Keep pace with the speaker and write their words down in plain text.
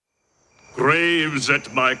Graves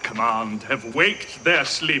at my command have waked their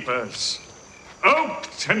sleepers,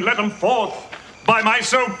 oped and led them forth by my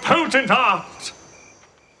so potent art.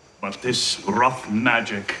 But this rough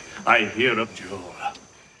magic I hear abjure,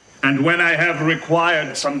 and when I have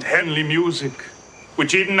required some heavenly music,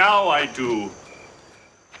 which even now I do,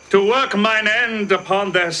 to work mine end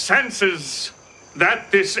upon their senses,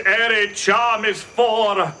 that this airy charm is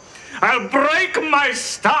for, I'll break my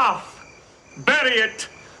staff, bury it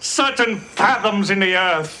certain fathoms in the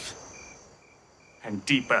earth, and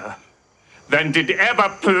deeper than did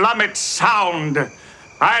ever plummet sound,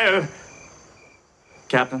 I'll...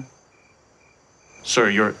 Captain? Sir,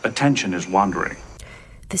 your attention is wandering.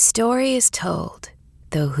 The story is told,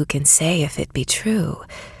 though who can say if it be true,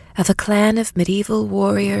 of a clan of medieval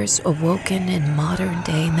warriors awoken in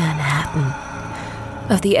modern-day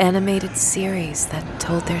Manhattan, of the animated series that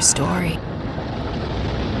told their story.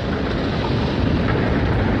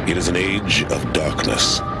 It is an age of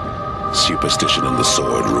darkness. Superstition and the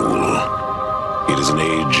sword rule. It is an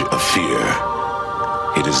age of fear.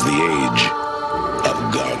 It is the age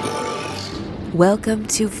of gargoyles. Welcome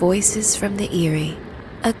to Voices from the Eyrie,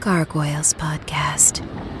 a Gargoyles podcast.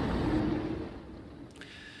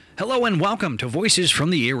 Hello and welcome to Voices from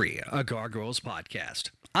the Eyrie, a Gargoyles podcast.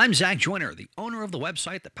 I'm Zach Joyner, the owner of the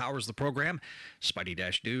website that powers the program,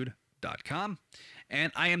 Spidey-Dude.com,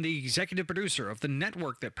 and I am the executive producer of the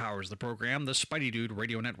network that powers the program, the Spidey Dude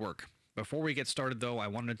Radio Network. Before we get started, though, I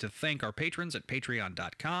wanted to thank our patrons at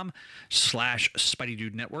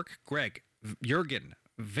patreon.com/Spidey-Dude Network, Greg, Jurgen,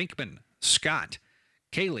 Vinkman, Scott,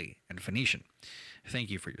 Kaylee, and Phoenician. Thank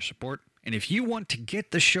you for your support. And if you want to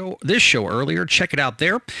get this show earlier, check it out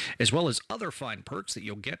there, as well as other fine perks that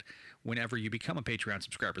you'll get whenever you become a Patreon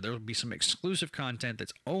subscriber. There will be some exclusive content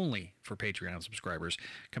that's only for Patreon subscribers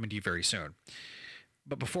coming to you very soon.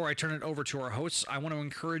 But before I turn it over to our hosts, I want to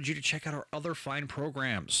encourage you to check out our other fine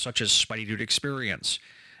programs, such as Spidey Dude Experience,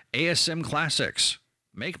 ASM Classics,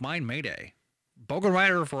 Make Mine Mayday, Bogan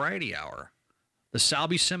Rider Variety Hour, the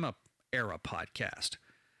Salby Sima Era Podcast,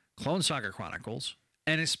 Clone Saga Chronicles,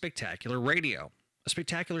 and a Spectacular Radio, a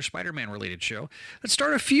Spectacular Spider-Man related show that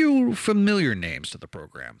start a few familiar names to the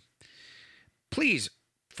program. Please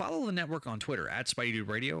follow the network on Twitter at Spidey Dude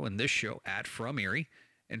Radio and this show at From Erie,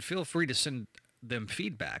 and feel free to send them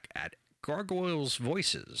feedback at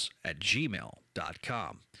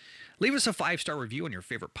gargoylesvoices@gmail.com. Leave us a 5-star review on your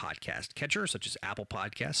favorite podcast catcher, such as Apple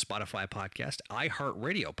Podcasts, Spotify Podcasts,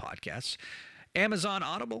 iHeartRadio Podcasts, Amazon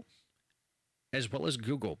Audible, as well as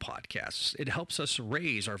Google Podcasts. It helps us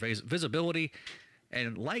raise our visibility,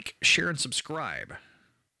 and like, share, and subscribe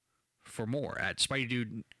for more at Spidey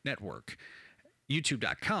Dude Network,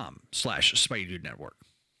 youtube.com/Spidey Dude Network.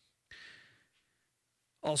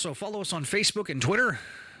 Also, follow us on Facebook and Twitter,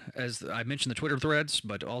 as I mentioned the Twitter threads,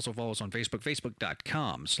 but also follow us on Facebook,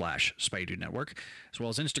 facebook.com/Spidey Dude Network, as well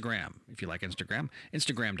as Instagram, if you like Instagram,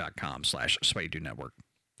 instagram.com/Spidey Dude Network.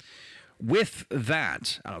 With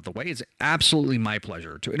that out of the way, it's absolutely my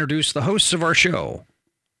pleasure to introduce the hosts of our show,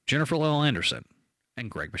 Jennifer L. Anderson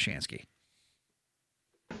and Greg Bashansky.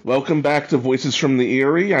 Welcome back to Voices from the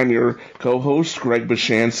Eyrie. I'm your co-host, Greg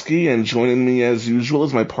Bashansky, and joining me as usual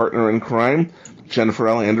is my partner in crime, Jennifer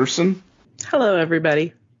L. Anderson. Hello,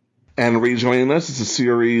 everybody. And rejoining us is the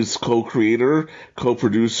series co-creator,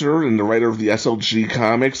 co-producer, and the writer of the SLG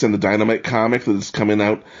comics and the Dynamite comic that is coming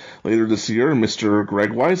out later this year, Mr.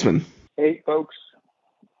 Greg Weisman. Hey, folks.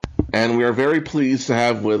 And we are very pleased to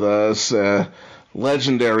have with us a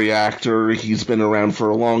legendary actor. He's been around for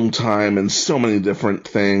a long time in so many different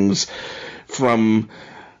things, from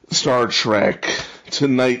Star Trek to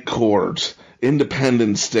Night Court,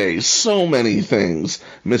 Independence Day, so many things,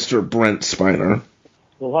 Mr. Brent Spiner.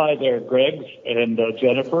 Well, hi there, Greg and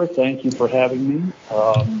Jennifer. Thank you for having me.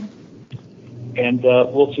 And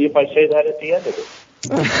we'll see if I say that at the end of it.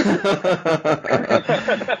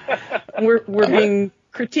 We're being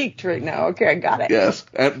critiqued right now. Okay, I got it. Yes,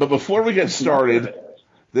 but before we get started,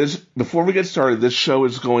 this show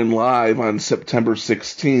is going live on September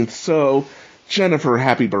 16th. So, Jennifer,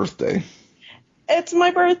 happy birthday! It's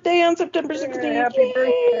my birthday on September 16th. Happy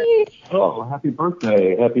birthday! Oh, happy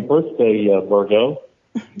birthday! Happy birthday, Virgo.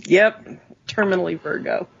 Yep, terminally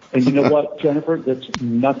Virgo. And you know what, Jennifer? That's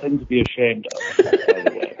nothing to be ashamed of, by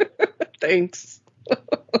the way. Thanks.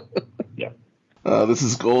 Yeah. This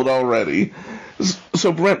is gold already.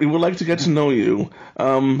 So, Brent, we would like to get to know you.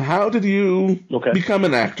 How did you become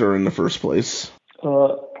an actor in the first place?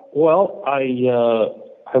 Well, I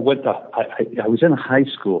was in a high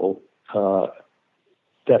school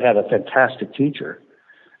that had a fantastic teacher,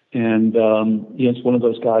 and it's one of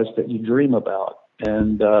those guys that you dream about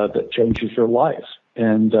and that changes your life.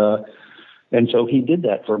 And And so he did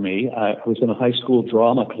that for me. I was in a high school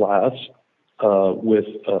drama class with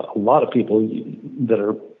a lot of people that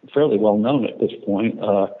are fairly well known at this point.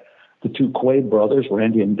 The two Quaid brothers,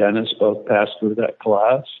 Randy and Dennis, both passed through that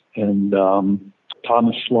class. And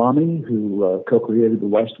Thomas Schlamme, who co-created The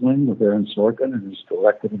West Wing with Aaron Sorkin and has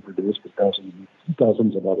directed and produced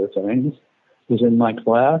dozens of other things, was in my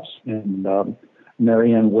class. And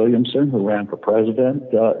Marianne Williamson, who ran for president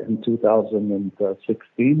in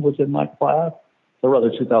 2016, was in my class, or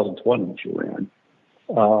rather 2020 she ran.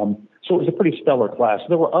 So it was a pretty stellar class.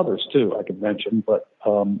 There were others too I could mention, but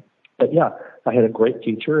yeah, I had a great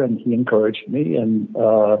teacher, and he encouraged me, and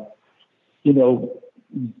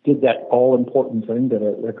did that all important thing that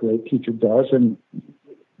a great teacher does, and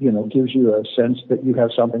gives you a sense that you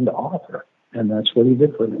have something to offer. And that's what he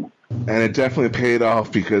did for me. And it definitely paid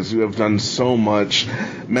off, because you have done so much.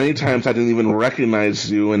 Many times I didn't even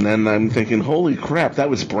recognize you, and then I'm thinking, holy crap, that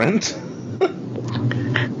was Brent?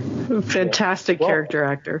 Fantastic character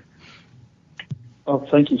actor. Oh,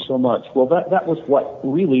 thank you so much. Well, that was what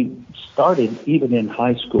really started even in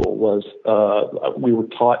high school, was we were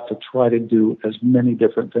taught to try to do as many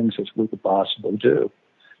different things as we could possibly do.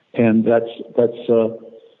 And that's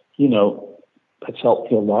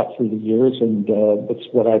helped me a lot through the years, and it's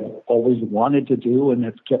what I've always wanted to do and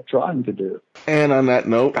have kept trying to do. And on that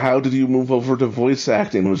note, how did you move over to voice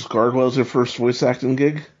acting? Was Gargoyles your first voice acting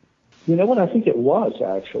gig? You know what? I think it was,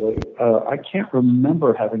 actually. I can't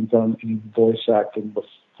remember having done any voice acting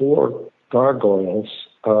before Gargoyles.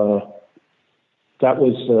 That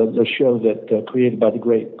was the show that created by the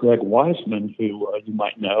great Greg Weisman, who you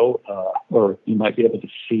might know, or you might be able to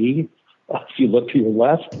see if you look to your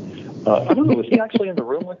left. I don't know, is he actually in the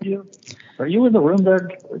room with you? Are you in the room there,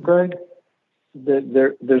 Greg?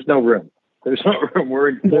 There's no room. There's no room. We're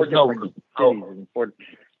in four different cities.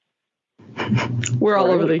 We're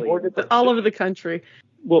all over the country.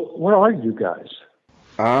 Well, where are you guys?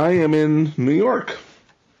 I am in New York.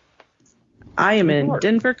 I am in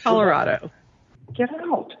Denver, Colorado. Get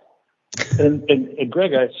out. And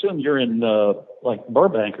Greg, I assume you're in like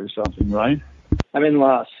Burbank or something, right? I'm in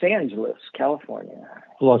Los Angeles, California.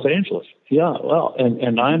 Los Angeles, yeah. Well,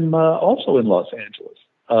 and I'm also in Los Angeles,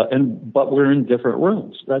 but we're in different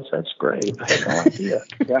rooms. That's great. I had no idea.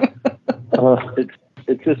 Yeah.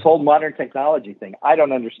 It's this whole modern technology thing. I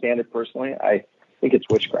don't understand it personally. I think it's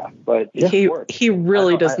witchcraft, but he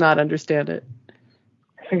really does not understand it.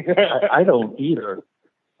 I don't either.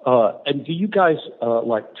 And do you guys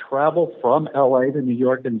like travel from LA to New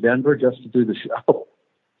York and Denver just to do the show?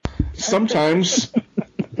 Sometimes.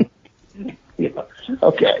 Yeah.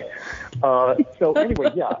 Okay. So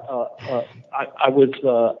anyway, yeah, I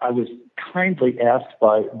was kindly asked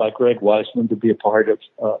by Greg Weisman to be a part of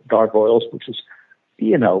Gargoyles, which is,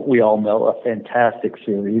 we all know, a fantastic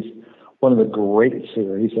series, one of the greatest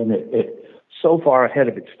series, and it so far ahead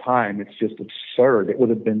of its time, it's just absurd. It would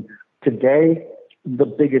have been today the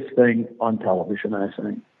biggest thing on television, I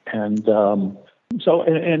think, and so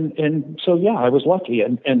yeah, I was lucky,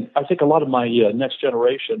 and I think a lot of my Next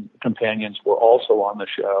Generation companions were also on the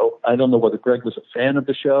show. I don't know whether Greg was a fan of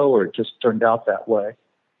the show or it just turned out that way,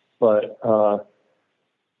 but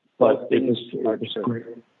it was great.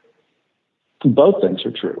 Both things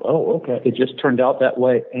are true. Oh, okay. It just turned out that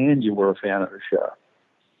way, and you were a fan of the show.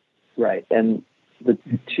 Right, and the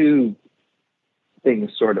two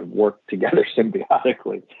things sort of work together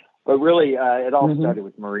symbiotically. But really, it all started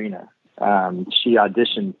with Marina. She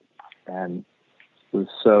auditioned and was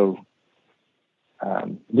so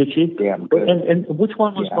did she? Damn good. And which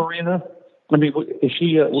one was Marina? I mean, is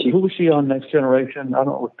she? Who was she on Next Generation? I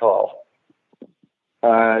don't recall.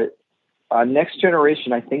 On Next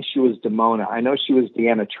Generation, I think she was Demona. I know she was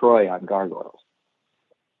Deanna Troy on Gargoyles.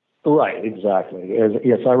 Right, exactly.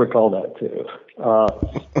 Yes, I recall that too. So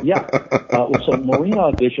Marina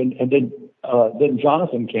auditioned, and then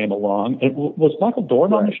Jonathan came along. And was Michael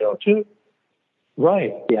Dorn on the show too?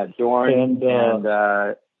 Right. Yeah, Dorn and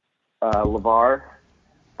LeVar.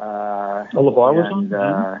 LeVar was on.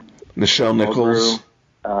 Nichelle Nichols.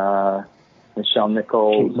 Nichelle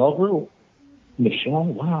Nichols. Kate Mulgrew. Michelle.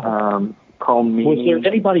 Wow. Colm Meaney. Was there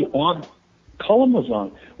anybody on? Colm was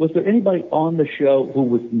on. Was there anybody on the show who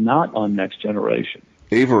was not on Next Generation?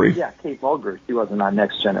 Avery. Yeah, Kate Mulgrew. She wasn't on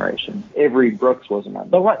Next Generation. Avery Brooks wasn't on.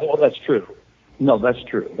 Oh, right. Well, that's true. No, that's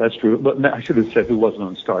true. That's true. But I should have said who wasn't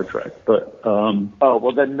on Star Trek. But oh,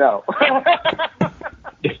 well then no.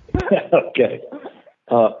 Okay.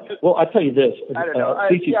 Well, I tell you this. I don't know.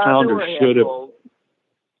 CeCe Pounder should have.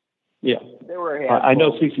 Yeah. There were a handful. I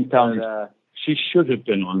know CeCe Pounder. She should have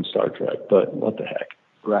been on Star Trek, but what the heck?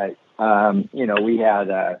 Right. We had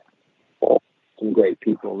some great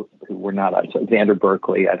people who were not on. So Xander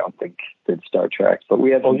Berkeley, I don't think did Star Trek, but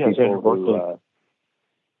we had some people who,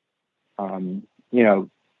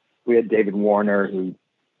 we had David Warner who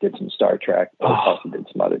did some Star Trek, but also did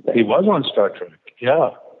some other things. He was on Star Trek.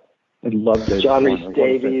 Yeah, I loved David John Warner. Rhys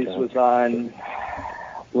Davies was on.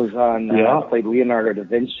 Played Leonardo da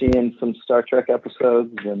Vinci in some Star Trek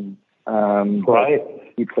episodes, and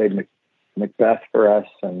he played Macbeth for us,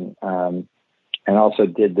 and also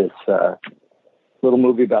did this little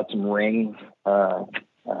movie about some rings. I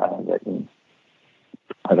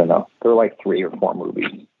don't know. There were like 3 or 4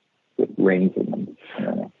 movies with rings in them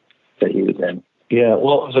that he was in. Yeah,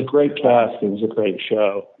 well, it was a great cast. It was a great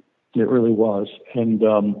show. It really was. And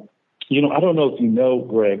I don't know if you know,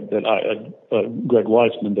 Greg, that Greg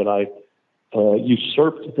Weisman, that I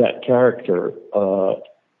usurped that character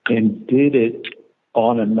and did it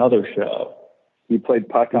on another show. You played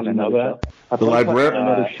Puck on another show? I played Puck on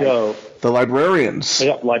another show. The Librarians.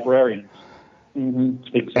 Yeah, Librarians. Mm-hmm.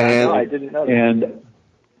 Exactly. I didn't know that.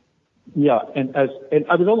 And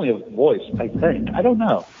I was only a voice, I think. I don't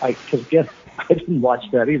know. Because again, I didn't watch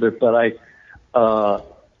that either, but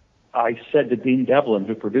I said to Dean Devlin,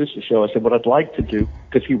 who produced the show, I said, what I'd like to do,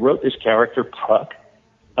 because he wrote this character, Puck,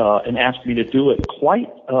 and asked me to do it quite,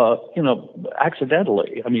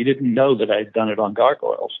 accidentally. I mean, he didn't know that I'd done it on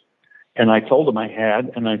Gargoyles. And I told him I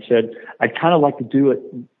had, and I said, I'd kind of like to do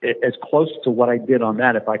it as close to what I did on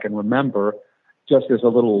that, if I can remember, just as a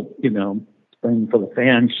little, thing for the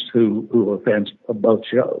fans who are fans of both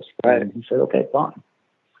shows. Right. And he said, okay, fine.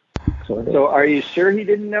 So are you sure he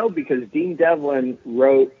didn't know? Because Dean Devlin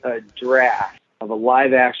wrote a draft of a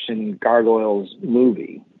live-action Gargoyles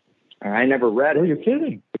movie. And I never read it. Oh, you're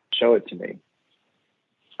kidding. Show it to me.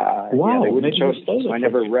 Wow. Yeah, they wouldn't show it, so I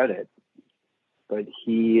never read it. But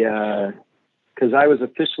he, because I was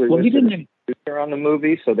officially listed on the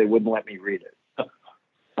movie, so they wouldn't let me read it.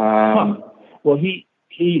 Well, he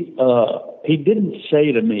didn't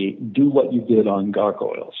say to me, do what you did on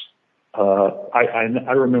Gargoyles.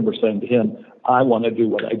 I remember saying to him, I want to do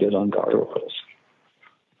what I did on Gargoyles.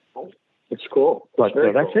 It's cool. But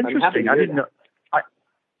that's interesting. I didn't know. I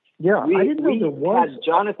didn't know there was. We had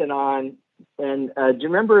Jonathan on, and do you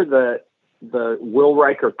remember the Will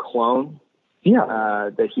Riker clone?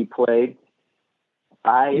 Yeah. That he played.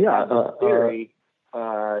 I have a theory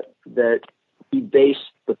that he based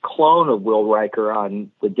the clone of Will Riker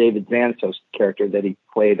on the David Xanatos character that he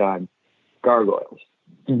played on Gargoyles.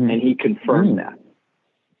 Mm-hmm. And he confirmed that,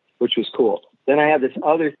 which was cool. Then I have this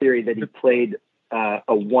other theory that he played a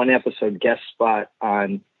 1-episode guest spot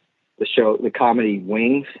on the show, the comedy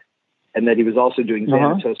Wings, and that he was also doing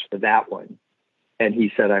Xanatos for that one. And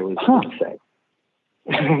he said I was insane.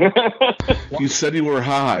 You said you were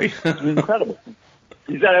high. Incredible.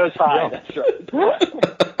 He said I was high. Yeah. That's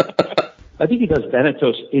right. I think he does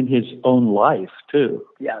Xanatos in his own life too.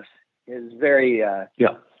 Yes, it's very.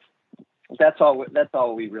 Yeah. That's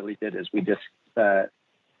all we really did is we just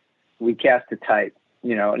we cast a type.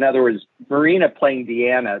 In other words, Marina playing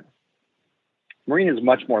Deanna. Marina is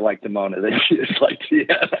much more like Demona than she is like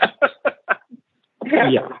Deanna.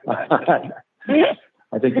 Yeah.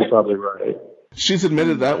 I think you're probably right. She's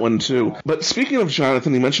admitted that one, too. But speaking of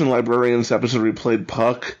Jonathan, you mentioned Librarians episode where he played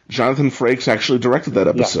Puck. Jonathan Frakes actually directed that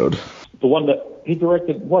episode. Yeah. The one that he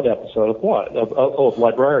directed, what episode of what? Of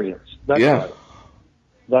Librarians. That's right.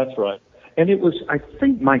 That's right. And it was, I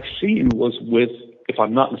think my scene was with, if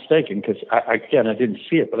I'm not mistaken, because I didn't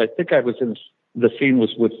see it, but I think I was in, the scene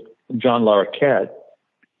was with John Larroquette,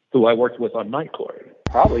 who I worked with on Night Court.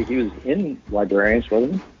 Probably. He was in Librarians,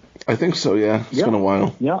 wasn't he? I think so, yeah. It's been a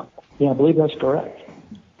while. Yeah, I believe that's correct.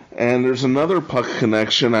 And there's another Puck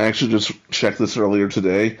connection. I actually just checked this earlier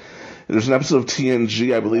today. There's an episode of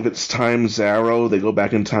TNG, I believe it's Time Zarrow. They go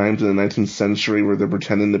back in time to the 19th century where they're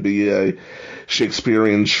pretending to be a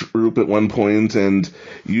Shakespearean troupe at one point, and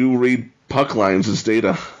you read Puck lines as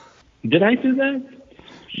Data. Did I do that?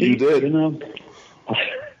 You did.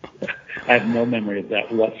 I have no memory of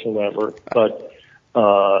that whatsoever, but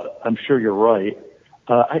I'm sure you're right.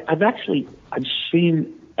 I've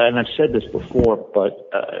seen, and I've said this before, but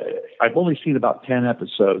I've only seen about 10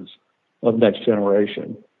 episodes of Next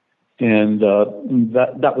Generation. And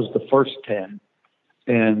that was the first 10.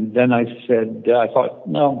 And then I thought,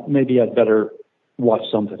 no, maybe I'd better watch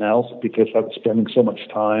something else because I was spending so much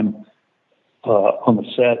time on the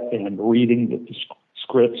set and reading the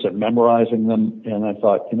scripts and memorizing them. And I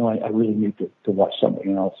thought, I really need to watch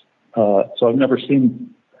something else. So I've never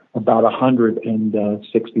seen about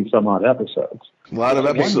 160 some odd episodes. A lot of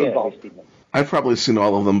episodes. I've probably seen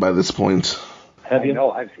all of them by this point. Have you? No,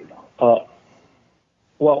 I've seen them.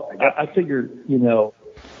 Well, I figured,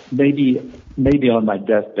 maybe on my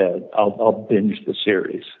deathbed, I'll binge the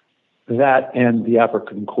series. That and The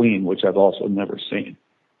African Queen, which I've also never seen.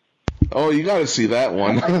 Oh, you got to see that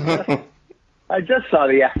one. I just saw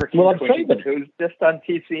The African Well, I'm Queen. saving it. It was just on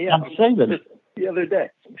TCM. I'm saving it. The other day.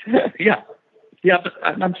 Yeah, but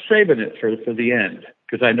I'm saving it for the end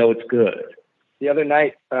because I know it's good. The other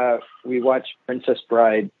night, we watched Princess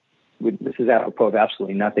Bride. This is apropos of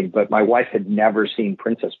absolutely nothing, but my wife had never seen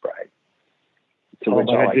Princess Bride.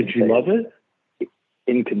 Did you love it?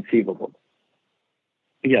 Inconceivable.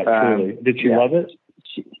 Yeah, truly. Did she love it?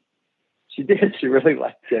 She did. She really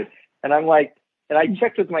liked it. And I'm like, and I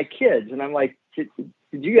checked with my kids, and I'm like,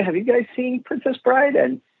 have you guys seen Princess Bride?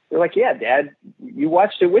 And they're like, yeah, Dad, you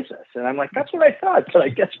watched it with us. And I'm like, that's what I thought, but I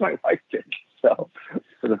guess my wife did. So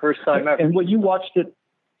for the first time ever. And when you watched it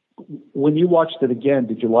again,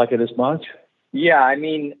 did you like it as much? Yeah, I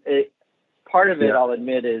mean, part of it, I'll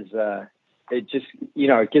admit, is it just,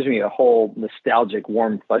 it gives me a whole nostalgic,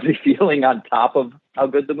 warm, fuzzy feeling on top of how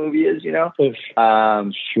good the movie is,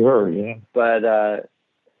 Sure, yeah. But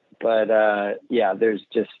yeah, there's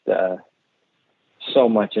just so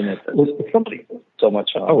much in it. So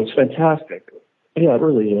much fun. Oh, it's fantastic. Yeah, it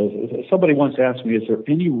really is. Somebody once asked me, is there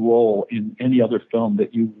any role in any other film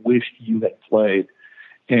that you wished you had played?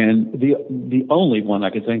 And the only one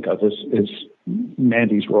I can think of is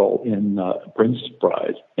Mandy's role in Princess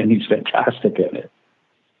Bride, and he's fantastic in it.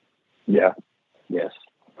 Yeah. Yes.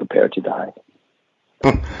 Prepare to die.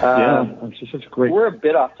 Yeah, it's such a great. We're a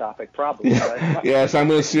bit off topic, probably. Right? Yes, I'm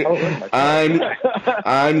going to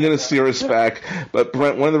I'm going to steer us back. But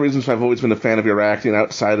Brent, one of the reasons I've always been a fan of your acting,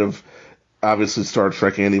 outside of obviously Star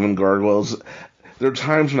Trek and even Gargoyles, there are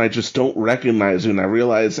times when I just don't recognize you, and I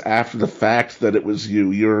realize after the fact that it was you.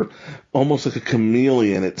 You're almost like a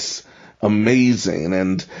chameleon. It's amazing,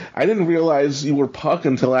 and I didn't realize you were Puck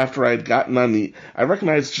until after I had gotten on the... I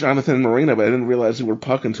recognized Jonathan and Marina, but I didn't realize you were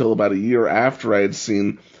Puck until about a year after I had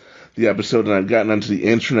seen the episode and I'd gotten onto the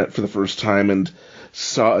internet for the first time and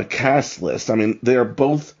saw a cast list. I mean, they are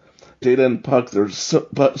both... Data and Puck, they're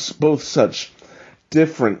both such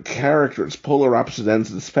different characters, polar opposite ends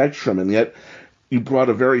of the spectrum, and yet you brought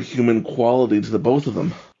a very human quality to the both of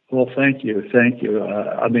them. Well, thank you.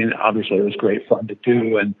 I mean, obviously it was great fun to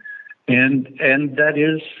do, and that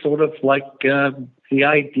is sort of like the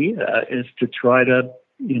idea is to try to,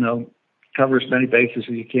 cover as many bases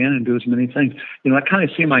as you can and do as many things. I kind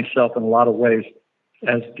of see myself in a lot of ways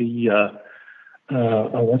as the,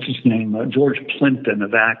 what's his name? George Plimpton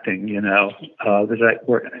of acting, I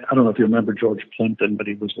don't know if you remember George Plimpton, but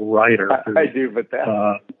he was a writer. I do, but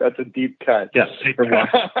that's a deep cut. Yes.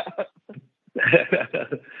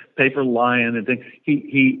 Paper Lion and things.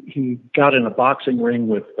 He got in a boxing ring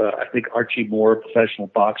with I think Archie Moore, a professional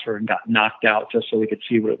boxer, and got knocked out just so he could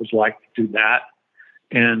see what it was like to do that.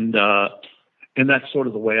 And that's sort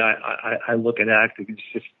of the way I look at acting. It's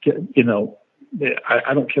just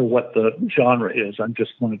I don't care what the genre is. I'm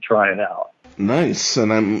just going to try it out. Nice,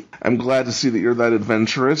 and I'm glad to see that you're that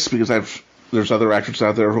adventurous, because there's other actors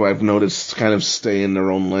out there who I've noticed kind of stay in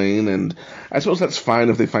their own lane, and I suppose that's fine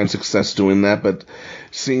if they find success doing that, but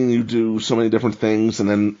seeing you do so many different things, and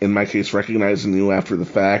then, in my case, recognizing you after the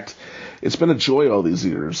fact, it's been a joy all these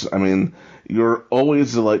years. I mean, you're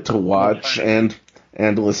always a delight to watch and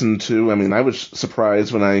to listen to. I mean, I was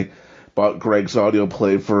surprised when I bought Greg's audio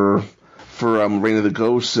play for Reign of the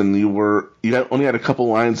Ghosts, and you only had a couple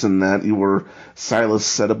lines in that. You were Silas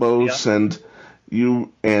Setebos, and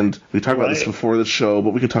we talked about this before the show,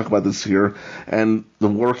 but we can talk about this here. And the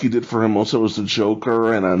work you did for him also was the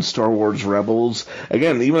Joker and on Star Wars Rebels.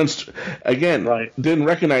 Again, didn't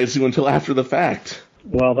recognize you until after the fact.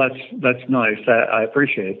 Well, that's nice. I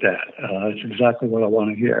appreciate that. It's exactly what I want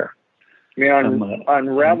to hear. I mean, on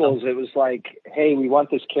Rebels, it was like, hey, we want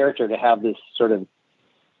this character to have this sort of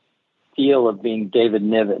feel of being David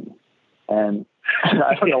Niven, and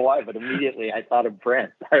I don't know why, but immediately I thought of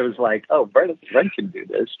Brent. I was like, oh, Brent can do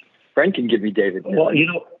this. Brent can give me David Niven. Well,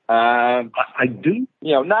 I do.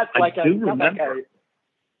 Not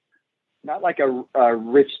like a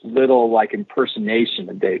Rich Little like impersonation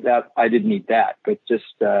of Dave. That I didn't need that, but just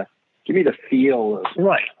give me the feel of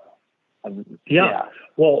right. Yeah.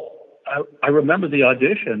 Well, I remember the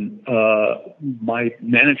audition. My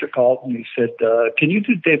manager called and he said, "Can you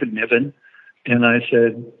do David Niven?" And I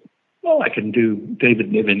said, "Well, I can do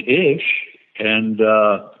David Niven-ish." And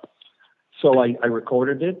so I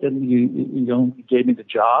recorded it, and you gave me the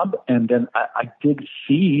job. And then I did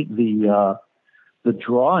see the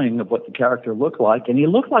drawing of what the character looked like, and he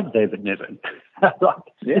looked like David Niven. I thought,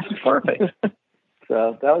 this is perfect.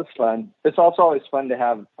 So that was fun. It's also always fun to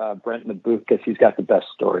have Brent in the booth because he's got the best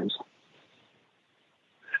stories.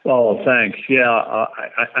 Oh, thanks. Yeah,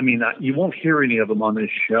 I mean, you won't hear any of them on this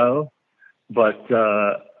show, but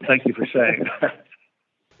thank you for saying that.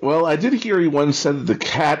 Well, I did hear you once said that the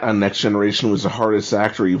cat on Next Generation was the hardest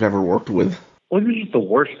actor you've ever worked with. Well, he was the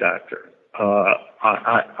worst actor. I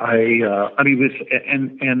mean, this,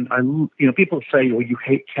 and I, you know, people say, well, you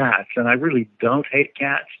hate cats, and I really don't hate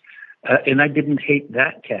cats, and I didn't hate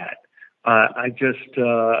that cat. I just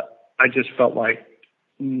felt like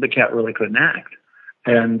the cat really couldn't act,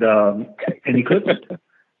 and he couldn't.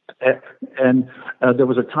 And there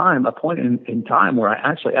was a point in time where I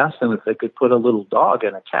actually asked them if they could put a little dog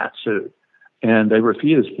in a cat suit, and they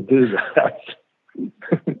refused to do that.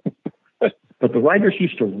 But the writers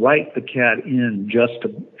used to write the cat in just to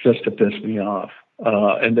piss me off,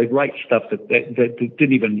 and they'd write stuff that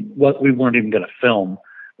didn't even we weren't even going to film,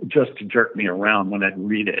 just to jerk me around when I'd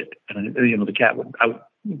read it. And you know, the cat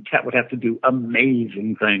would have to do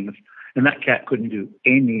amazing things, and that cat couldn't do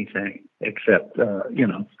anything except you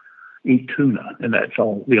know, eat tuna, and that's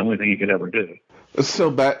the only thing he could ever do.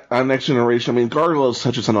 So back on Next Generation, I mean, Gargoyles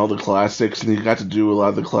touches on all the classics, and you got to do a lot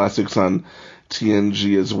of the classics on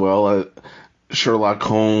TNG as well. Sherlock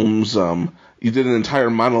Holmes. You did an entire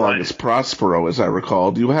monologue as Prospero, as I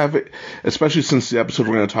recall. Do you have it, especially since the episode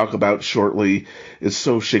we're going to talk about shortly is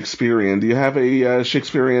so Shakespearean, do you have a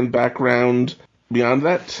Shakespearean background beyond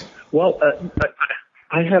that? Well,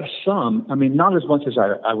 I have some. I mean, not as much as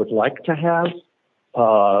I would like to have,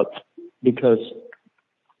 because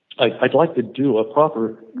I'd like to do a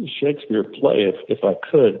proper Shakespeare play if I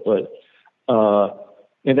could, but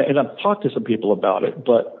and I've talked to some people about it,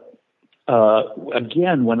 but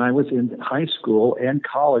again, when I was in high school and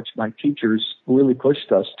college, my teachers really pushed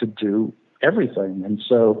us to do everything. And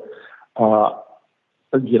so,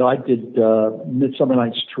 you know, I did Midsummer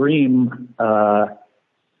Night's Dream. I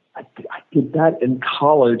did that in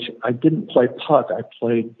college. I didn't play Puck. I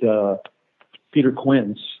played Peter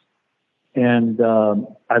Quince. And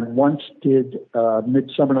I once did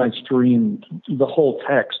Midsummer Night's Dream, the whole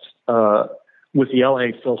text, with the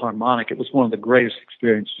LA Philharmonic. It was one of the greatest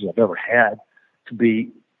experiences I've ever had to be.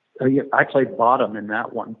 I played Bottom in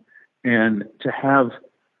that one, and to have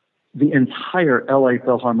the entire LA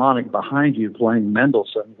Philharmonic behind you playing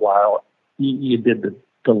Mendelssohn while you did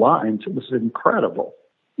the lines, it was incredible.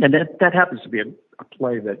 And that happens to be a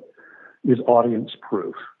play that is audience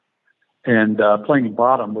proof. And playing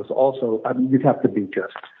Bottom was also, I mean, you'd have to be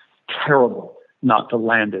just terrible not to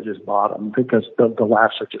land it as Bottom, because the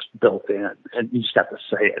laughs are just built in, and you just have to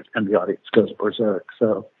say it, and the audience goes berserk.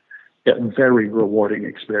 So, yeah, very rewarding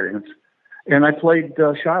experience. And I played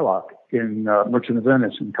Shylock in Merchant of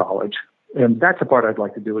Venice in college, and that's a part I'd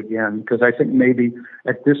like to do again, because I think maybe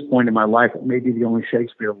at this point in my life, it may be the only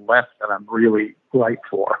Shakespeare left that I'm really right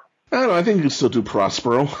for. I don't know, I think you can still do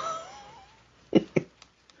Prospero.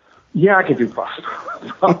 Yeah, I could do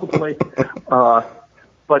Prospero, probably.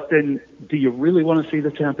 But then, do you really want to see The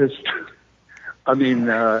Tempest? I mean,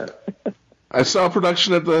 I saw a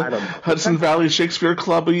production at the Hudson Valley Shakespeare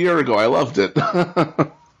Club a year ago. I loved it.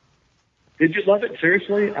 Did you love it?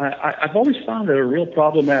 Seriously? I've always found it a real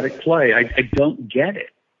problematic play. I don't get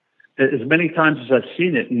it. As many times as I've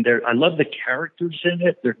seen it, and I love the characters in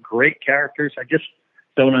it. They're great characters. I just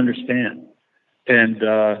don't understand. And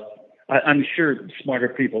I'm sure smarter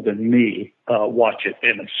people than me watch it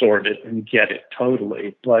and absorb it and get it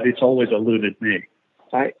totally, but it's always eluded me.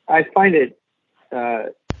 I find it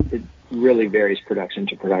really varies production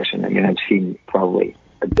to production. I mean, I've seen probably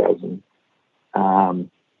a dozen.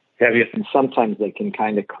 Have you? And sometimes they can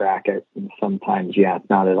kind of crack it, and sometimes,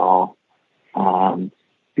 not at all.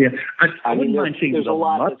 Yeah, I wouldn't mind seeing there's a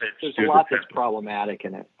lot that's problematic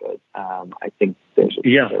in it, but I think there's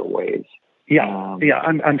other ways. Yeah,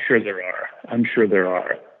 I'm sure there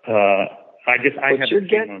are.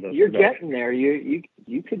 You're getting there. You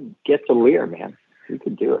could get to Lear, man. You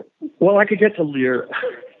could do it. Well, I could get to Lear.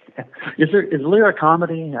 Is Lear a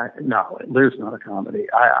comedy? No, Lear's not a comedy.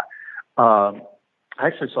 I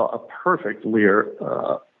actually saw a perfect Lear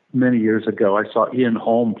many years ago. I saw Ian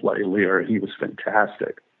Holm play Lear, and he was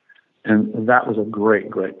fantastic. And that was a great,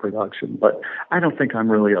 great production. But I don't think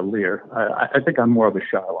I'm really a Lear. I think I'm more of a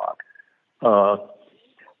Shylock.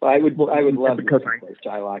 I would love to play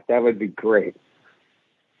Shylock. That would be great.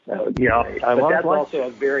 That would be great. But that's also a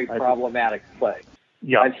very problematic play.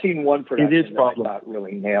 Yeah, I've seen one production that I thought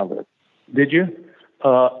really nailed it. Did you?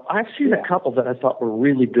 I've seen a couple that I thought were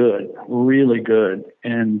really good.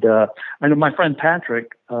 And I know my friend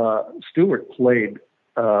Patrick Stewart played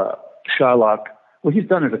Shylock. Well, he's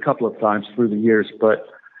done it a couple of times through the years, but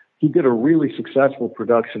he did a really successful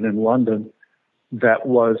production in London that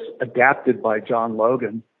was adapted by John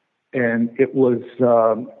Logan and it was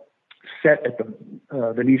set at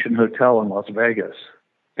the Venetian Hotel in Las Vegas,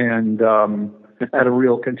 and had a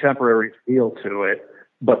real contemporary feel to it.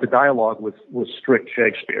 But the dialogue was strict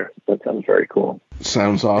Shakespeare. That sounds very cool.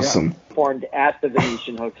 Sounds awesome. Yeah. Formed at the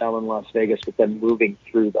Venetian Hotel in Las Vegas, but then moving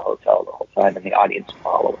through the hotel the whole time, and the audience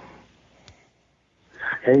following.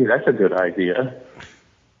 Hey, that's a good idea.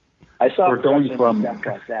 I saw We're going from stuff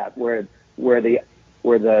like that where it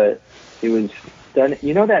was done.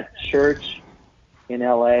 You know that church in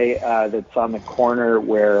L.A. That's on the corner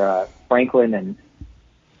where Franklin and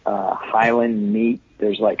Highland meet?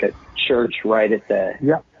 There's like a church right at the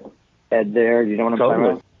head there. You know what I'm talking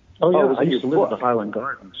about? Oh yeah, I used to live at the Highland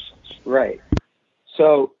Gardens. Right.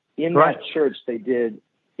 So in that church, in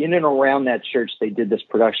and around that church, they did this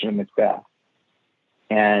production of Macbeth.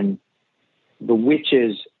 And the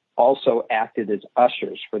witches also acted as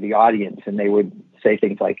ushers for the audience, and they would say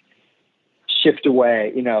things like, shift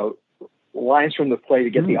away, lines from the play to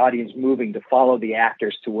get the audience moving to follow the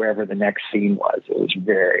actors to wherever the next scene was. It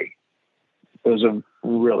was a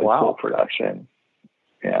really cool production.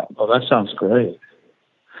 Yeah. Oh, that sounds great.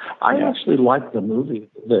 I actually liked the movie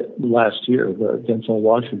that last year, the Denzel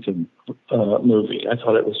Washington movie. I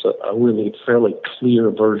thought it was a really fairly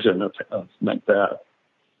clear version of Macbeth.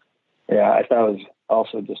 Yeah, I thought it was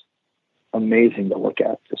also just amazing to look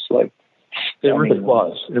at. Just like it really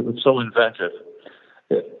was. It was so inventive.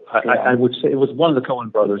 I would say it was one of the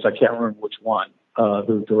Coen brothers. I can't remember which one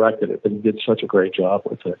who directed it, but he did such a great job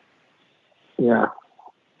with it. Yeah,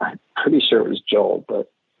 I'm pretty sure it was Joel,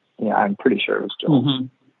 but I'm pretty sure it was Joel. Mm-hmm.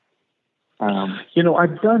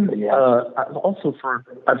 I've done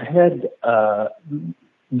I've had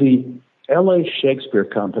the L.A. Shakespeare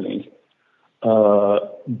Company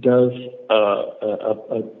does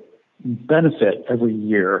a benefit every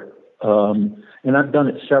year, and I've done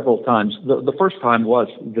it several times. The first time was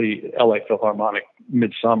the L.A. Philharmonic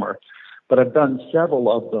Midsummer, but I've done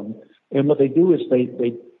several of them. And what they do is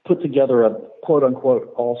they put together a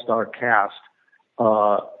quote-unquote all-star cast,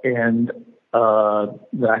 and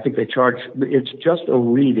I think they charge, it's just a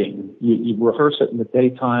reading. You rehearse it in the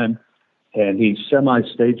daytime, and he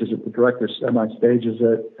semi-stages it, the director semi-stages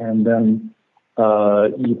it, and then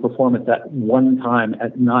you perform it that one time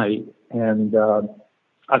at night. And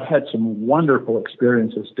I've had some wonderful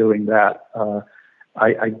experiences doing that.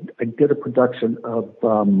 I did a production of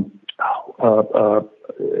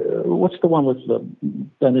what's the one with the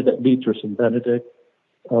Benedict, Beatrice and Benedict?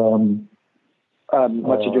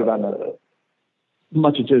 Much Ado About Nothing.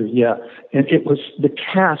 Much Ado, yeah. And it was, the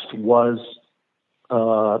cast was,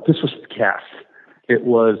 this was the cast. It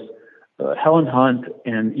was Helen Hunt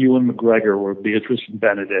and Ewan McGregor were Beatrice and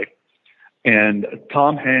Benedict, and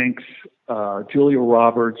Tom Hanks, Julia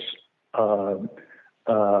Roberts, Keanu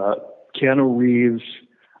Reeves,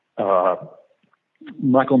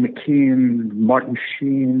 Michael McKean, Martin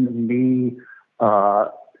Sheen, me.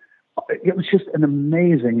 It was just an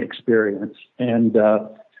amazing experience. And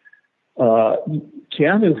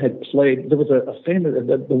Keanu had played, there was a famous,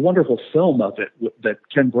 the wonderful film of it that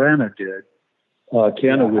Ken Branagh did.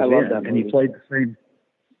 Keanu was in, and he played the same,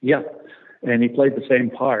 and he played the same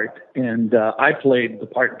part. And I played the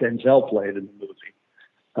part Denzel played in the movie.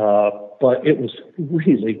 But it was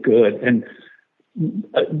really good. And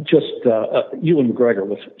Ewan McGregor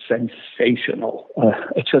was sensational.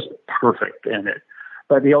 Just perfect in it.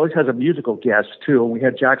 But he always has a musical guest, too. And we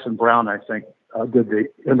had Jackson Browne, I think, did the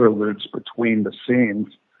interludes between the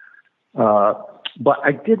scenes. But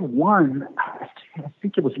I did one, I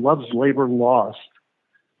think it was Love's Labor Lost.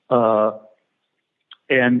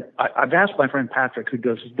 And I've asked my friend Patrick, who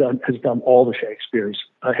has done all the Shakespeares,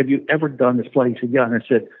 have you ever done this play? He said, yeah. And I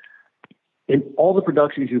said, in all the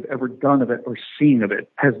productions you've ever done of it or seen of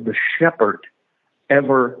it, has the shepherd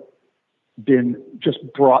ever been just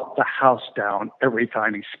brought the house down every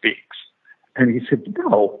time he speaks? And he said,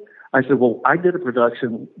 no. I said, well, I did a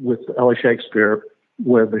production with L.A. Shakespeare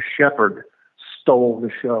where the shepherd stole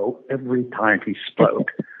the show every time he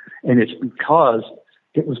spoke. And it's because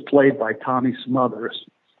it was played by Tommy Smothers,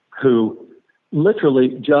 who literally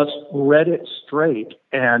just read it straight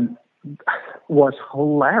and was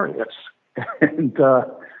hilarious. And,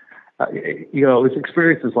 it was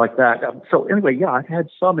experiences like that. So anyway, I've had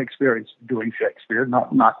some experience doing Shakespeare,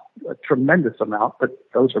 not a tremendous amount, but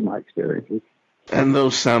those are my experiences. And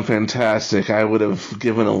those sound fantastic. I would have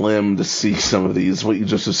given a limb to see some of these. What you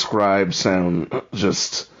just described sound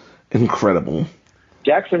just incredible.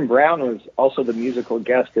 Jackson Browne was also the musical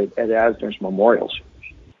guest at Ed Asner's memorial service.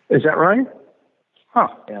 Is that right? Huh.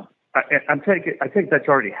 Yeah. I think that's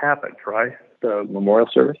already happened, right? The memorial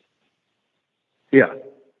service? Yeah.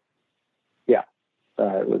 Yeah.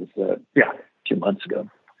 It was 2 months ago.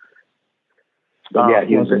 But yeah,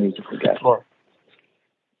 he was a musical guy.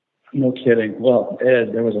 No kidding. Well,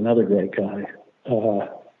 Ed, there was another great guy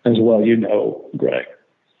as well. You know, Greg.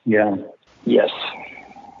 Yeah. Yes.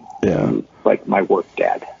 Yeah. Like my work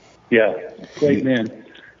dad. Yeah. Great man.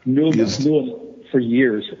 Knew him for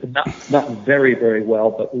years. Not very, very well,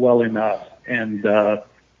 but well enough. And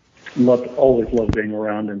always loved being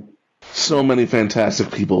around him. So many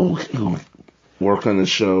fantastic people who work on the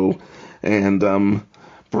show. And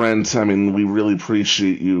Brent, I mean, we really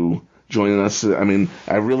appreciate you joining us. I mean,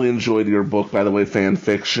 I really enjoyed your book, by the way, Fan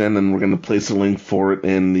Fiction, and we're going to place a link for it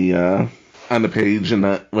in the on the page and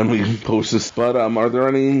when we post this. But are there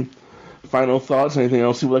any final thoughts? Anything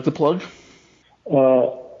else you would like to plug?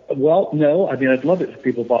 Well, no. I mean, I'd love it if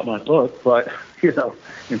people bought my book, but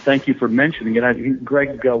and thank you for mentioning it.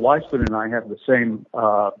 Greg Weisman and I have the same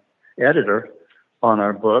editor on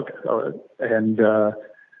our book, and a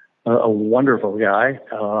wonderful guy.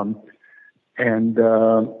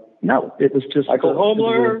 No, it was just Michael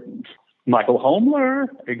Homler. Michael Homler,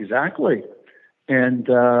 exactly. And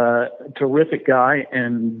terrific guy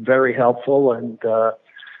and very helpful, and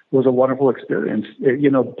was a wonderful experience.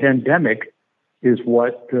 Pandemic is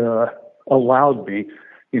what allowed me,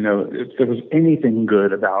 if there was anything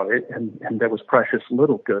good about it, and there was precious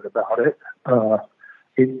little good about it,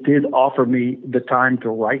 it did offer me the time to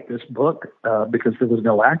write this book because there was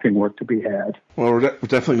no acting work to be had. Well, we're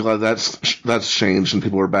definitely glad that's changed and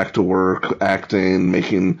people are back to work, acting,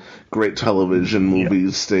 making great television,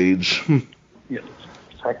 movies, stage. Yes.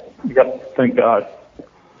 Yep. Thank God.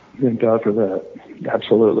 Thank God for that.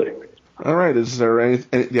 Absolutely. All right. Is there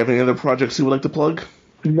do you have any other projects you would like to plug?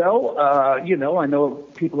 No. I know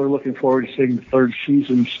people are looking forward to seeing the third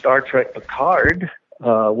season Star Trek Picard,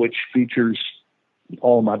 which features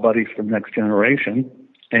all my buddies from Next Generation,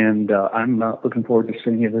 and I'm looking forward to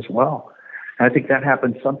seeing it as well. And I think that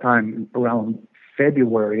happens sometime around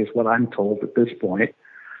February is what I'm told at this point.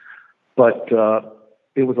 But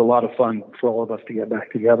it was a lot of fun for all of us to get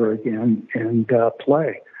back together again and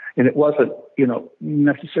play. And it wasn't,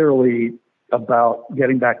 necessarily about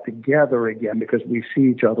getting back together again because we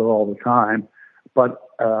see each other all the time, but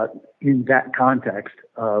in that context,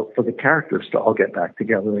 for the characters to all get back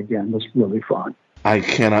together again was really fun. I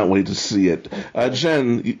cannot wait to see it.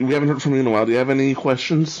 Jen, we haven't heard from you in a while. Do you have any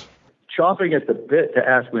questions? Chomping at the bit to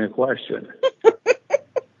ask me a question.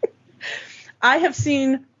 I have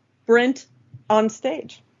seen Brent on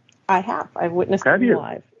stage. I have. I've witnessed him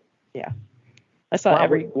live. Yeah. I saw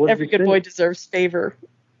Every Good Boy Deserves Favor,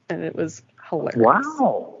 and it was hilarious.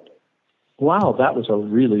 Wow, that was a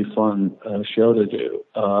really fun show to do.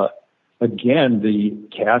 Again, the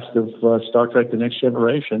cast of Star Trek: The Next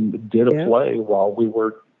Generation did a play while we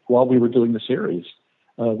were doing the series.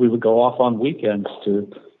 We would go off on weekends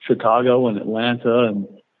to Chicago and Atlanta and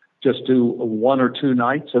just do 1 or 2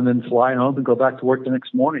 nights and then fly home and go back to work the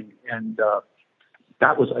next morning. And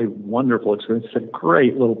that was a wonderful experience. It's a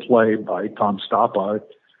great little play by Tom Stoppard.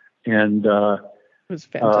 And it was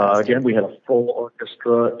fantastic. Again, we had a full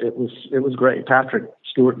orchestra. It was great. Patrick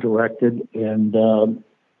Stewart directed, and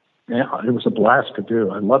it was a blast to do.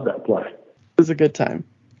 I love that play. It was a good time.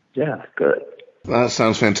 Yeah, good. That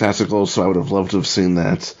sounds fantastic also. I would have loved to have seen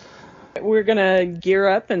that. We're going to gear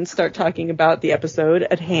up and start talking about the episode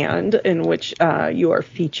at hand in which you are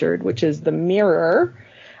featured, which is The Mirror.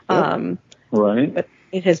 Right. But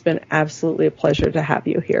it has been absolutely a pleasure to have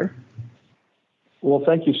you here. Well,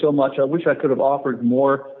 thank you so much. I wish I could have offered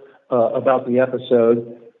more about the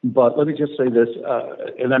episode, but let me just say this,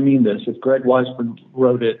 and I mean this. If Greg Weisman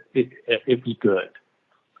wrote it, it was good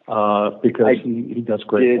because he does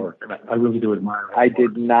great work, and I really do admire it. I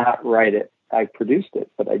did not write it. I produced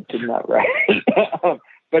it, but I did not write it.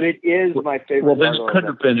 But it is my favorite. Well, this couldn't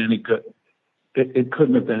have been any good. It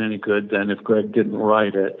couldn't have been any good then if Greg didn't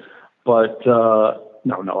write it. But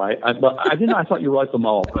no, I didn't. I thought you wrote them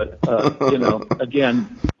all. But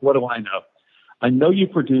again, what do I know? I know you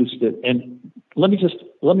produced it, and let me just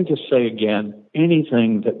say again,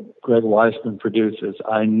 anything that Greg Weisman produces,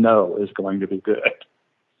 I know is going to be good.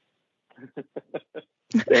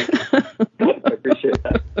 Thank you. I appreciate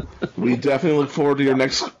that. We definitely look forward to your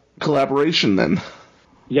next collaboration then.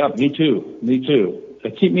 Yeah, me too.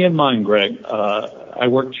 Keep me in mind, Greg. I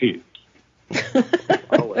work cheap.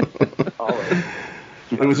 Always.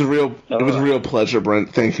 It was a real pleasure,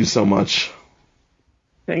 Brent. Thank you so much.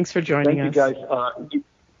 Thanks for joining us. Thank you,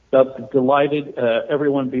 guys. Delighted.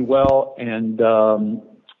 Everyone be well, and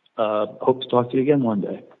hope to talk to you again one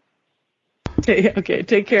day. Okay,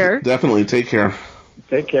 take care. Definitely, take care.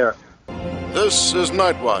 Take care. This is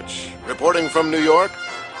Night Watch, reporting from New York,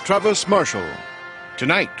 Travis Marshall.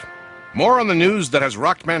 Tonight, more on the news that has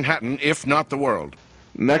rocked Manhattan, if not the world.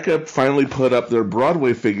 NECA finally put up their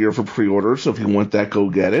Broadway figure for pre-order, so if you want that, go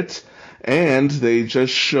get it. And they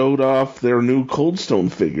just showed off their new Cold Stone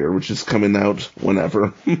figure, which is coming out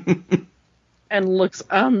whenever. And looks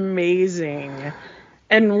amazing.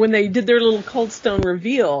 And when they did their little Cold Stone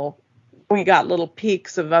reveal, we got little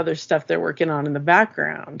peeks of other stuff they're working on in the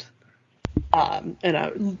background. And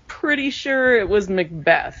I'm pretty sure it was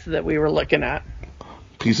Macbeth that we were looking at.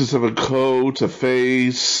 Pieces of a coat, a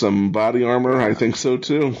face, some body armor. I think so,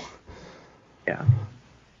 too. Yeah.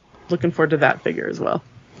 Looking forward to that figure as well.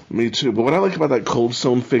 Me too. But what I like about that Cold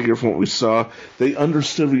Stone figure from what we saw, they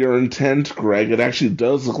understood your intent, Greg. It actually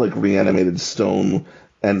does look like reanimated stone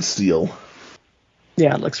and steel.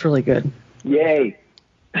 Yeah, it looks really good. Yay.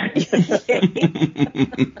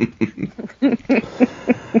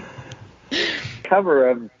 Cover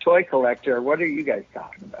of Toy Collector. What are you guys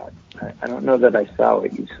talking about? I don't know that I saw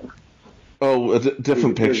what you saw. Oh,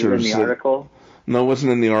 different pictures. Was it in the article? No, it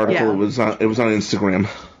wasn't in the article. Yeah. It was on Instagram.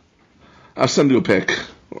 I'll send you a pic.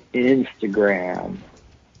 Instagram.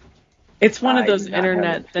 It's one of those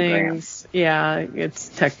internet things. Yeah, it's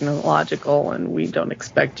technological, and we don't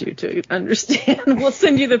expect you to understand. We'll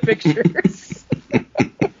send you the pictures.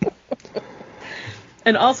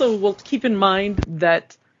 And also, we'll keep in mind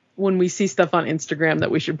that when we see stuff on Instagram,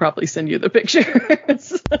 that we should probably send you the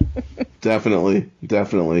pictures.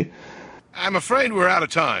 Definitely. I'm afraid we're out of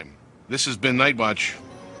time. This has been Night Watch.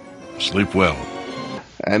 Sleep well.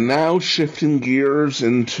 And now shifting gears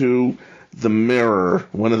into The Mirror,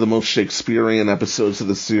 one of the most Shakespearean episodes of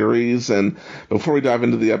the series. And before we dive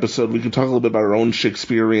into the episode, we can talk a little bit about our own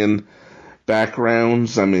Shakespearean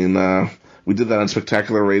backgrounds. I mean, we did that on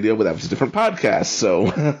Spectacular Radio, but that was a different podcast.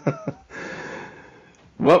 So,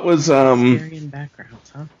 what was Shakespearean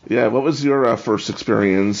backgrounds, huh? Yeah, what was your first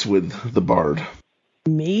experience with the Bard?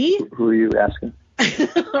 Me? Who are you asking?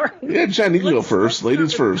 Yeah, Jen, you can go first.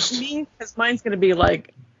 Ladies first. Me, because mine's going to be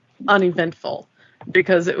like uneventful,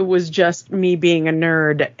 because it was just me being a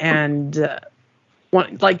nerd, and there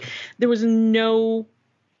was no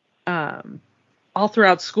all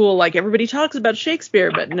throughout school, like, everybody talks about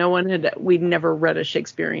Shakespeare, but we'd never read a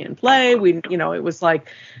Shakespearean play. It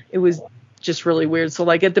was just really weird. So,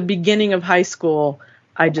 like, at the beginning of high school,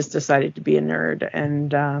 I just decided to be a nerd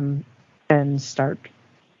and start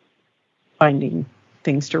finding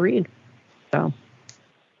things to read. So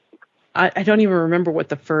I don't even remember what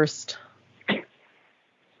the first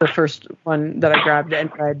one that I grabbed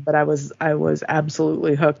and read, but I was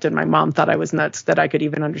absolutely hooked, and my mom thought I was nuts that I could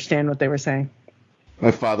even understand what they were saying. My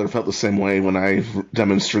father felt the same way when I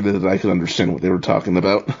demonstrated that I could understand what they were talking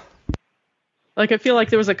about. Like, I feel like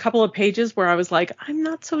there was a couple of pages where I was like, I'm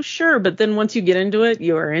not so sure, but then once you get into it,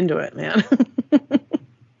 you are into it, man.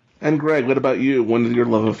 And Greg, what about you? When did your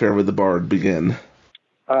love affair with the Bard begin?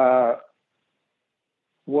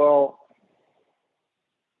 Well,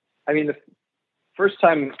 I mean, the first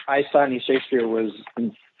time I saw any Shakespeare was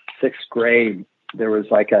in 6th grade. There was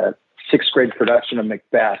like a 6th grade production of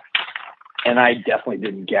Macbeth, and I definitely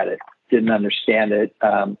didn't get it, didn't understand it.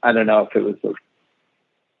 I don't know if it was a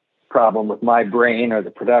problem with my brain or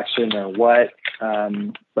the production or what,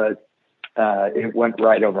 but it went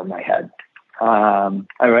right over my head. I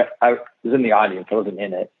was in the audience. I wasn't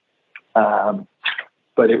in it.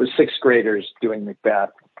 But it was 6th graders doing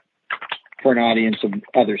Macbeth for an audience of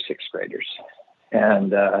other 6th graders,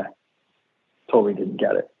 and totally didn't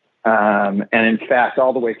get it. And in fact,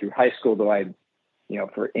 all the way through high school, though,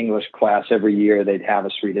 for English class every year, they'd have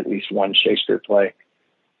us read at least one Shakespeare play.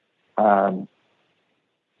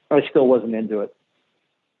 I still wasn't into it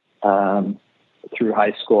through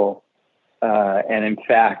high school. And in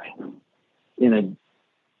fact,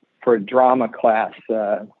 for a drama class,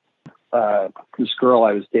 this girl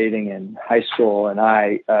I was dating in high school and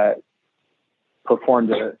I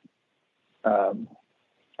performed a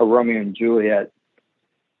Romeo and Juliet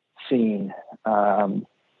scene.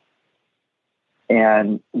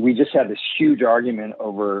 And we just had this huge argument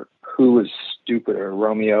over who was stupider,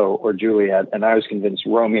 Romeo or Juliet. And I was convinced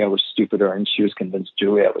Romeo was stupider, and she was convinced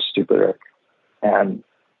Juliet was stupider. And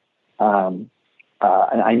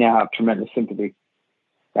I now have tremendous sympathy,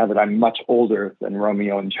 now that I'm much older than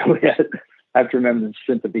Romeo and Juliet. I have tremendous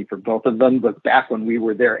sympathy for both of them. But back when we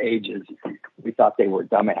were their ages, we thought they were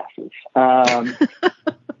dumbasses.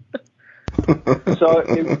 So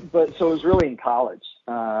it was really in college.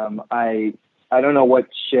 I don't know what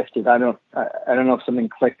shifted. I don't know if something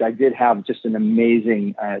clicked. I did have just an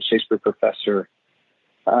amazing Shakespeare professor,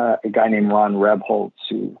 a guy named Ron Rebholz,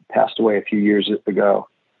 who passed away a few years ago,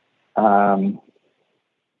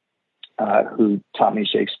 who taught me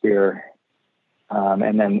Shakespeare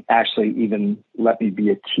and then actually even let me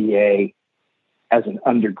be a TA as an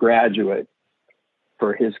undergraduate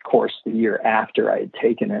for his course the year after I had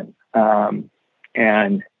taken it.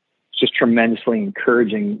 And just tremendously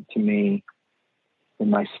encouraging to me in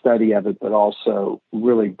my study of it, but also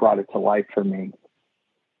really brought it to life for me.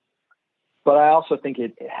 But I also think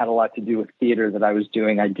it had a lot to do with theater that I was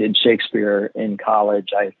doing. I did Shakespeare in college.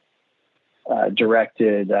 I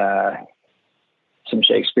directed some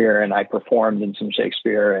Shakespeare, and I performed in some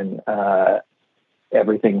Shakespeare, and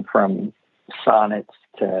everything from sonnets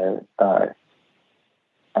to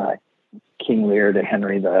King Lear to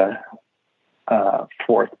Henry the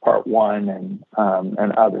Fourth, Part 1, and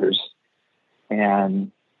others.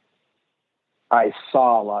 And I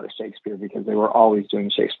saw a lot of Shakespeare because they were always doing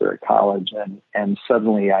Shakespeare at college, and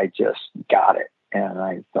suddenly I just got it, and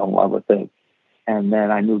I fell in love with it. And then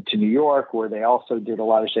I moved to New York, where they also did a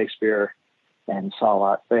lot of Shakespeare, and saw a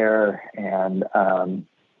lot there. And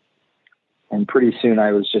pretty soon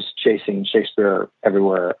I was just chasing Shakespeare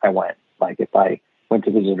everywhere I went. Like if I went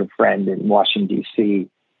to visit a friend in Washington, D.C.,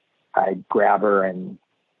 I'd grab her and,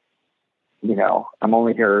 I'm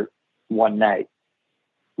only here one night.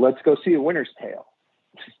 Let's go see A Winter's Tale.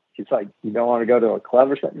 She's like, you don't want to go to a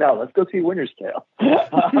club or something? No, let's go see Winter's Tale.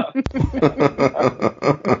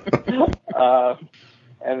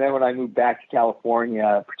 And then when I moved back to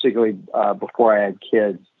California, particularly before I had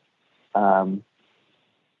kids, I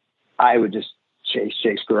would just chase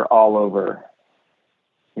Shakespeare all over,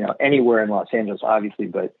 anywhere in Los Angeles, obviously,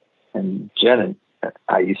 and Jen and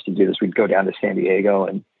I used to do this. We'd go down to San Diego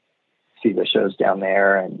and see the shows down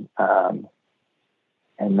there. And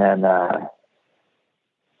then I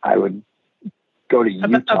would go to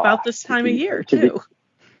Utah. About this time of year, too.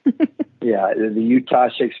 The Utah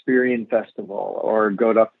Shakespearean Festival, or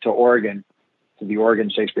go up to Oregon to the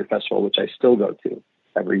Oregon Shakespeare Festival, which I still go to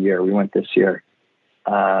every year. We went this year.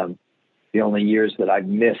 The only years that I've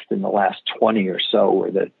missed in the last 20 or so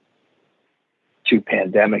were the 2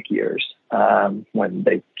 pandemic years when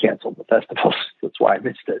they canceled the festivals. That's why I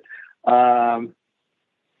missed it.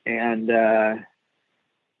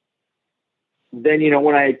 Then,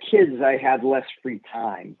 when I had kids, I had less free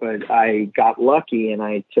time, but I got lucky and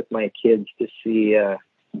I took my kids to see a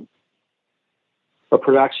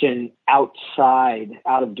production out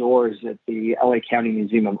of doors at the LA County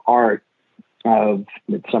Museum of Art of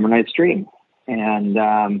Midsummer Night's Dream. And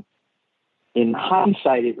in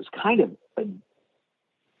hindsight, it was kind of a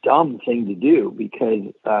dumb thing to do,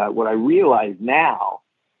 because what I realize now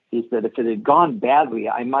is that if it had gone badly,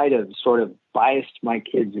 I might have sort of biased my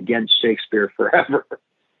kids against Shakespeare forever,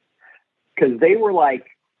 because they were like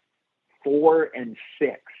 4 and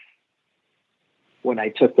 6 when I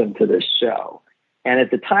took them to this show. And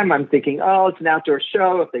at the time I'm thinking, oh, it's an outdoor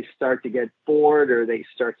show. If they start to get bored or they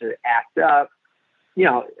start to act up,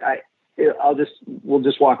 we'll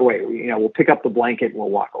just walk away. We'll pick up the blanket and we'll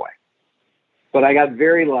walk away. But I got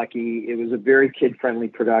very lucky. It was a very kid-friendly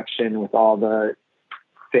production with all the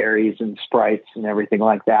fairies and sprites and everything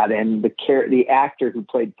like that. And the actor who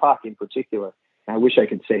played Puck in particular, I wish I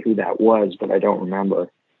could say who that was, but I don't remember,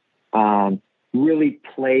 really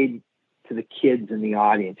played to the kids in the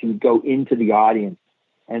audience. He would go into the audience,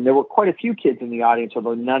 and there were quite a few kids in the audience,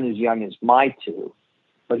 although none as young as my 2,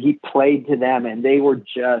 but he played to them and they were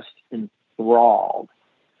just enthralled.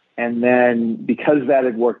 And then because that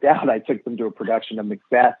had worked out, I took them to a production of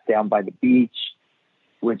Macbeth down by the beach,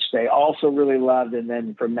 which they also really loved. And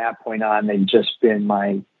then from that point on, they've just been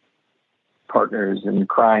my partners in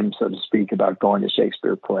crime, so to speak, about going to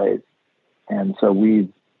Shakespeare plays. And so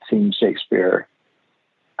we've seen Shakespeare,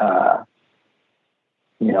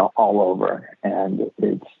 all over, and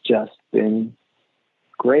it's just been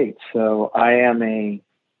great. So I am I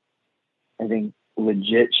think,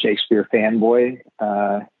 legit Shakespeare fanboy,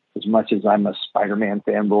 as much as I'm a Spider-Man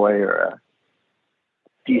fanboy or a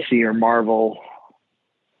DC or Marvel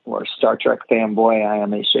or Star Trek fanboy. I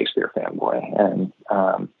am a Shakespeare fanboy,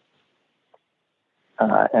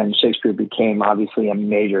 and Shakespeare became obviously a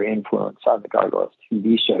major influence on the Gargoyles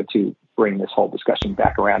TV show to bring this whole discussion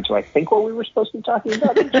back around to, I think, what we were supposed to be talking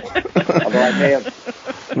about. Although I may have,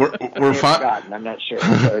 we're forgotten. I'm not sure.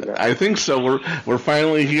 I think so. We're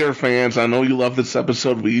finally here, fans. I know you love this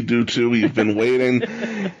episode. We do too. We've been waiting.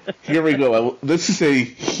 Here we go. This is a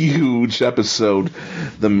huge episode,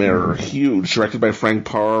 The Mirror. Huge. Directed by Frank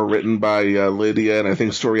Parr, written by Lydia, and I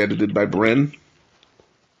think story edited by Bryn.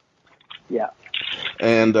 Yeah.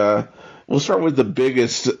 And we'll start with the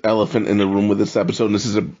biggest elephant in the room with this episode, and this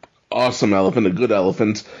is an awesome elephant, a good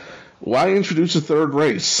elephant. Why introduce a third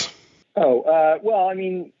race? Well, I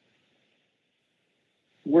mean,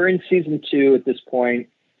 we're in season 2 at this point.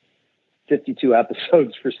 52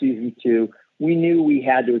 episodes for season 2. We knew we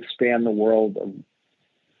had to expand the world of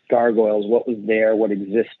gargoyles, what was there, what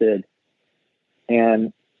existed.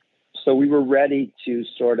 And so we were ready to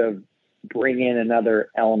sort of bring in another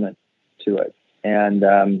element to it. And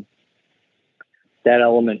that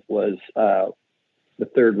element was the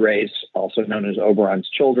third race, also known as Oberon's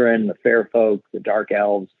children, the fair folk, the dark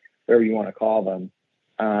elves, whatever you want to call them.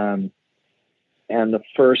 And the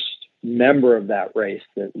first member of that race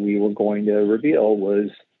that we were going to reveal was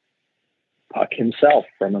Puck himself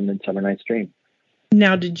from A Midsummer Night's Dream.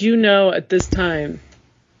 Now, did you know at this time,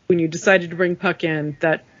 when you decided to bring Puck in,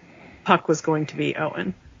 that Puck was going to be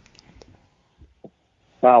Owen?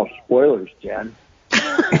 Wow, spoilers, Jen.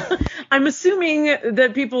 I'm assuming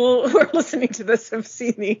that people who are listening to this have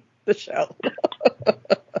seen the show.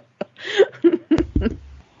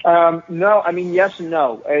 No, I mean, yes and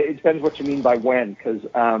no. It depends what you mean by when, because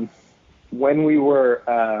when we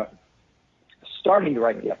were starting to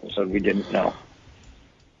write the episode, we didn't know.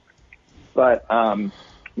 But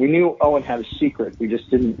we knew Owen had a secret. We just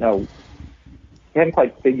didn't know. We hadn't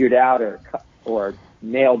quite figured out or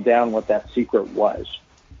nailed down what that secret was.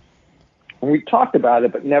 And we talked about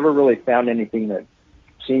it, but never really found anything that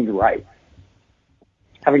seemed right.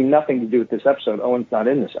 Having nothing to do with this episode, Owen's not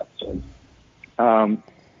in this episode. And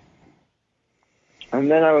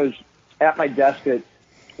then I was at my desk at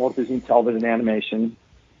Walt Disney Television Animation,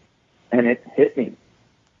 and it hit me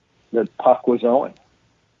that Puck was Owen.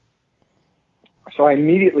 So I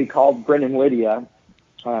immediately called Bryn and Lydia,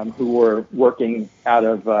 who were working out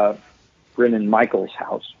of Bryn and Michael's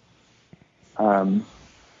house,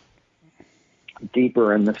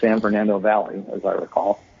 deeper in the San Fernando Valley, as I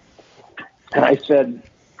recall. And I said,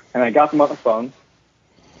 and I got them on the phone,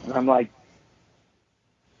 and I'm like,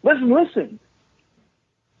 listen,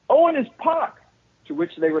 Owen is Puck. To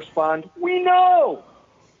which they respond, we know.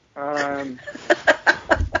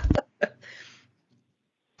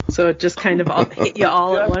 So it just kind of hit you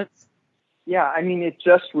all at once? Yeah, I mean, it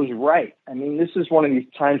just was right. I mean, this is one of these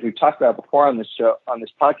times we've talked about before on this show, on this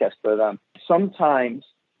podcast, but sometimes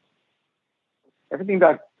everything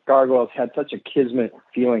about gargoyles had such a kismet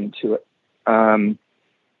feeling to it.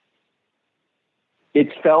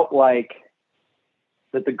 It felt like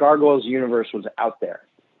that the gargoyles universe was out there,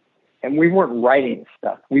 and we weren't writing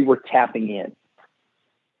stuff. We were tapping in.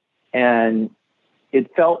 And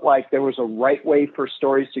it felt like there was a right way for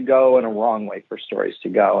stories to go and a wrong way for stories to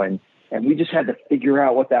go. And we just had to figure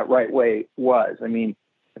out what that right way was. I mean,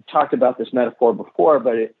 I've talked about this metaphor before,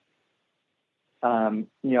 but it,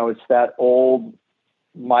 it's that old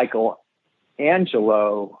Michelangelo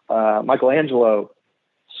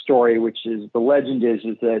story, which is the legend is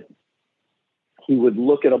that he would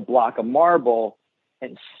look at a block of marble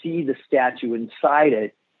and see the statue inside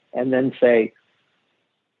it and then say,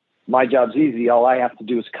 my job's easy. All I have to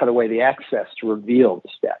do is cut away the excess to reveal the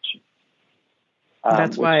statue.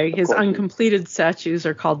 That's why his uncompleted statues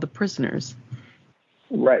are called the prisoners.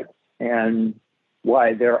 Right. And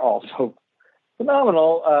why they're also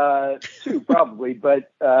phenomenal, too, probably.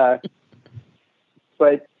 But that's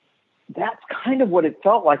kind of what it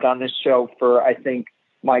felt like on this show for, I think,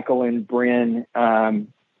 Michael and Bryn, and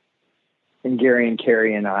Gary and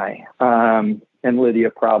Carrie and I, and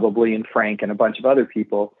Lydia probably, and Frank and a bunch of other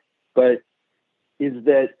people. But is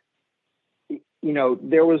that,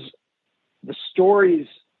 there was, the stories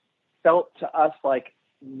felt to us like,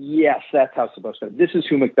 yes, that's how it's supposed to be. This is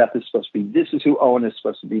who Macbeth is supposed to be. This is who Owen is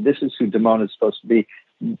supposed to be. This is who Damona is supposed to be.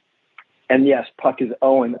 And yes, Puck is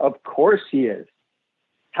Owen. Of course he is.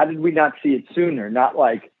 How did we not see it sooner? Not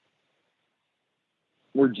like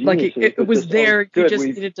we're geniuses. Like it was there. You just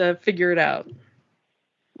needed to figure it out.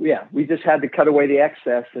 Yeah, we just had to cut away the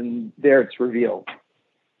excess, and there it's revealed.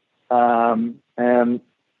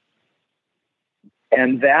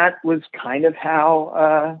 And that was kind of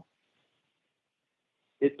how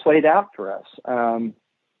it played out for us.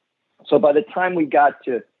 So by the time we got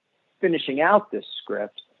to finishing out this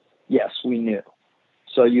script, yes, we knew.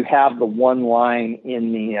 So you have the one line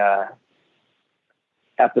in the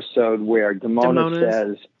episode where Damona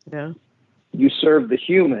says, yeah. You serve the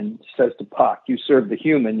human, says to Puck, you serve the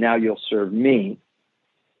human, now you'll serve me.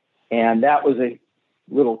 And that was a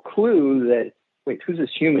little clue that, wait, who's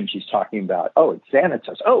this human she's talking about? Oh, it's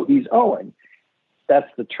Xanatos. Oh, he's Owen.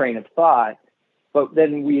 That's the train of thought. But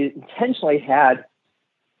then we intentionally had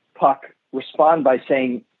Puck respond by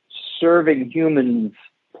saying, serving humans,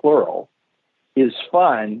 plural, is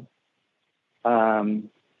fun.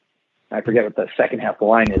 I forget what the second half of the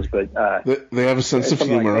line is, but they have a sense of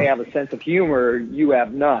humor. Like, they have a sense of humor. You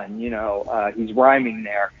have none. He's rhyming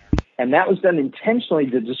there, And that was done intentionally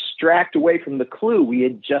to distract away from the clue we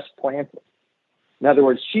had just planted. In other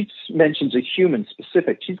words, she mentions a human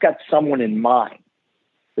specific. She's got someone in mind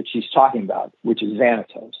that she's talking about, which is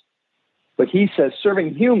Xanatos. But he says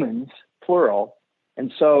serving humans, plural.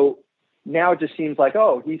 And so now it just seems like,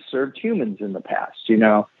 oh, he served humans in the past, you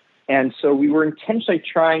know? And so we were intentionally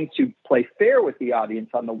trying to play fair with the audience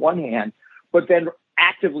on the one hand, but then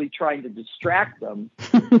actively trying to distract them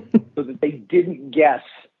so that they didn't guess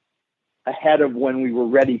ahead of when we were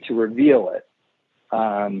ready to reveal it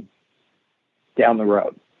down the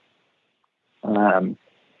road. And,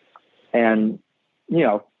 you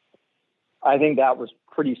know, I think that was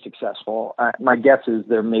pretty successful. My guess is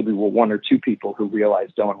there maybe were one or two people who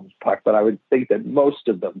realized Dawn was Puck, but I would think that most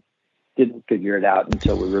of them didn't figure it out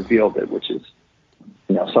until we revealed it, which is,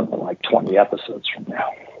 you know, something like 20 episodes from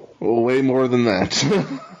now. Well, way more than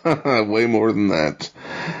that. Way more than that.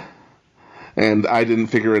 And I didn't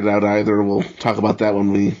figure it out either. We'll talk about that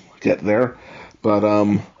when we get there. But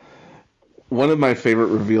one of my favorite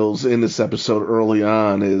reveals in this episode early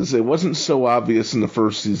on is it wasn't so obvious in the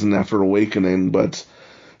first season after Awakening, but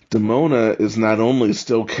Demona is not only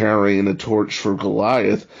still carrying a torch for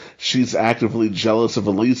Goliath, she's actively jealous of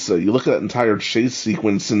Elisa. You look at that entire chase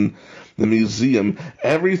sequence in the museum,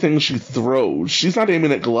 everything she throws, she's not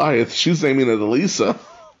aiming at Goliath, she's aiming at Elisa.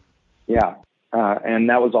 Yeah, and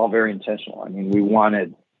that was all very intentional. I mean, we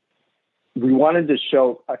wanted to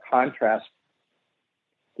show a contrast.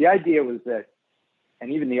 The idea was that,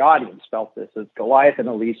 and even the audience felt this, that Goliath and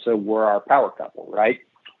Elisa were our power couple, right?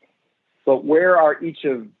 But where are each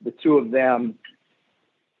of the two of them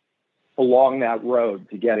along that road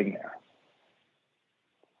to getting there?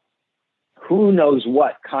 Who knows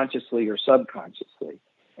what, consciously or subconsciously?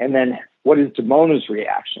 And then what is Demona's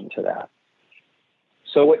reaction to that?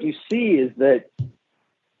 So what you see is that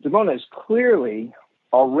Demona is clearly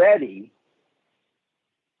already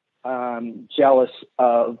jealous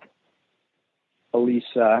of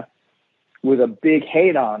Elisa, with a big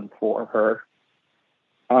hate on for her,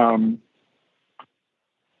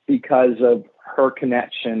 because of her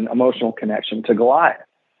connection, emotional connection to Goliath.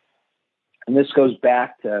 And this goes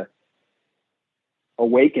back to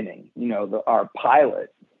Awakening, you know, our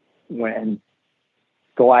pilot, when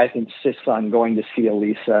Goliath insists on going to see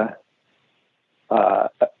Elisa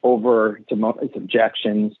over Demona's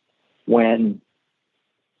objections, when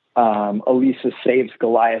Elisa saves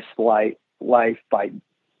Goliath's life by,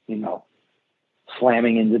 you know,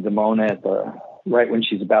 slamming into Demona right when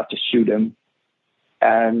she's about to shoot him.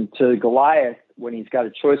 And to Goliath, when he's got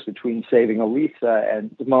a choice between saving Elisa and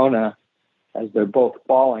Demona, as they're both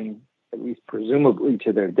falling, at least presumably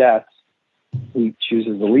to their deaths, he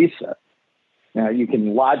chooses Elisa. Now, you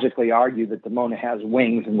can logically argue that Demona has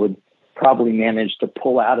wings and would probably manage to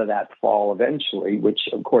pull out of that fall eventually, which,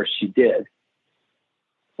 of course, she did.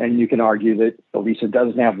 And you can argue that Elisa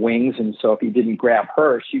doesn't have wings, and so if he didn't grab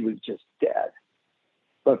her, she was just dead.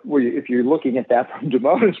 But if you're looking at that from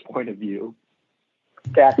Demona's point of view,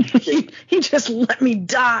 he just let me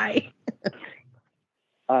die.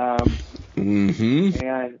 And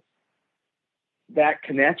that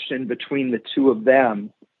connection between the two of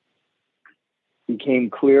them became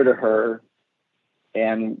clear to her,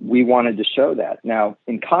 and we wanted to show that. Now,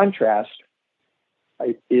 in contrast,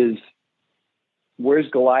 is where's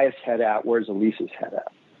Goliath's head at? Where's Elisa's head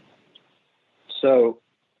at? So,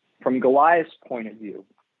 from Goliath's point of view,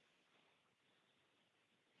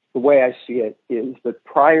 the way I see it is that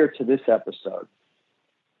prior to this episode,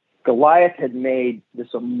 Goliath had made this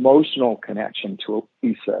emotional connection to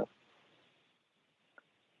Elisa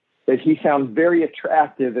that he found very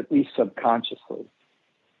attractive, at least subconsciously.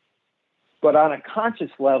 But on a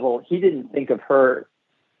conscious level, he didn't think of her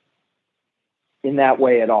in that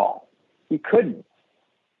way at all. He couldn't.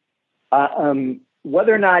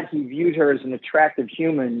 Whether or not he viewed her as an attractive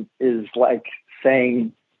human is like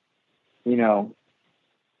saying, you know,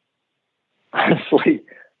 honestly,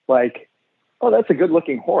 like, oh, that's a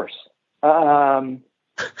good-looking horse. That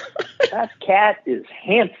cat is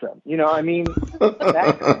handsome. You know, I mean,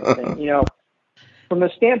 that kind of thing. You know, from the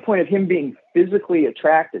standpoint of him being physically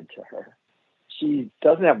attracted to her, she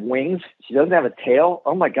doesn't have wings. She doesn't have a tail.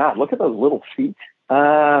 Oh, my God, look at those little feet.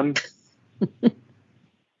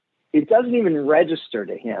 It doesn't even register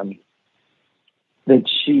to him that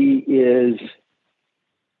she is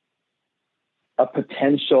a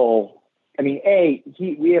potential. I mean,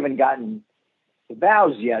 we haven't gotten the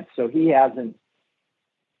vows yet, so he hasn't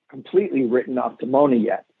completely written off Demona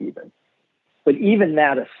yet, even. But even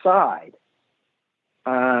that aside,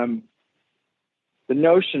 the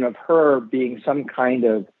notion of her being some kind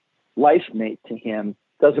of life mate to him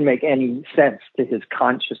doesn't make any sense to his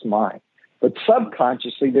conscious mind. But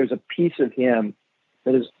subconsciously, there's a piece of him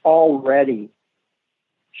that is already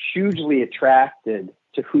hugely attracted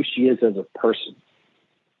to who she is as a person.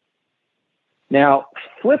 Now,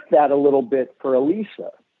 flip that a little bit for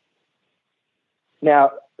Elisa.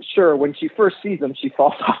 Now, sure, when she first sees him, she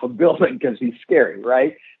falls off a building because he's scary,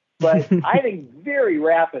 right? But I think very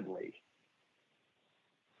rapidly,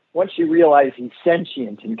 once she realizes he's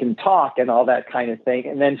sentient and can talk and all that kind of thing,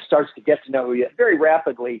 and then starts to get to know him very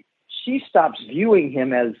rapidly, she stops viewing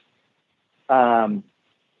him as a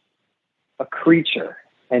creature,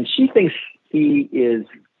 and she thinks he is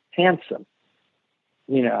handsome,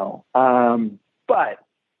 but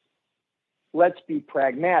let's be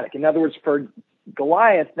pragmatic. In other words, for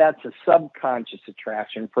Goliath, that's a subconscious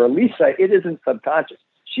attraction. For Elisa, it isn't subconscious.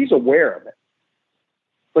 She's aware of it,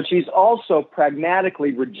 but she's also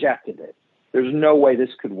pragmatically rejected it. There's no way this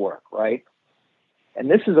could work, right? And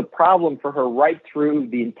this is a problem for her right through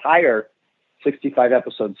the entire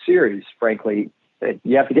 65-episode series, frankly.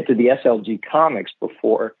 You have to get to the SLG comics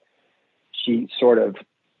before she sort of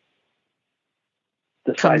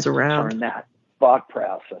decides to turn that thought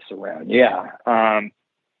process around. Yeah.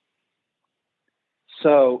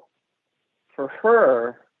 So for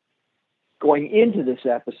her, going into this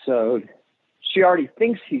episode, she already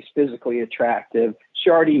thinks he's physically attractive. She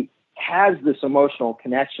already has this emotional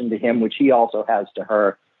connection to him, which he also has to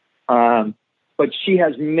her. But she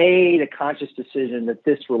has made a conscious decision that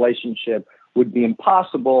this relationship would be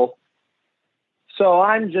impossible. So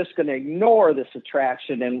I'm just going to ignore this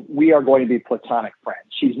attraction and we are going to be platonic friends.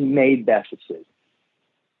 She's made that decision.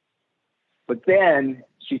 But then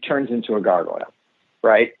she turns into a gargoyle,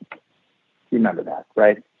 right? You remember that,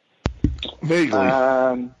 right? Vaguely.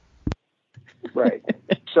 Right.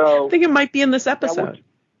 So I think it might be in this episode.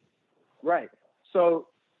 Right. So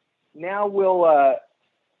now we'll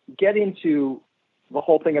get into the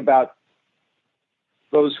whole thing about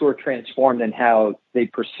those who are transformed and how they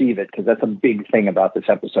perceive it, because that's a big thing about this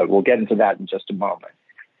episode. We'll get into that in just a moment.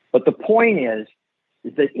 But the point is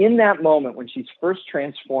that in that moment when she's first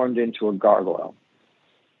transformed into a gargoyle,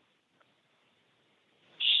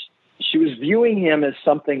 she was viewing him as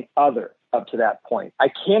something other up to that point. I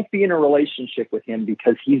can't be in a relationship with him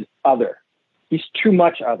because he's other. He's too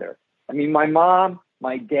much other. I mean, my mom,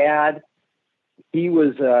 my dad,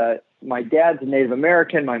 my dad's a Native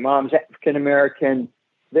American, my mom's African American.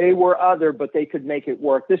 They were other, but they could make it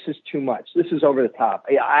work. This is too much. This is over the top.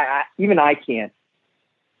 Even I can't.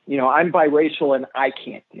 I'm biracial and I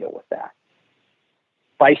can't deal with that.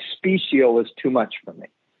 Bispecial is too much for me,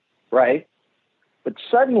 right? But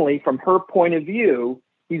suddenly, from her point of view,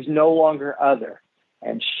 he's no longer other.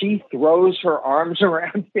 And she throws her arms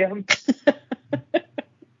around him.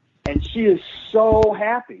 And she is so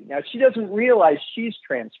happy. Now, she doesn't realize she's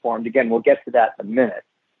transformed. Again, we'll get to that in a minute.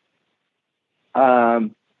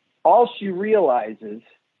 All she realizes,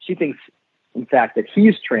 she thinks, in fact, that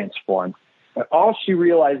he's transformed. But all she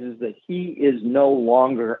realizes is that he is no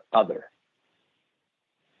longer other.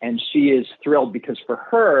 And she is thrilled because for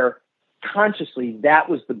her, consciously, that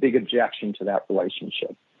was the big objection to that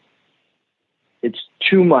relationship. It's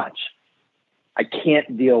too much. I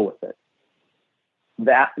can't deal with it.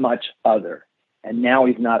 That much other. And now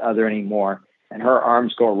he's not other anymore. And her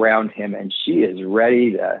arms go around him and she is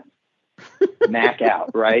ready to mac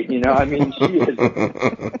out, right? She is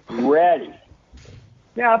ready.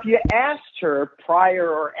 Now, if you asked her prior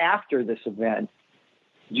or after this event,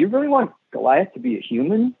 do you really want Goliath to be a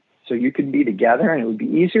human so you could be together and it would be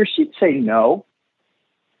easier? She'd say no,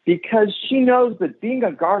 because she knows that being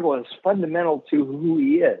a gargoyle is fundamental to who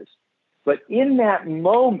he is. But in that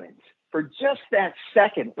moment, for just that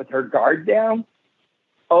second with her guard down,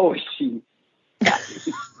 oh, is she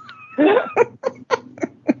happy.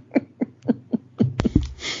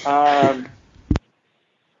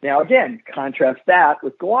 Now, again, contrast that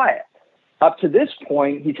with Goliath. Up to this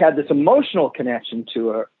point, he's had this emotional connection to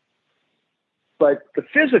her, but the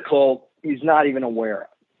physical, he's not even aware of,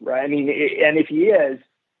 right? I mean, and if he is,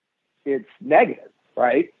 it's negative,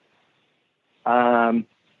 right? So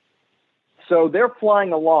they're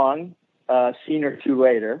flying along, a scene or two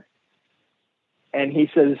later, and he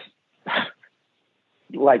says,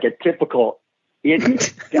 like a typical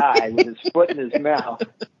idiot guy with his foot in his mouth,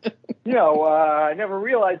 I never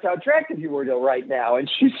realized how attractive you were till right now. And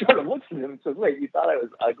she sort of looks at him and says, wait, you thought I was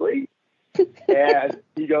ugly? And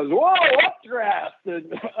he goes, whoa, updraft. And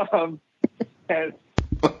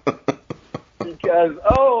because,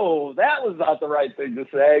 that was not the right thing to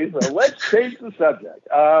say. So let's change the subject.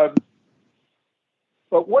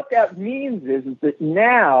 But what that means is that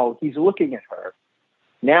now he's looking at her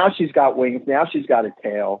Now she's got wings. Now she's got a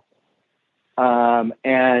tail.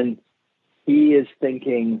 And he is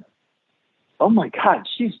thinking, oh my God,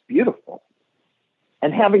 she's beautiful.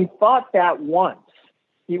 And having thought that once,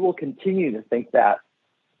 he will continue to think that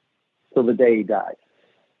till the day he dies.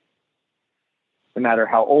 No matter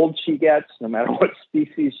how old she gets, no matter what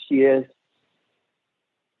species she is,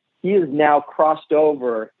 he is now crossed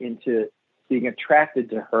over into being attracted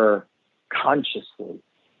to her consciously.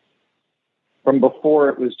 From before,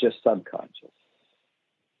 it was just subconscious.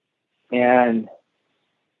 And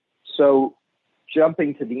so,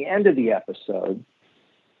 jumping to the end of the episode,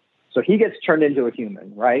 so he gets turned into a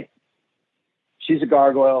human, right? She's a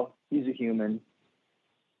gargoyle. He's a human.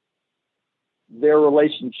 Their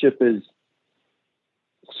relationship is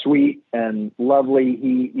sweet and lovely.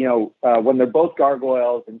 He, when they're both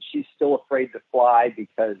gargoyles and she's still afraid to fly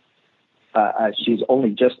because she's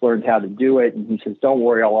only just learned how to do it. And he says, don't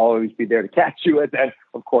worry, I'll always be there to catch you. And then,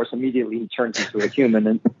 of course, immediately he turns into a human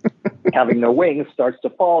and having no wings starts to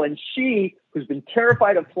fall. And she, who's been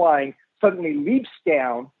terrified of flying, suddenly leaps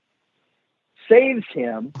down, saves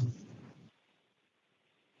him,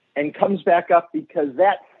 and comes back up because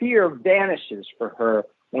that fear vanishes for her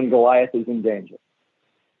when Goliath is in danger.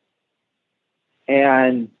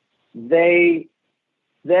 And they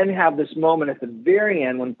then have this moment at the very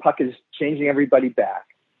end when Puck is changing everybody back.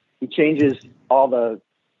 He changes all the...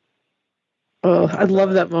 Oh, I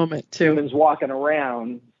love that moment, too. Humans walking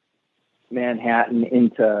around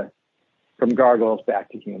Manhattan from gargoyles back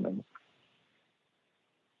to humans.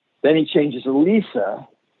 Then he changes Elisa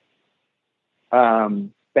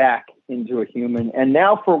back into a human. And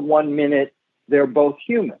now for 1 minute, they're both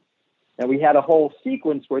human. Now, we had a whole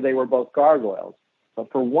sequence where they were both gargoyles.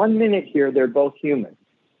 But for 1 minute here, they're both human.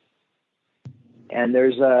 And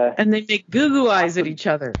and they make goo-goo eyes at each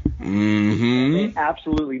other. Mm-hmm. They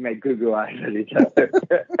absolutely make goo-goo eyes at each other.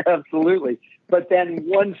 Absolutely. But then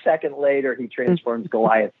 1 second later, he transforms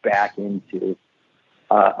Goliath back into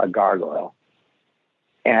a gargoyle.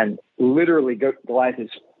 And literally, Goliath is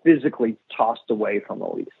physically tossed away from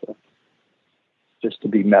Elisa, just to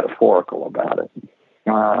be metaphorical about it.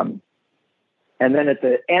 And then at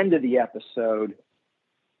the end of the episode,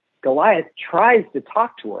 Goliath tries to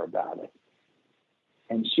talk to her about it.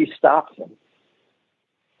 And she stops him.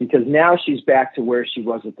 Because now she's back to where she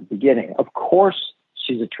was at the beginning. Of course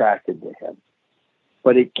she's attracted to him.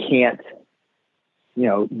 But it can't,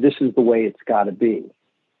 this is the way it's got to be.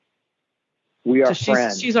 We are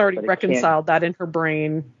friends. She's already reconciled that in her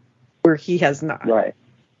brain where he has not. Right.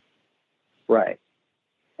 Right.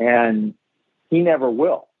 And he never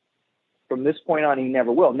will. From this point on, he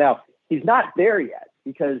never will. Now, he's not there yet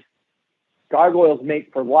because gargoyles mate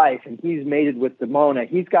for life and he's mated with Demona.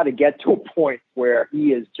 He's got to get to a point where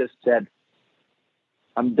he has just said,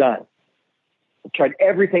 I'm done. I've tried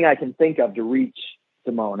everything I can think of to reach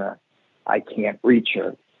Demona. I can't reach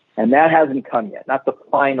her. And that hasn't come yet. Not the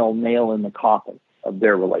final nail in the coffin of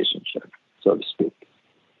their relationship, so to speak.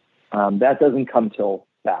 That doesn't come till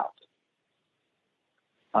Bout.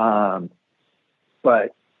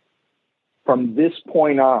 But from this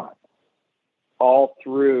point on, all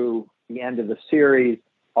through the end of the series,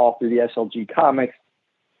 all through the SLG comics,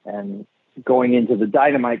 and going into the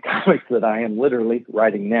Dynamite comics that I am literally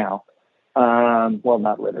writing now. Well,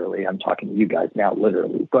 not literally. I'm talking to you guys now,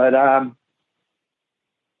 literally. But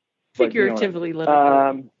figuratively,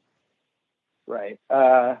 literally. Right.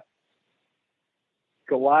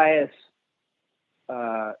 Goliath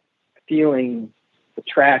feeling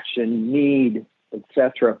attraction, need,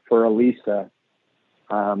 etc. for Elisa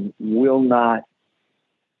will not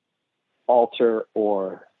alter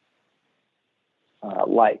or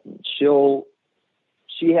lighten.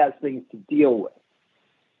 She has things to deal with.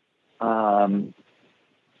 And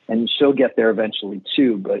she'll get there eventually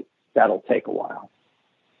too, but that'll take a while.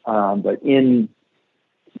 But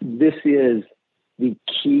this is the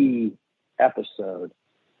key episode,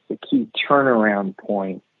 the key turnaround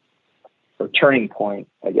point, or turning point,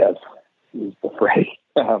 I guess, is the phrase,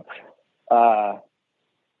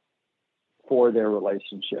 for their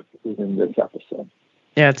relationship is in this episode.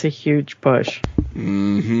 Yeah, it's a huge push.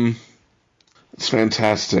 Mm-hmm. It's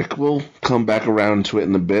fantastic. We'll come back around to it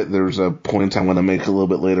in a bit. There's a point I want to make a little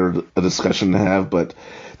bit later, a discussion to have, but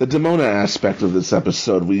the Demona aspect of this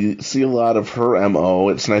episode, we see a lot of her MO.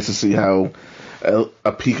 It's nice to see how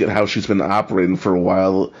a peek at how she's been operating for a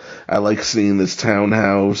while. I like seeing this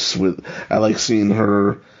townhouse. I like seeing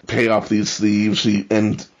her pay off these thieves.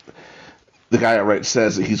 And the guy outright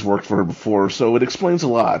says that he's worked for her before, so it explains a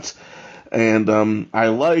lot. And I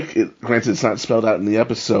like it. Granted, it's not spelled out in the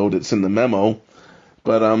episode; it's in the memo.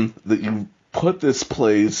 But that you put this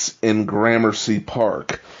place in Gramercy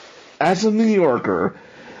Park. As a New Yorker,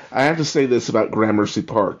 I have to say this about Gramercy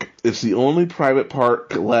Park. It's the only private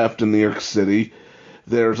park left in New York City.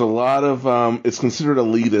 There's a lot of, it's considered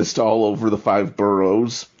elitist all over the 5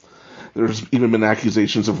 boroughs. There's even been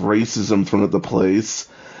accusations of racism thrown at the place.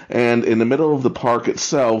 And in the middle of the park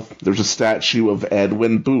itself, there's a statue of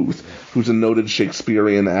Edwin Booth, who's a noted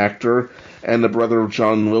Shakespearean actor, and the brother of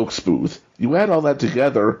John Wilkes Booth. You add all that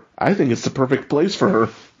together, I think it's the perfect place for her.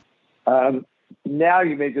 Now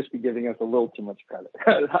you may just be giving us a little too much credit.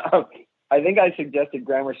 I think I suggested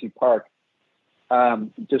Gramercy Park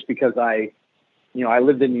just because I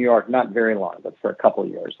lived in New York not very long, but for a couple of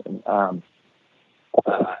years. And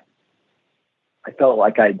I felt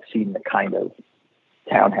like I'd seen the kind of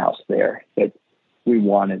townhouse there that we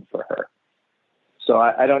wanted for her. So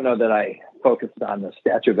I don't know that I focused on the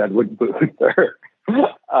statue of Edwin Booth,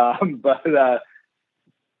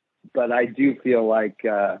 but I do feel like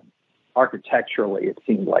architecturally it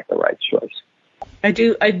seemed like the right choice. I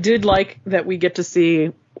did like that we get to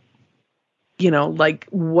see, like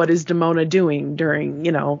what is Damona doing during,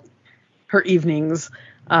 her evenings.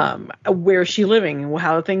 Where is she living?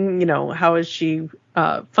 How is she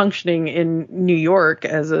functioning in New York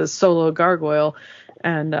as a solo gargoyle?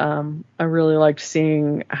 And I really liked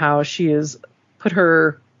seeing how she has put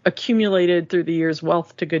her accumulated through the years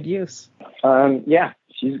wealth to good use. Yeah,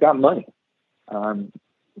 she's got money.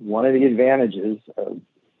 One of the advantages of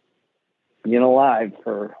being alive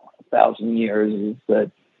for 1,000 years is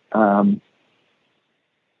that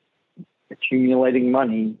accumulating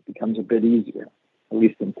money becomes a bit easier. At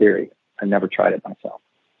least in theory. I never tried it myself.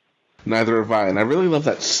 Neither have I, and I really love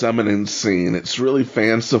that summoning scene. It's really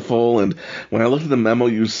fanciful, and when I looked at the memo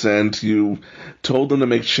you sent, you told them to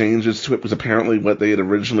make changes to it because apparently what they had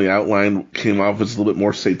originally outlined came off as a little bit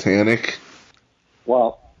more satanic.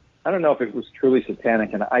 Well, I don't know if it was truly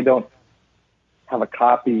satanic, and I don't have a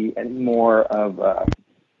copy anymore of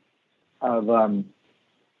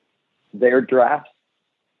their draft.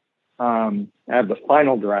 I have the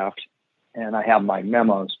final draft, and I have my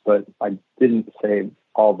memos, but I didn't save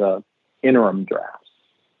all the interim drafts.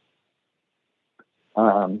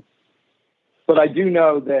 But I do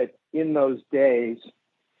know that in those days,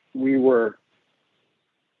 we were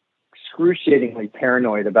excruciatingly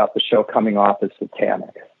paranoid about the show coming off as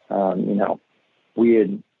satanic. We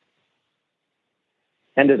had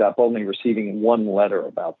ended up only receiving one letter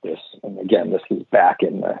about this. And again, this is back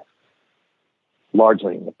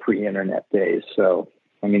largely in the pre-internet days. So,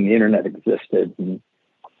 the internet existed and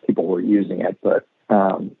people were using it, but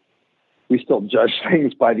we still judge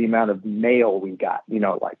things by the amount of mail we got,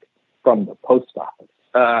 like from the post office.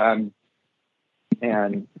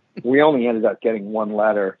 And we only ended up getting one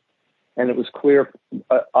letter, and it was clear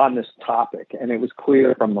on this topic. And it was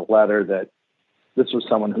clear from the letter that this was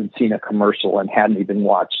someone who'd seen a commercial and hadn't even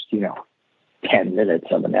watched, 10 minutes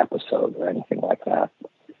of an episode or anything like that.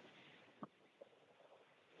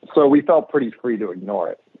 So we felt pretty free to ignore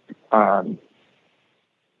it.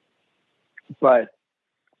 But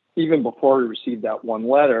even before we received that one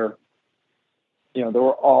letter, there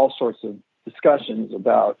were all sorts of discussions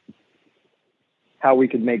about how we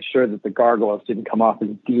could make sure that the gargoyles didn't come off as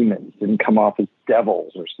demons, didn't come off as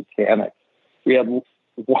devils or satanic. We had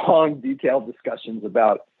long, detailed discussions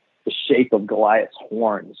about the shape of Goliath's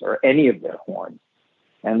horns or any of their horns.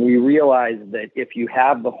 And we realized that if you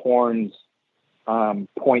have the horns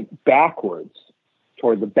point backwards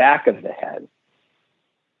toward the back of the head,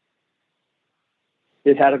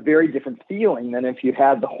 it had a very different feeling than if you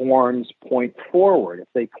had the horns point forward. If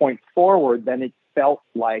they point forward, then it felt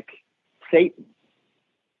like Satan.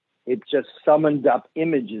 It just summoned up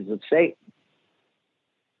images of Satan.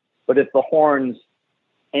 But if the horns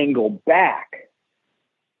angle back,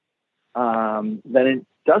 then it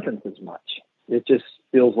doesn't as much. It just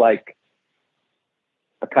feels like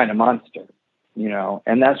a kind of monster,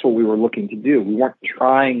 and that's what we were looking to do. We weren't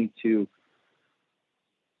trying to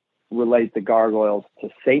relate the gargoyles to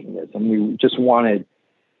Satanism. We just wanted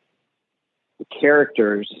the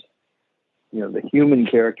characters, the human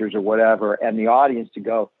characters or whatever, and the audience to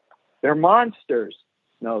go, they're monsters.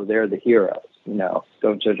 No, they're the heroes.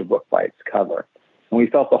 Don't judge a book by its cover. And we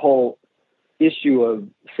felt the whole issue of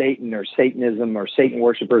Satan or Satanism or Satan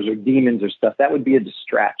worshipers or demons or stuff, that would be a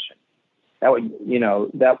distraction. That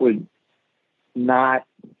would not,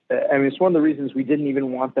 it's one of the reasons we didn't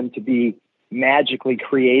even want them to be magically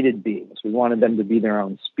created beings. We wanted them to be their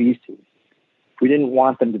own species. We didn't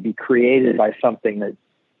want them to be created by something that,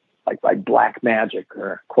 like by black magic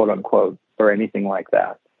or quote unquote, or anything like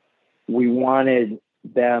that. We wanted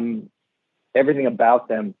them, everything about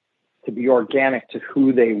them, to be organic to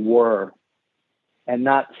who they were and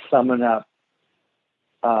not summon up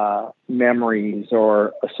memories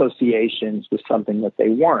or associations with something that they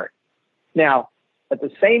weren't. Now, at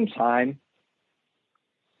the same time,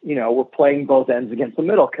 we're playing both ends against the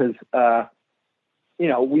middle because,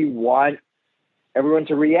 we want everyone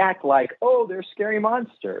to react like, oh, they're scary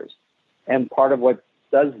monsters. And part of what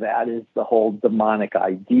does that is the whole demonic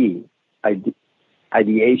ideation,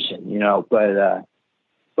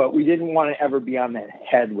 but we didn't want to ever be on that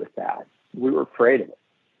head with that. We were afraid of it.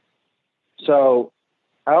 So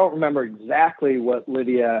I don't remember exactly what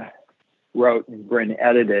Lydia wrote and Bryn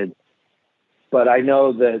edited, but I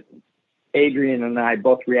know that Adrian and I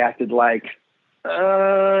both reacted like,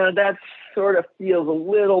 that sort of feels a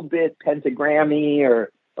little bit pentagrammy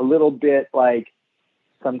or a little bit like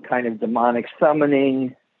some kind of demonic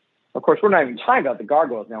summoning. Of course, we're not even talking about the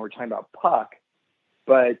gargoyles now. We're talking about Puck.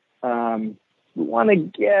 But we want to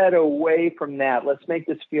get away from that. Let's make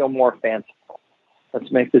this feel more fanciful.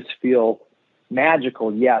 Let's make this feel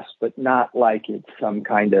magical, yes, but not like it's some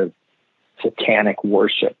kind of satanic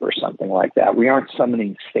worship or something like that. We aren't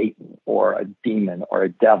summoning Satan or a demon or a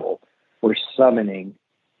devil. We're summoning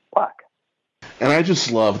Puck. And I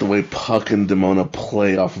just love the way Puck and Demona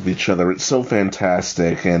play off of each other. It's so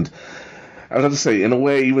fantastic. And I was about to say, in a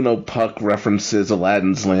way, even though Puck references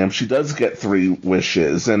Aladdin's lamp, she does get 3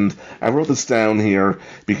 wishes. And I wrote this down here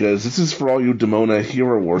because this is for all you Demona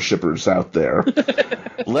hero worshippers out there.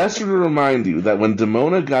 Lester to remind you that when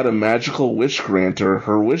Demona got a magical wish granter,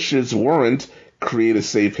 her wishes weren't create a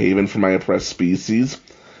safe haven for my oppressed species,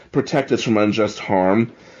 protect us from unjust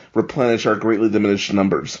harm, replenish our greatly diminished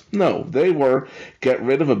numbers. No, they were get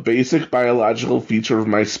rid of a basic biological feature of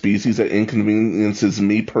my species that inconveniences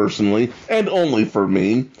me personally, and only for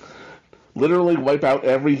me. Literally wipe out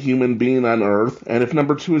every human being on Earth, and if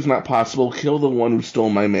number 2 is not possible, kill the one who stole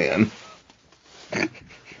my man.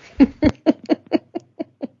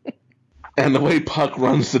 And the way Puck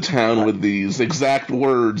runs to town with these exact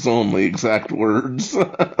words only, exact words.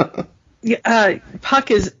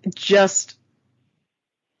 Puck is just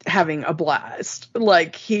having a blast.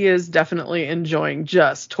 Like, he is definitely enjoying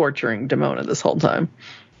just torturing Demona this whole time.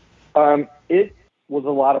 It was a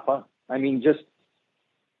lot of fun. I mean, just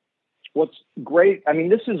what's great. I mean,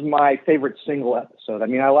 this is my favorite single episode. I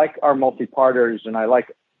mean, I like our multi-parters and I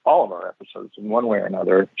like all of our episodes in one way or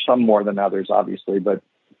another, some more than others, obviously, but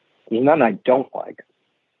there's none I don't like.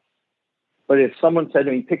 But if someone said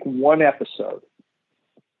to me, pick one episode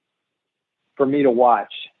for me to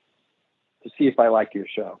watch to see if I like your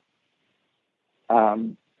show.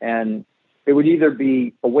 And it would either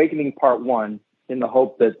be Awakening Part 1 in the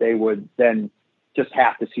hope that they would then just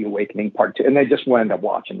have to see Awakening Part 2. And they just would end up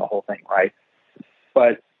watching the whole thing, right?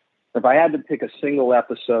 But if I had to pick a single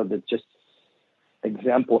episode that just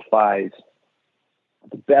exemplifies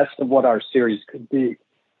the best of what our series could be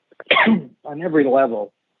on every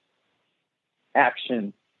level,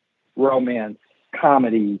 action, romance,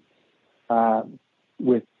 comedy,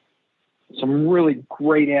 with some really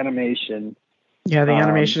great animation. Yeah, the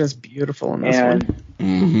animation is beautiful in this one.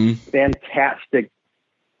 Mm-hmm. Fantastic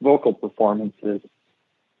vocal performances.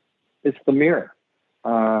 It's The Mirror.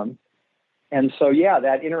 And so, yeah,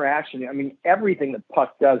 that interaction, I mean, everything that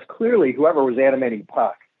Puck does, clearly whoever was animating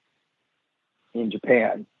Puck in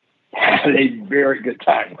Japan had a very good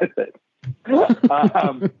time with it.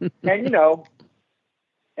 And,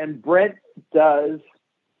 and Brent does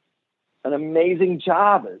an amazing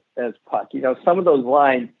job as Puck. Some of those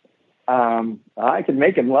lines, I can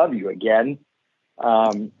make him love you again.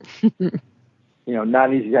 Not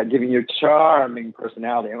easy at giving you a charming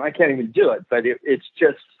personality. I can't even do it, but it's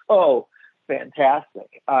just so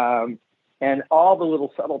fantastic. And all the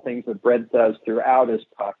little subtle things that Brent does throughout as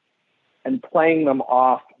Puck and playing them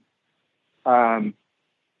off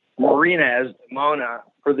Marina as Demona,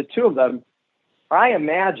 for the two of them, I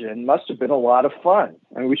imagine must have been a lot of fun.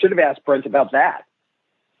 I mean, we should have asked Brent about that,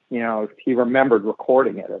 if he remembered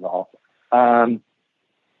recording it at all.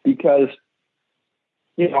 Because,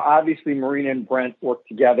 obviously Marina and Brent worked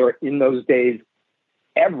together in those days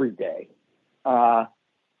every day on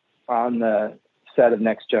the set of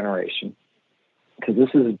Next Generation. Because this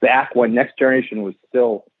is back when Next Generation was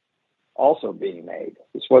still also being made.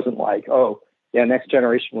 This wasn't like, Next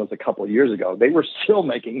Generation was a couple of years ago. They were still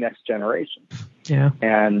making Next Generation. Yeah.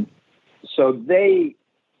 And so they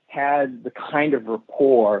had the kind of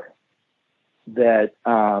rapport that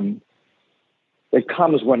that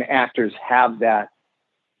comes when actors have that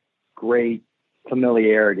great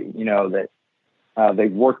familiarity, that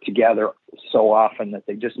they've worked together so often that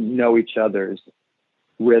they just know each other's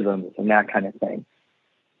rhythms and that kind of thing.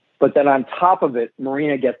 But then on top of it,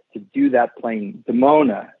 Marina gets to do that playing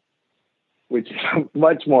Demona which is a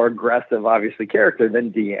much more aggressive, obviously, character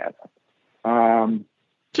than Deanna.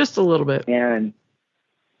 Just a little bit.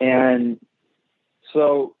 And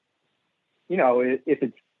so, you know, if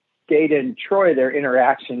it's Data and Troy, their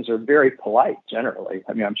interactions are very polite generally.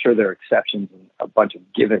 I mean, I'm sure there are exceptions in a bunch of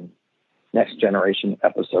given Next Generation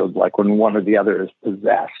episodes, like when one or the other is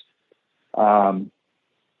possessed.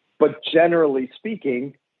 But generally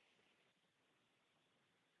speaking,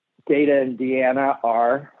 Data and Deanna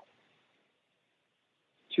are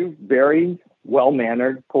two very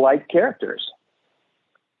well-mannered, polite characters.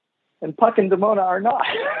 And Puck and Damona are not.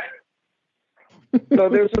 So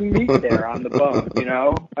there's some meat there on the bone, you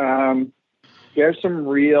know? There's some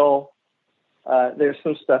real, there's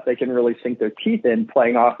some stuff they can really sink their teeth in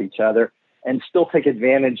playing off each other and still take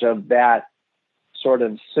advantage of that sort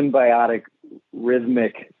of symbiotic,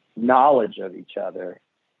 rhythmic knowledge of each other.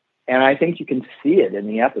 And I think you can see it in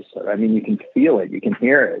the episode. I mean, you can feel it. You can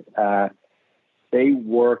hear it. They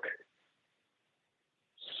work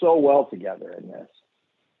so well together in this.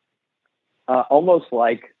 Almost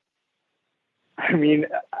like, I mean,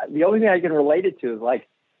 the only thing I can relate it to is like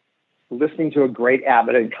listening to a great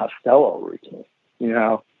Abbott and Costello routine, you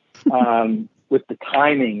know, with the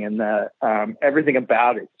timing and the everything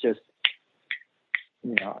about it. Just,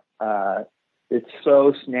 you know, it's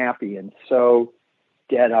so snappy and so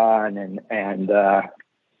dead on, and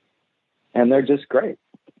they're just great.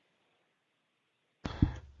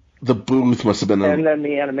 The booth must have been and then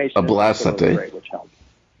the animation a blast that day. Great, which helped.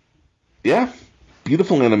 Yeah,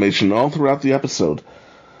 beautiful animation all throughout the episode.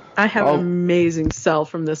 I have an amazing cell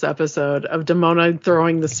from this episode of Damona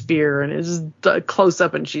throwing the spear, and it's just close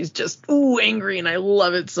up, and she's just angry, and I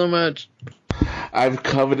love it so much. I've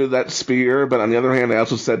coveted that spear, but on the other hand, I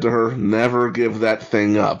also said to her, never give that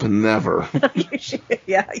thing up. Never.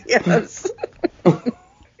 Yeah, yes.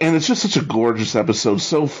 And it's just such a gorgeous episode,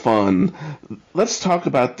 so fun. Let's talk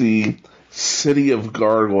about the City of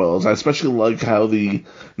Gargoyles. I especially like how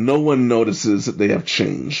no one notices that they have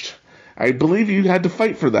changed. I believe you had to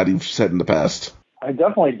fight for that, you've said in the past. I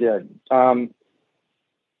definitely did.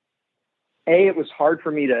 It was hard for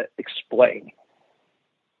me to explain.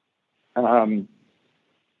 And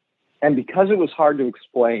because it was hard to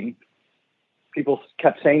explain, people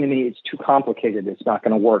kept saying to me, it's too complicated, it's not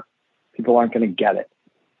going to work, people aren't going to get it.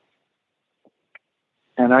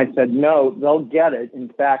 And I said, no, they'll get it. In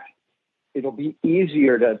fact, it'll be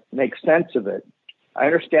easier to make sense of it. I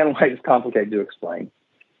understand why it's complicated to explain,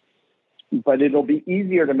 but it'll be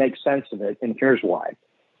easier to make sense of it, and here's why.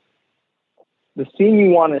 The scene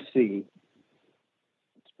you want to see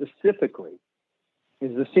specifically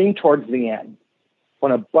is the scene towards the end,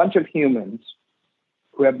 when a bunch of humans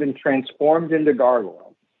who have been transformed into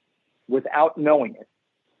gargoyles without knowing it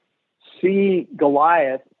see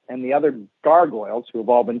Goliath and the other gargoyles who have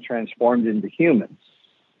all been transformed into humans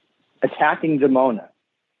attacking Damona.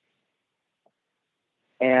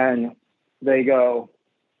 And they go,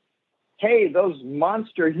 hey, those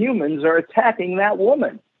monster humans are attacking that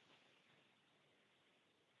woman.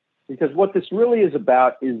 Because what this really is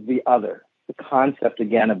about is the other, the concept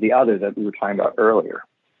again of the other that we were talking about earlier.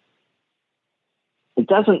 It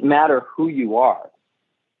doesn't matter who you are,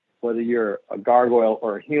 whether you're a gargoyle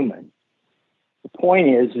or a human. The point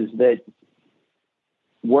is that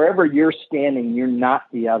wherever you're standing, you're not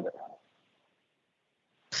the other.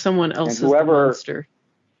 Someone else is the monster.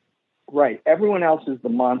 Right. Everyone else is the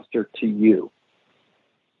monster to you.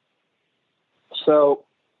 So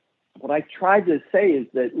what I tried to say is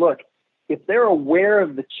that, look, if they're aware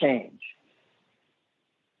of the change,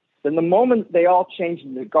 then the moment they all change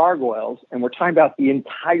into gargoyles, and we're talking about the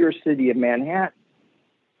entire city of Manhattan,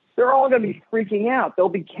 they're all going to be freaking out. There'll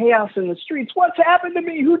be chaos in the streets. What's happened to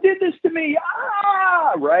me? Who did this to me?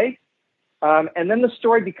 Right? And then the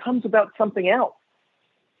story becomes about something else.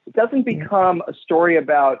 It doesn't become a story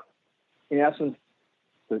about, in essence,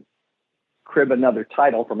 to crib another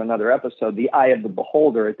title from another episode, The Eye of the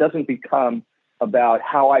Beholder. It doesn't become about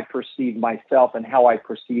how I perceive myself and how I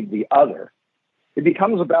perceive the other. It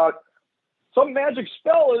becomes about some magic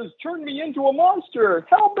spell has turned me into a monster.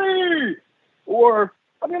 Help me! Or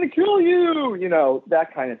I'm going to kill you, you know,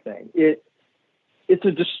 that kind of thing. It's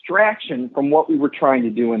a distraction from what we were trying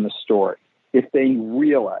to do in the story, if they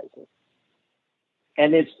realize it.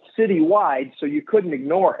 And it's citywide, so you couldn't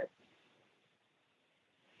ignore it.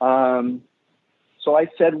 So I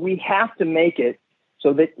said, we have to make it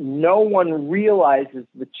so that no one realizes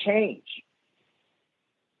the change.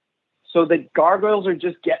 So that gargoyles are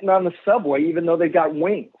just getting on the subway, even though they've got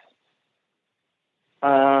wings.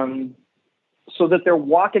 So that they're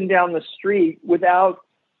walking down the street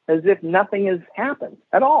as if nothing has happened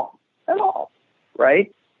at all,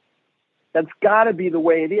 right? That's got to be the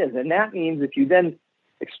way it is. And that means if you then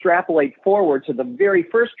extrapolate forward to the very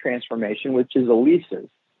first transformation, which is Elisa's,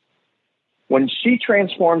 when she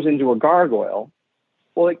transforms into a gargoyle,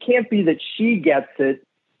 well, it can't be that she gets it,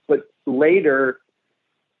 but later,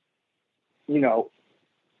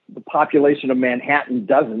 the population of Manhattan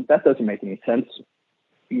doesn't. That doesn't make any sense.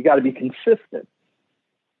 You got to be consistent.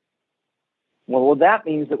 Well, that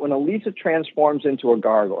means that when Elisa transforms into a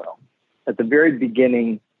gargoyle at the very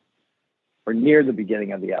beginning or near the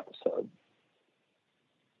beginning of the episode,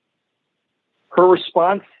 her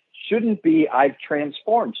response shouldn't be, I've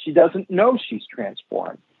transformed. She doesn't know she's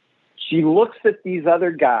transformed. She looks at these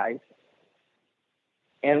other guys,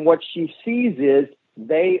 and what she sees is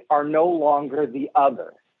they are no longer the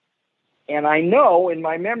other. And I know in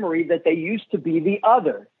my memory that they used to be the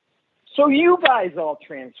other. So you guys all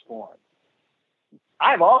transformed.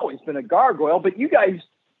 I've always been a gargoyle, but you guys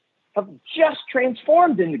have just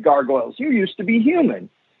transformed into gargoyles. You used to be human.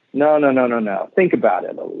 No. Think about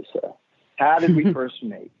it, Elisa. How did we first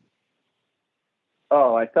meet?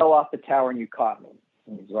 Oh, I fell off the tower and you caught me.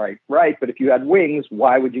 And he's like, right, but if you had wings,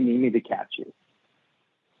 why would you need me to catch you?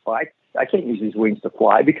 Well, I can't use these wings to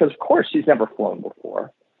fly because, of course, she's never flown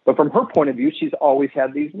before. But from her point of view, she's always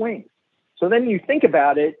had these wings. So then you think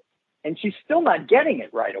about it, and she's still not getting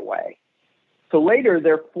it right away. So later,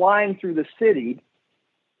 they're flying through the city,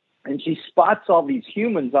 and she spots all these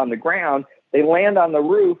humans on the ground. They land on the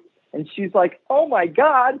roof, and she's like, oh, my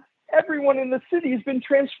God, everyone in the city has been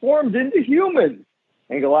transformed into humans.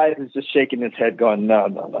 And Goliath is just shaking his head going, no.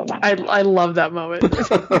 I love that moment.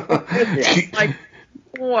 Like,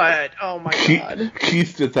 what? Oh, my God.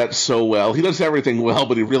 Keith did that so well. He does everything well,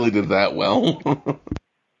 but he really did that well.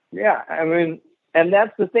 Yeah, I mean, and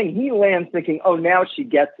that's the thing. He lands thinking, oh, now she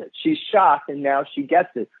gets it. She's shocked, and now she gets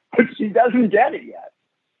it. But she doesn't get it yet.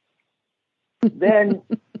 Then,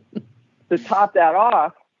 to top that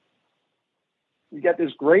off, you get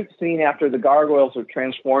this great scene after the gargoyles are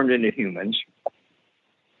transformed into humans.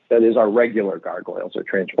 That is, our regular gargoyles are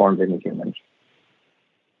transformed into humans.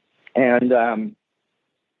 And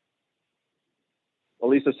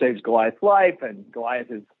Elisa saves Goliath's life, and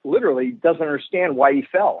Goliath is literally doesn't understand why he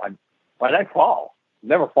fell. Why did I fall? I've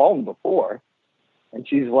never fallen before. And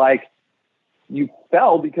she's like, you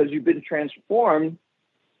fell because you've been transformed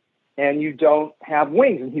and you don't have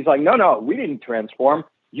wings. And he's like, no, we didn't transform.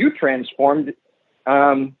 You transformed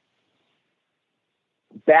back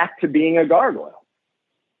to being a gargoyle.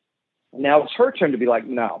 Now it's her turn to be like,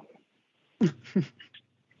 no.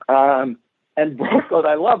 And Brooklyn,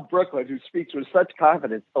 I love Brooklyn, who speaks with such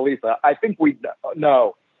confidence. Elisa, I think we'd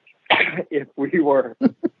know if we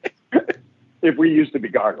used to be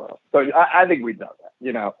gargoyles. So I think we'd know that,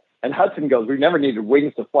 And Hudson goes, we never needed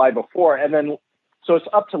wings to fly before. And then, so it's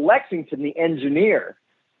up to Lexington, the engineer,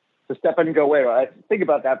 to step in and go, wait, think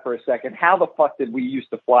about that for a second. How the fuck did we used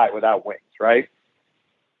to fly without wings, right?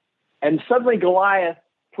 And suddenly Goliath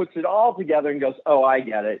puts it all together and goes, oh, I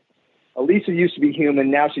get it. Elisa used to be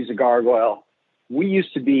human. Now she's a gargoyle. We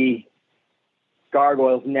used to be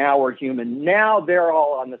gargoyles. Now we're human. Now they're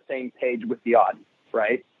all on the same page with the audience,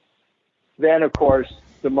 right? Then, of course,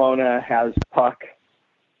 Simona has Puck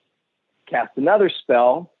cast another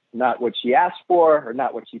spell, not what she asked for or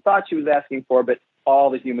not what she thought she was asking for, but all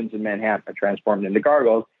the humans in Manhattan are transformed into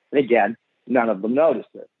gargoyles. And again, none of them noticed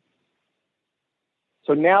it.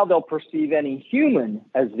 So now they'll perceive any human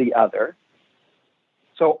as the other.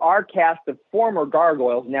 So our cast of former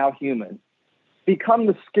gargoyles, now humans, become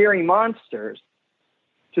the scary monsters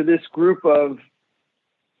to this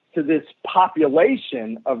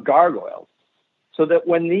population of gargoyles. So that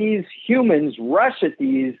when these humans rush at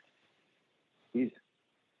these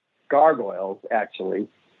gargoyles, actually,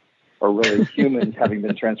 or really humans having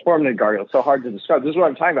been transformed into gargoyles, so hard to describe. This is what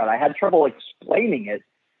I'm talking about. I had trouble explaining it,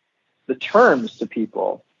 the terms to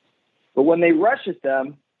people. But when they rush at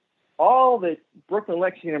them, all that Brooklyn,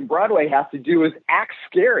 Lexington, and Broadway have to do is act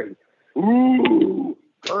scary. Ooh,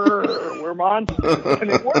 we're monsters. And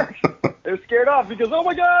it works. They're scared off because, oh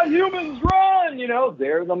my God, humans run!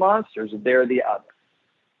 They're the monsters. They're the other.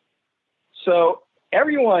 So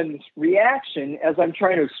everyone's reaction as I'm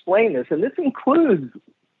trying to explain this, and this includes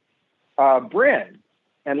Bryn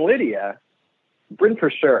and Lydia, Bryn for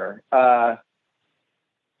sure,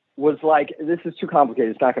 was like, this is too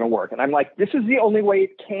complicated. It's not going to work. And I'm like, this is the only way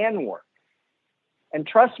it can work. And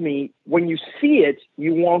trust me, when you see it,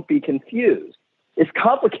 you won't be confused. It's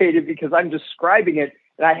complicated because I'm describing it,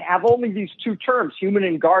 and I have only these two terms, human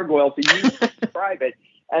and gargoyle, to use to describe it.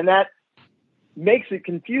 And that makes it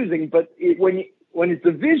confusing, but when it's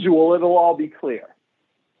a visual, it'll all be clear.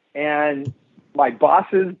 And my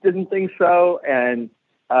bosses didn't think so, and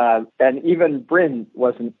And even Bryn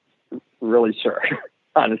wasn't really sure,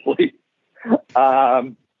 honestly.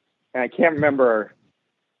 And I can't remember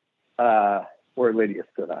where Lydia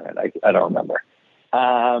stood on it. I don't remember.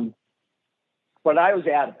 But I was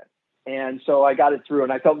adamant. And so I got it through,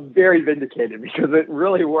 and I felt very vindicated because it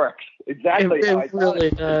really works exactly how I thought really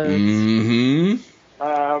it does.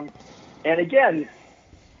 Mm-hmm. And again,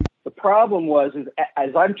 the problem is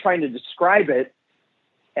as I'm trying to describe it,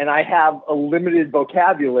 and I have a limited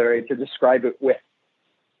vocabulary to describe it with.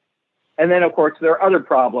 And then, of course, there are other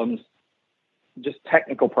problems, just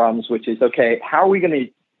technical problems, which is, okay,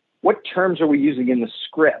 what terms are we using in the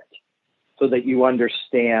script so that you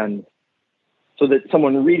understand, so that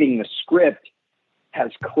someone reading the script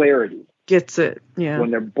has clarity. Gets it, yeah.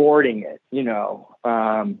 When they're boarding it,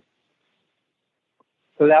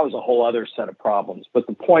 So that was a whole other set of problems. But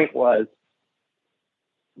the point was,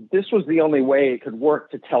 this was the only way it could work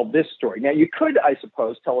to tell this story. Now, you could, I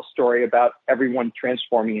suppose, tell a story about everyone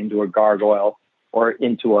transforming into a gargoyle or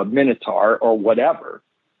into a minotaur or whatever,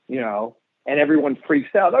 and everyone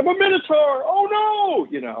freaks out. I'm a minotaur! Oh,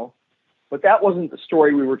 no! But that wasn't the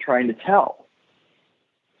story we were trying to tell.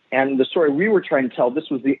 And the story we were trying to tell, this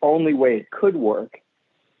was the only way it could work,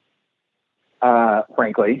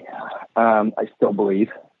 frankly. I still believe.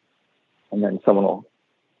 And then someone will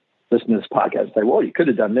listen to this podcast and say, well, you could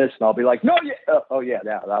have done this. And I'll be like, no, yeah,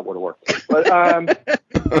 that would have worked.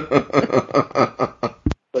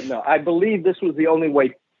 But no, I believe this was the only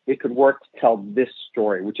way it could work to tell this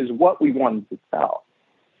story, which is what we wanted to tell.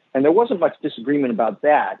 And there wasn't much disagreement about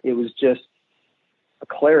that. It was just a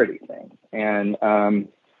clarity thing. And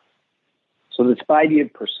so this idea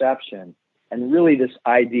of perception, and really this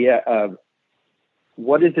idea of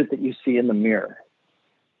what is it that you see in the mirror,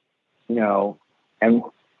 and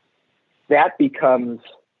that becomes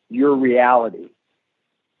your reality.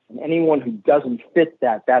 And anyone who doesn't fit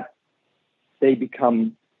that they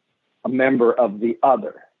become a member of the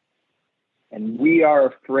other. And we are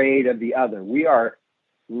afraid of the other. We are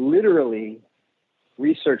literally,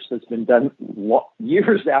 research that's been done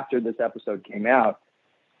years after this episode came out.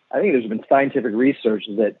 I think there's been scientific research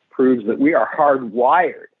that proves that we are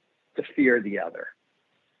hardwired to fear the other.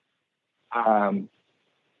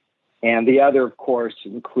 And the other, of course,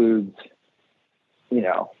 includes,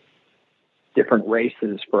 different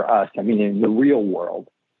races for us. I mean, in the real world,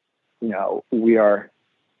 we are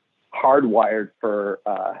hardwired for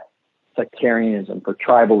sectarianism, for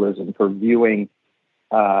tribalism, for viewing,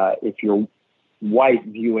 if you're white,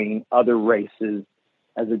 viewing other races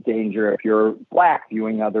as a danger, if you're black,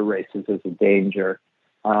 viewing other races as a danger,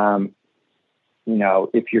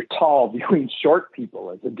 if you're tall, viewing short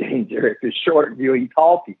people as a danger, if you're short, viewing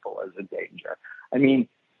tall people as a danger. I mean,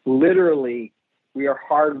 literally, we are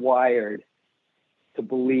hardwired to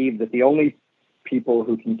believe that the only people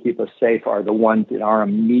who can keep us safe are the ones in our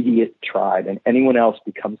immediate tribe, and anyone else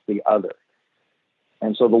becomes the other.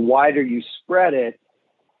 And so the wider you spread it,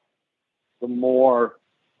 the more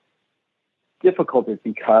difficult it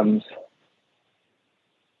becomes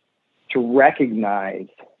to recognize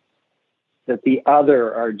that the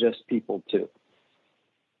other are just people too.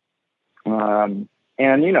 And,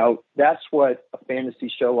 that's what a fantasy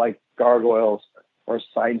show like Gargoyles or a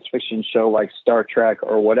science fiction show like Star Trek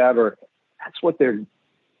or whatever, that's what they're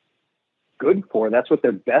good for. That's what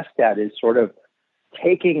they're best at, is sort of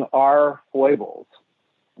taking our foibles,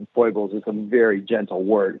 and foibles is a very gentle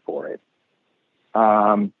word for it,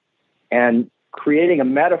 and creating a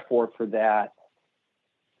metaphor for that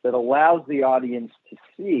allows the audience to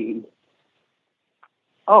see,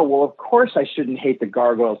 oh, well, of course I shouldn't hate the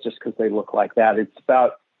gargoyles just because they look like that. It's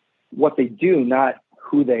about what they do, not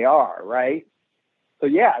who they are, right? So,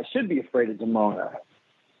 yeah, I should be afraid of Demona,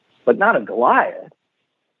 but not of Goliath.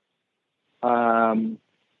 And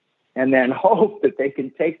then hope that they can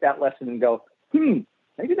take that lesson and go, maybe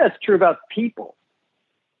that's true about people.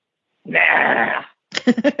 Nah.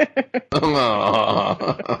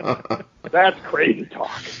 That's crazy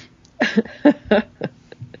talk.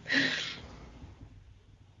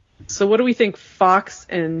 So what do we think Fox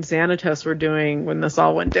and Xanatos were doing when this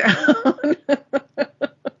all went down?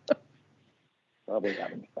 Probably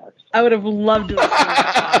having sex. I would have loved to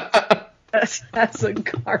have seen that's a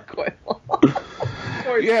gargoyle.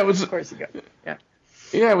 Of course you go. Yeah.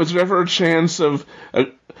 Yeah, was there ever a chance of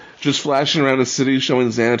just flashing around the city showing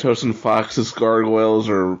Xanatos and Fox as gargoyles,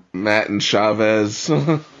 or Matt and Chavez?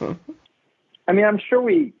 I mean, I'm sure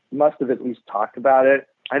we must have at least talked about it.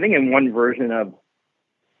 I think in one version of,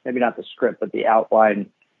 maybe not the script, but the outline,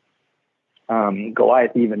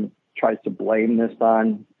 Goliath even tries to blame this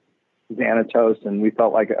on Xanatos, and we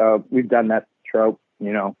felt like, we've done that trope,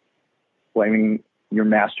 blaming your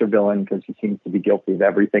master villain because he seems to be guilty of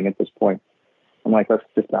everything at this point. I'm like, let's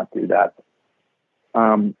just not do that.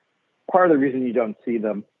 Part of the reason you don't see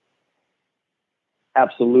them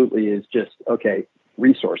absolutely is just, okay,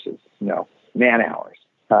 resources, man hours.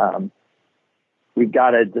 We've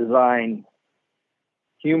got to design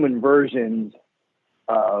human versions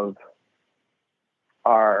of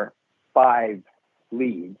our 5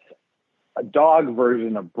 leads, a dog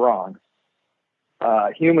version of Bronx,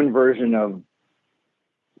 a human version of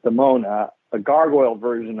Simona, a gargoyle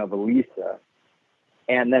version of Elisa,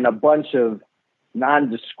 and then a bunch of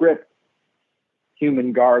nondescript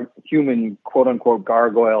human quote unquote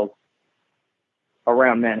gargoyles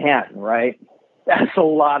around Manhattan, right? That's a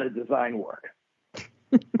lot of design work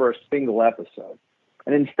for a single episode.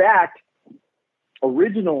 And in fact,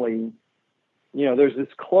 originally, there's this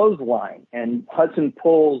clothesline, and Hudson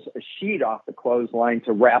pulls a sheet off the clothesline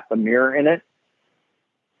to wrap the mirror in it.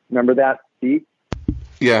 Remember that, Pete?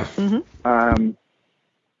 Yeah. Mm-hmm.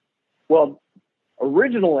 Well,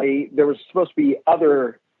 originally, there was supposed to be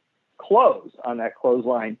other clothes on that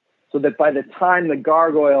clothesline, so that by the time the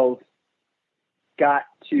gargoyles got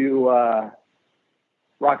to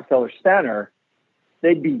Rockefeller Center,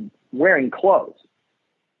 they'd be wearing clothes.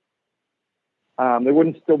 They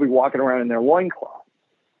wouldn't still be walking around in their loincloth.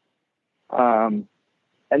 And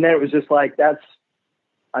then it was just like, that's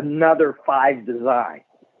another 5 designs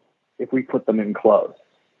if we put them in clothes.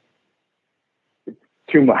 It's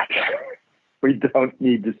too much. We don't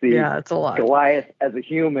need to see it's a lot. Goliath as a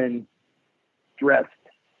human dressed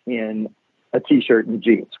in a T-shirt and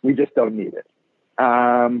jeans. We just don't need it.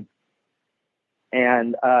 And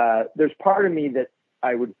there's part of me that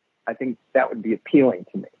I think that would be appealing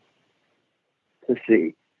to me to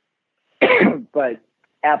see, but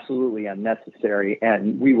absolutely unnecessary.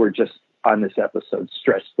 And we were just on this episode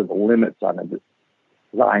stretched to the limits on a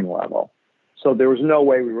design level. So there was no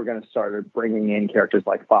way we were going to start bringing in characters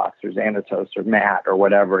like Fox or Xanatos or Matt or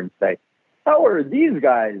whatever and say, how are these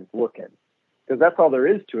guys looking? Because that's all there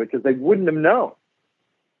is to it, because they wouldn't have known.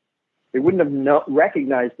 They wouldn't have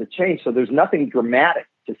recognized the change. So there's nothing dramatic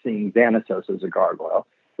to seeing Xanatos as a gargoyle,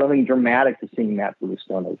 nothing dramatic to seeing Matt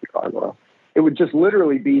Bluestone as a gargoyle. It would just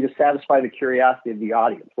literally be to satisfy the curiosity of the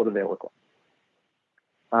audience. What do they look like?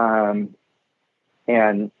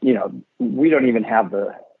 And, we don't even have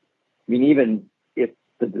even if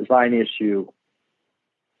the design issue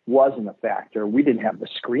wasn't a factor, we didn't have the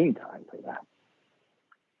screen time for that.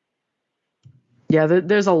 Yeah,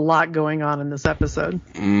 there's a lot going on in this episode.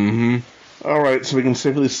 Mm-hmm. All right, so we can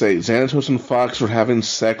safely say Xanatos and Fox were having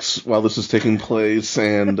sex while this is taking place,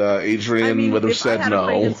 and Adrian would have said no. If I had a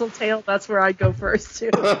prehensile tail, that's where I'd go first, too.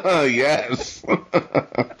 Yes.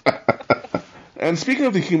 And speaking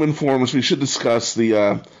of the human forms, we should discuss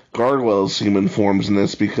the gargoyles' human forms in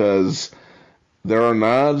this, because there are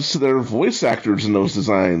nods to their voice actors in those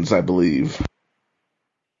designs, I believe.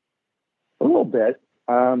 A little bit.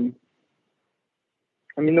 The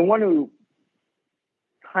one who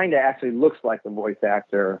kind of actually looks like the voice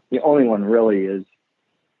actor, the only one really, is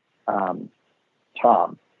Tom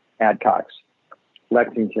Adcox.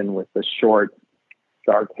 Lexington with the short,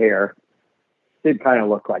 dark hair did kind of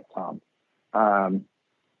look like Tom.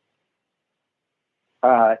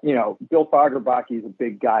 Bill Fagerbach, a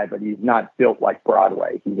big guy, but he's not built like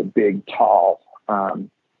Broadway. He's a big, tall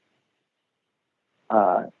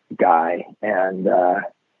guy, and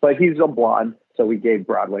but he's a blonde, so we gave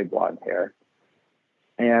Broadway blonde hair.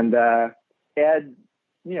 And Ed,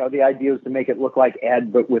 the idea was to make it look like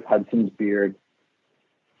Ed, but with Hudson's beard.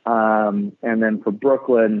 And then for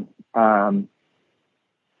Brooklyn, let's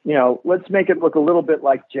make it look a little bit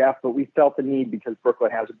like Jeff, but we felt the need, because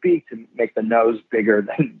Brooklyn has a beak, to make the nose bigger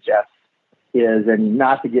than Jeff is, and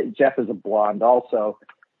not to get Jeff as a blonde also,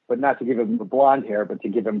 but not to give him the blonde hair, but to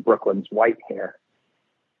give him Brooklyn's white hair.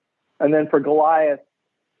 And then for Goliath,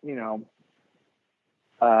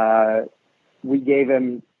 we gave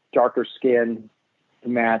him darker skin to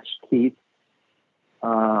match Keith.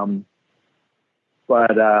 And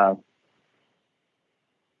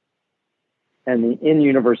the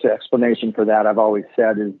in-universe explanation for that, I've always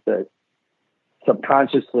said, is that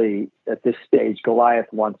subconsciously at this stage, Goliath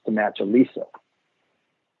wants to match Elisa.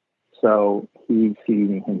 So he's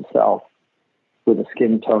seeing himself with a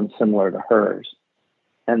skin tone similar to hers.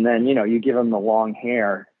 And then, you give him the long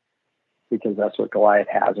hair because that's what Goliath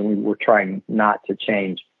has. And we were trying not to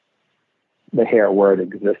change the hair where it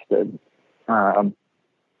existed. And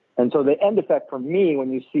so the end effect for me,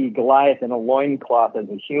 when you see Goliath in a loincloth as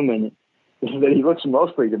a human, is that he looks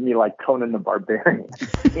mostly to me like Conan the Barbarian.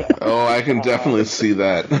 Oh, I can definitely see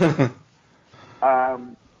that.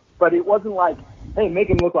 but it wasn't like, hey, make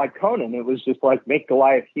him look like Conan. It was just like, make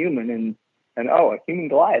Goliath human, and a human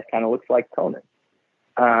Goliath kind of looks like Conan.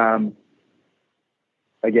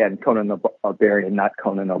 Again, Conan the Barbarian, not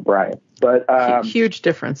Conan O'Brien. But huge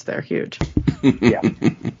difference there, huge. Yeah.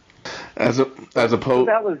 As a So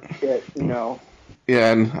that was it,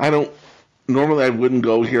 Yeah, and normally I wouldn't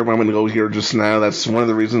go here, but I'm going to go here just now. That's one of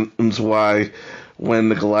the reasons why when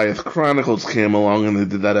the Goliath Chronicles came along and they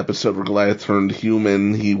did that episode where Goliath turned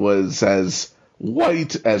human, he was as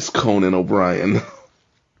white as Conan O'Brien.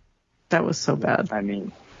 That was so bad. I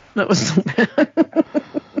mean, that was so bad.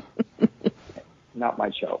 Not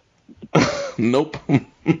my show. Nope.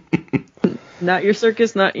 Not your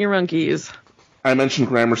circus, not your monkeys. I mentioned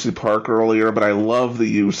Gramercy Park earlier, but I love the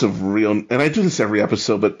use of real, and I do this every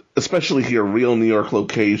episode, but especially here, real New York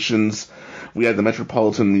locations. We had the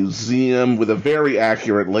Metropolitan Museum with a very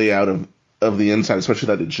accurate layout of the inside, especially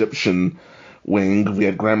that Egyptian wing. We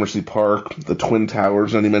had Gramercy Park, the Twin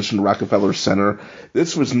Towers, and you mentioned Rockefeller Center.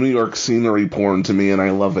 This was New York scenery porn to me, and I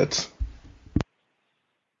love it.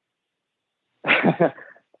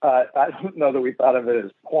 I don't know that we thought of it as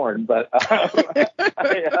porn, but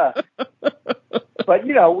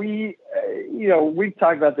we've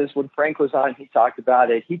talked about this when Frank was on. He talked about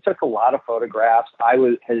it. He took a lot of photographs. I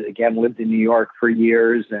had lived in New York for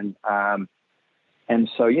years, and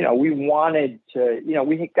so we wanted to.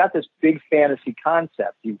 We got this big fantasy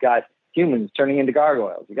concept. You've got humans turning into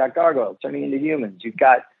gargoyles. You've got gargoyles turning into humans. You've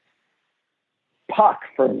got Puck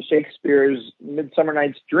from Shakespeare's Midsummer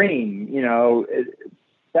Night's Dream.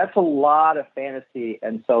 That's a lot of fantasy.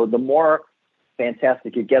 And so the more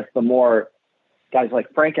fantastic it gets, the more guys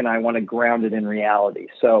like Frank and I want to ground it in reality.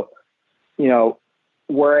 So,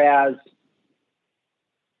 whereas,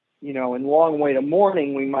 in Long Way to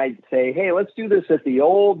Morning, we might say, hey, let's do this at the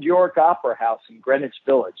old York Opera House in Greenwich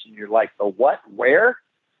Village. And you're like, the what? Where?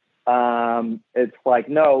 It's like,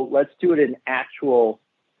 no, let's do it in actual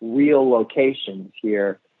real locations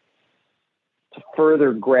here to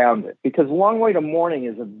further ground it, because Long Way to Morning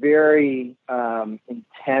is a very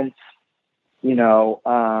intense, there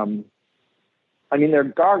are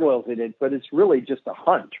gargoyles in it, but it's really just a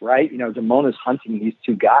hunt, right? Damona's hunting these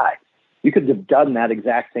two guys. You could have done that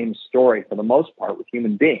exact same story for the most part with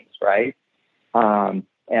human beings, right? And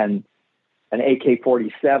an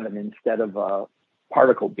AK-47 instead of a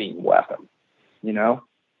particle beam weapon,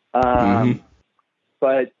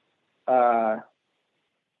 But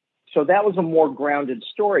so that was a more grounded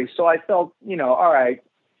story. So I felt, all right,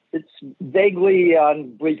 it's vaguely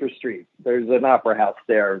on Bleecker Street. There's an opera house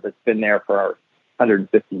there that's been there for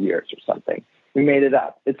 150 years or something. We made it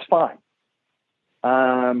up. It's fine.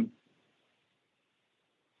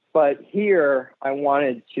 But here I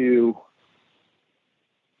wanted to,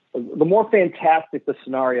 the more fantastic the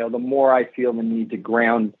scenario, the more I feel the need to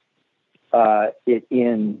ground it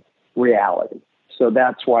in reality. So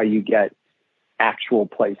that's why you get actual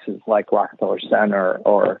places like Rockefeller Center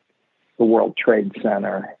or the World Trade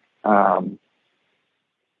Center,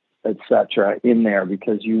 et cetera, in there,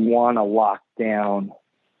 because you want to lock down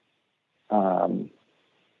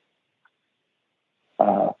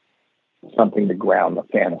something to ground the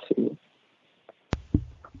fantasy.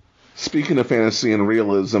 Speaking of fantasy and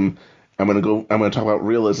realism, I'm going to talk about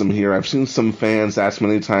realism here. I've seen some fans ask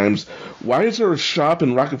many times, why is there a shop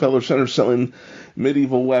in Rockefeller Center selling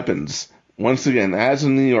medieval weapons? Once again, as a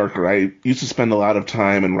New Yorker, I used to spend a lot of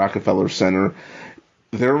time in Rockefeller Center.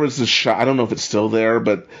 There was a shop, I don't know if it's still there,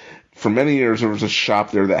 but for many years there was a shop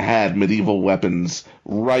there that had medieval weapons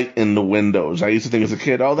right in the windows. I used to think as a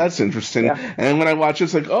kid, oh, that's interesting. Yeah. And when I watch it,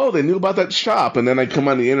 it's like, oh, they knew about that shop. And then I come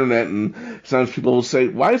on the internet and sometimes people will say,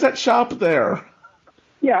 why is that shop there?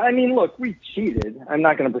 Yeah, look, we cheated. I'm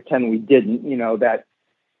not going to pretend we didn't, that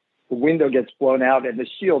the window gets blown out and the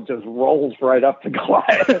shield just rolls right up to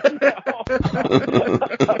Goliath.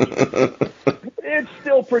 It's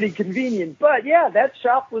still pretty convenient. But, yeah, that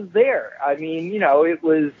shop was there. It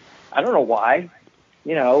was, I don't know why,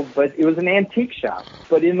 but it was an antique shop.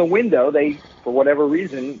 But in the window, they, for whatever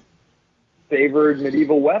reason, favored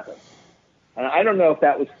medieval weapons. And I don't know if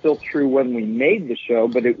that was still true when we made the show,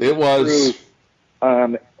 but it was true.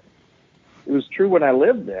 It was true when I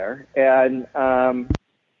lived there. And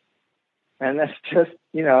that's just,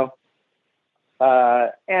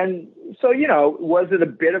 and so, was it a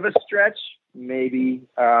bit of a stretch? Maybe,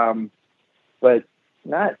 but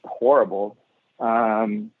not horrible.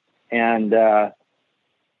 So,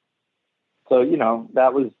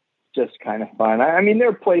 that was just kind of fun. There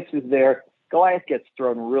are places there. Goliath gets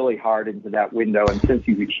thrown really hard into that window, and since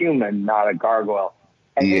he's a human, not a gargoyle,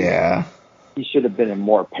 he should have been in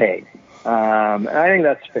more pain. And I think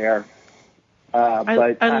that's fair.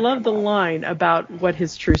 I love the line about what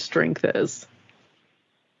his true strength is.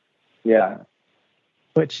 Yeah.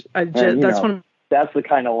 Which that's the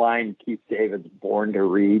kind of line Keith David's born to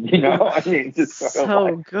read, I mean, just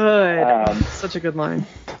so good. Such a good line.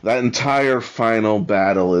 That entire final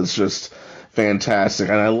battle is just fantastic,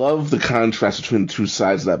 and I love the contrast between the two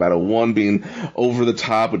sides of that battle. One being over the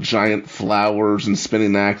top with giant flowers and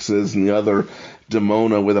spinning axes, and the other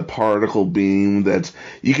Demona with a particle beam that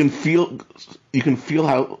you can feel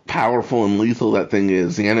how powerful and lethal that thing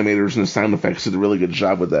is. The animators and the sound effects did a really good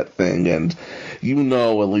job with that thing, and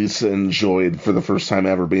Elisa enjoyed for the first time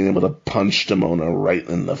ever being able to punch Demona right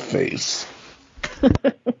in the face.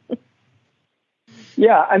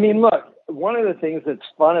 Yeah, I mean, look, one of the things that's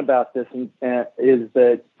fun about this is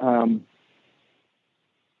that, or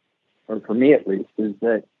for me at least, is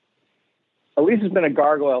that Elisa's been a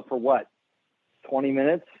gargoyle for what? 20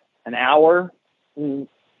 minutes, an hour,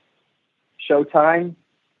 showtime,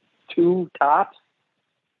 2 tops.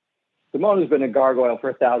 Demona's been a gargoyle for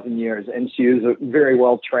 1,000 years, and she is a very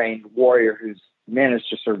well-trained warrior who's managed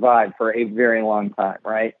to survive for a very long time,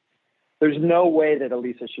 right? There's no way that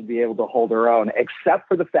Elisa should be able to hold her own, except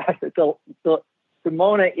for the fact that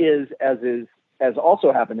Demona is, as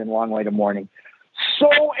also happened in Long Way to Morning,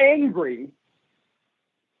 so angry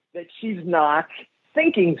that she's not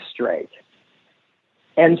thinking straight.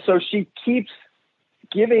 And so she keeps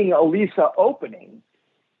giving Elisa openings.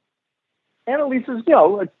 And Elisa's,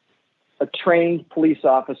 a trained police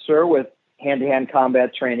officer with hand-to-hand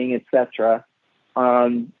combat training, etc.,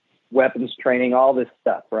 weapons training, all this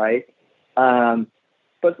stuff, right?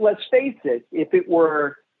 But let's face it, if it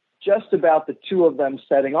were just about the two of them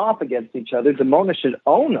setting off against each other, Demona should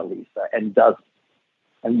own Elisa and doesn't.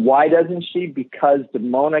 And why doesn't she? Because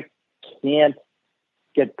Demona can't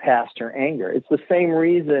get past her anger. It's the same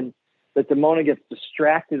reason that Demona gets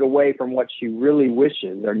distracted away from what she really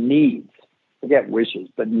wishes or needs. Forget wishes,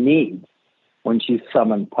 but needs when she's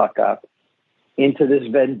summoned Puck up into this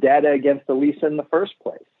vendetta against Elisa in the first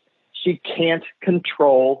place. She can't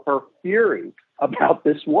control her fury about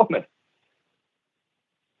this woman.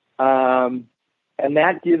 And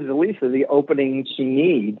that gives Elisa the opening she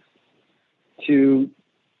needs to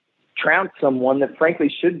trounce someone that frankly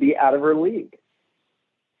should be out of her league.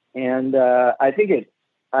 And I think it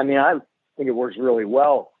works really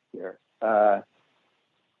well here. I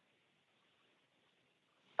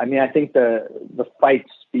think the fight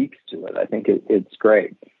speaks to it. I think it's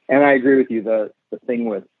great. And I agree with you. The thing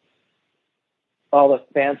with all the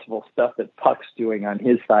fanciful stuff that Puck's doing on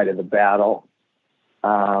his side of the battle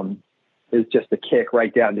is just a kick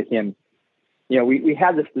right down to him. We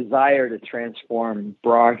had this desire to transform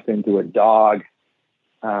Bronx into a dog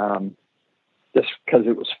just because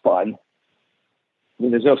it was fun. I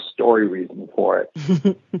mean, there's no story reason for it.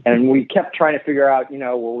 And we kept trying to figure out,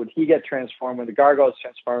 would he get transformed? When the gargoyles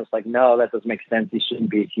transform, it's like, no, that doesn't make sense. He shouldn't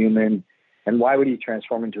be a human. And why would he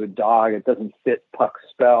transform into a dog? It doesn't fit Puck's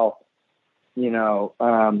spell,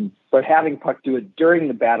 But having Puck do it during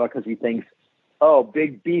the battle because he thinks, oh,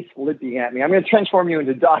 big beast lipping at me, I'm going to transform you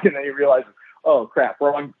into a dog. And then he realizes, oh, crap,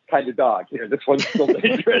 wrong kind of dog here. This one's still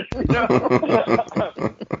dangerous,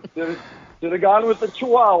 Should have gone with the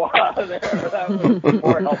Chihuahua there. That was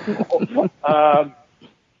more helpful.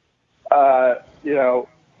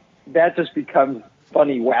 That just becomes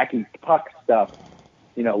funny, wacky Puck stuff,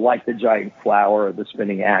 like the giant flower or the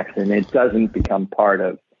spinning axe, and it doesn't become part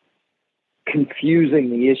of confusing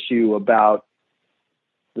the issue about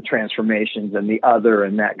the transformations and the other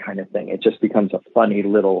and that kind of thing. It just becomes a funny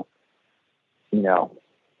little,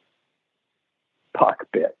 Puck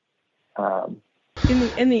bit.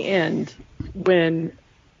 In the end, when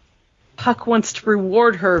Puck wants to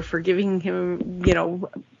reward her for giving him,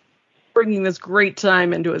 bringing this great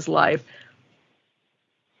time into his life,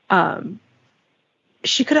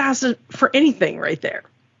 she could have asked for anything right there.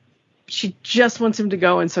 She just wants him to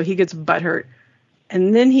go, and so he gets butthurt.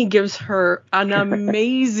 And then he gives her an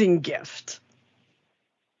amazing gift.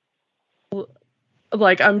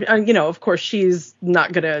 Like, I'm of course, she's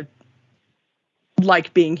not going to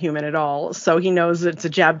like being human at all. So he knows it's a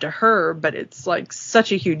jab to her, but it's like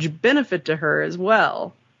such a huge benefit to her as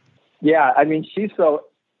well. Yeah, I mean, she's so...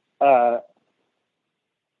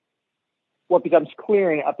 what becomes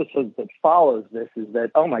clear in episodes that follows this is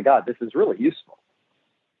that, oh my God, this is really useful.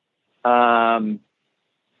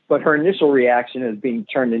 But her initial reaction as being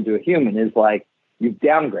turned into a human is like, you've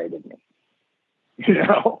downgraded me.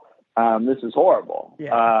 This is horrible.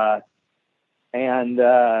 Yeah.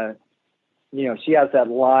 She has that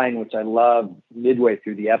line, which I love, midway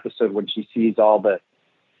through the episode when she sees all the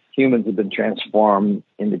humans have been transformed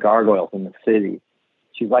into gargoyles in the city.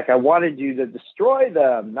 she's like, I wanted you to destroy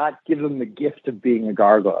them, not give them the gift of being a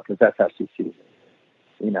gargoyle, because that's how she sees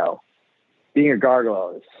it. You know, being a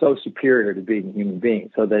gargoyle is so superior to being a human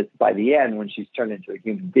being, so that by the end, when she's turned into a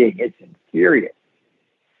human being, it's infuriating.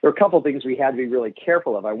 There were a couple of things we had to be really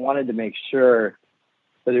careful of. I wanted to make sure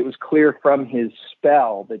that it was clear from his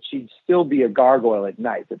spell that she'd still be a gargoyle at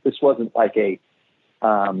night, that this wasn't like a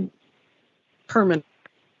permanent.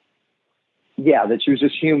 Yeah, that she was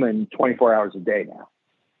just human 24 hours a day now.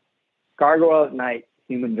 Gargoyle at night,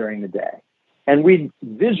 human during the day. And we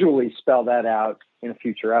visually spell that out in a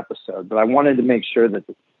future episode, but I wanted to make sure that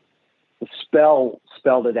the spell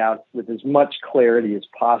spelled it out with as much clarity as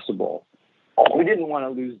possible. We didn't want to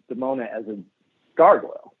lose Demona as a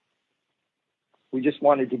gargoyle. We just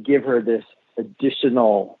wanted to give her this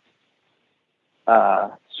additional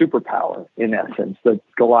superpower, in essence, that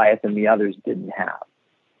Goliath and the others didn't have.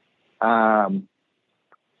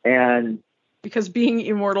 And because being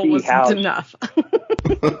immortal wasn't enough.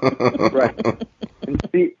 Right.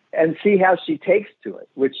 And see how she takes to it,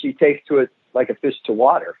 which she takes to it like a fish to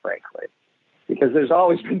water, frankly, because there's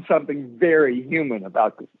always been something very human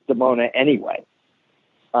about Demona anyway.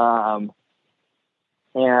 And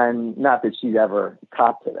not that she'd ever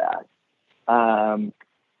copped to that.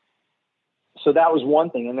 So that was one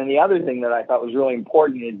thing. And then the other thing that I thought was really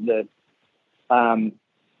important is that,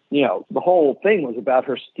 the whole thing was about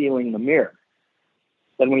her stealing the mirror.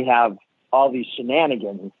 Then we have all these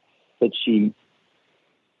shenanigans that she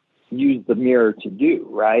used the mirror to do,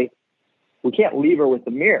 right? We can't leave her with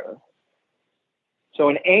the mirror. So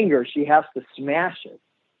in anger, she has to smash it.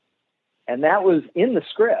 And that was in the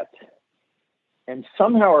script. And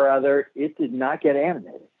somehow or other, it did not get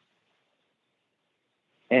animated.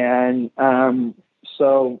 And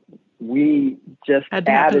so we just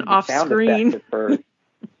added the sound effect of her.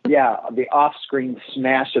 Yeah, the off-screen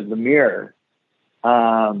smash of the mirror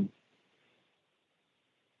to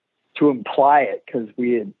imply it, because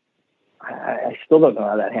we had, I still don't know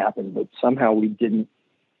how that happened, but somehow we didn't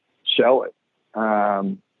show it.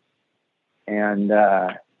 And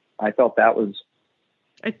I felt that was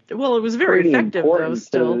it was very effective, though,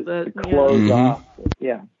 still. To close off.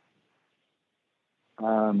 Yeah.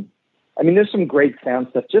 There's some great sound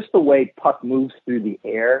stuff. Just the way Puck moves through the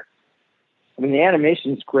air. The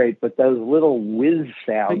animation's great, but those little whiz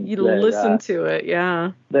sounds. You listen to it,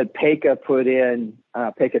 yeah. That Pekka put in,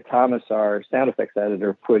 Pekka Thomas, our sound effects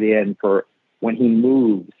editor, put in for when he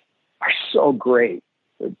moves are so great.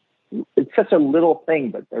 It's such a little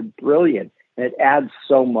thing, but they're brilliant, and it adds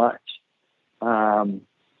so much. I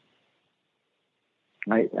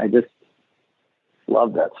just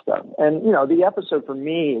love that stuff. And, the episode for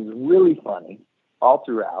me is really funny all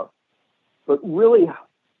throughout, but really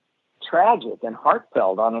tragic and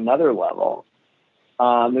heartfelt on another level.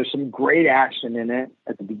 There's some great action in it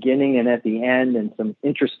at the beginning and at the end, and some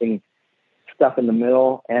interesting stuff in the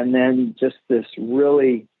middle. And then just this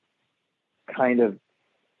really kind of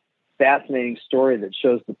fascinating story that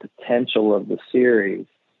shows the potential of the series,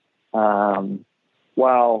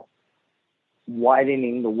 while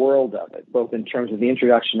widening the world of it, both in terms of the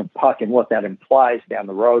introduction of Puck and what that implies down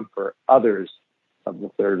the road for others of the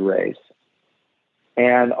third race,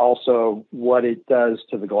 and also what it does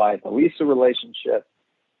to the Goliath-Elisa relationship,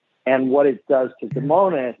 and what it does to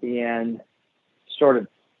Demona at the end, sort of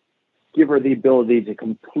give her the ability to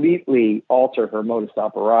completely alter her modus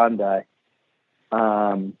operandi,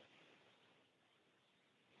 and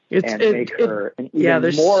make her an even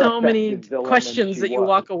there's more so many effective villain questions than that she you was.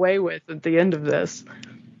 walk away with at the end of this.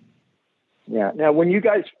 Yeah. Now, when you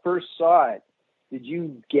guys first saw it, did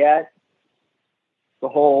you get the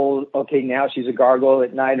whole, okay, now she's a gargoyle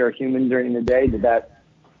at night or a human during the day? Did that?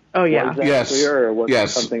 Oh, yeah. Was that Yes. clear, or was it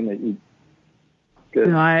Yes. something that you? Good.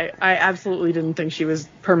 No, I absolutely didn't think she was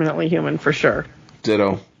permanently human, for sure.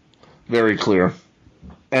 Ditto. Very clear.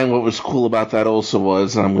 And what was cool about that also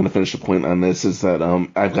was, and I'm going to finish the point on this, is that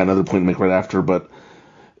I've got another point to make right after, but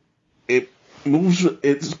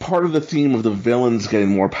it's part of the theme of the villains getting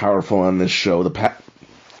more powerful on this show. The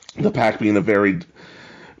pack being a very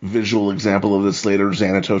visual example of this later.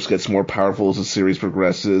 Xanatos gets more powerful as the series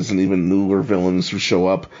progresses, and even newer villains who show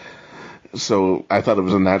up. So I thought it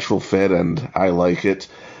was a natural fit, and I like it.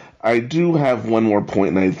 I do have one more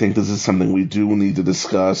point, and I think this is something we do need to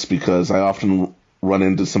discuss, because I often run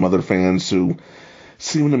into some other fans who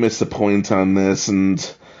seem to miss the point on this,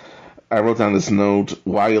 and I wrote down this note: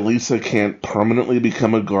 why Elisa can't permanently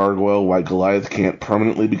become a gargoyle, why Goliath can't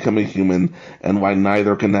permanently become a human, and why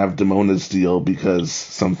neither can have Demona's deal, because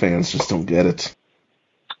some fans just don't get it.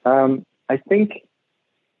 I think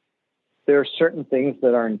there are certain things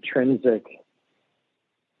that are intrinsic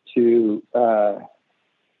to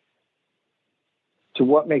to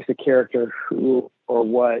what makes a character who or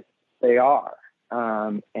what they are.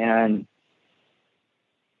 And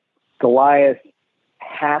Goliath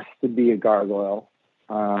has to be a gargoyle,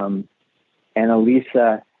 and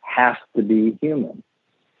Elisa has to be human.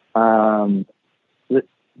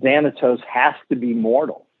 Thanatos has to be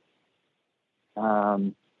mortal.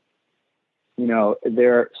 There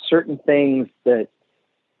are certain things that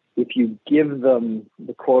if you give them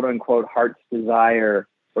the quote unquote heart's desire,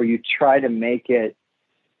 or you try to make it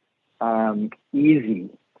easy,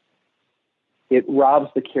 it robs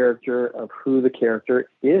the character of who the character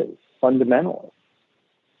is fundamentally.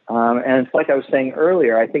 And it's like I was saying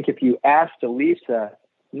earlier, I think if you asked Elisa,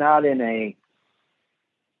 not in a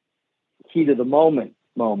heat of the moment,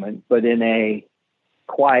 but in a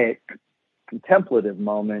quiet, contemplative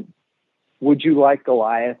moment, would you like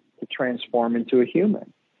Goliath to transform into a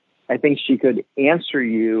human? I think she could answer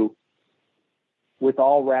you with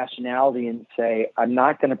all rationality and say, I'm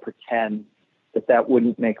not going to pretend that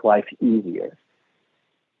wouldn't make life easier.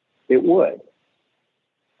 It would.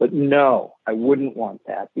 But no, I wouldn't want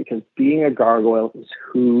that, because being a gargoyle is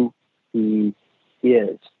who he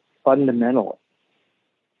is fundamentally.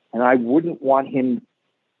 And I wouldn't want him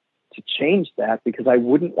to change that, because I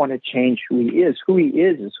wouldn't want to change who he is. Who he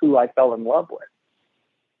is who I fell in love with.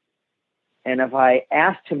 And if I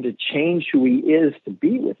asked him to change who he is to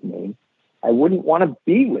be with me, I wouldn't want to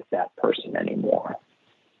be with that person anymore.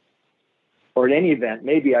 Or in any event,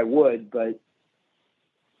 maybe I would, but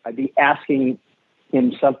I'd be asking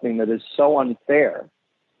him something that is so unfair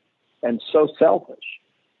and so selfish.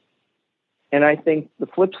 And I think the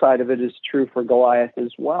flip side of it is true for Goliath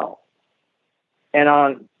as well. And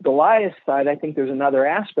on Goliath's side, I think there's another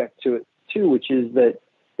aspect to it too, which is that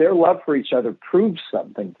their love for each other proves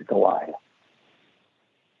something to Goliath.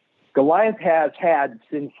 Goliath has had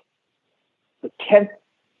since the 10th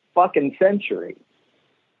fucking century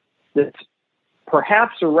this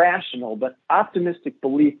perhaps irrational but optimistic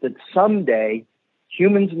belief that someday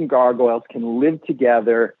humans and gargoyles can live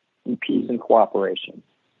together in peace and cooperation.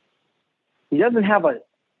 He doesn't have a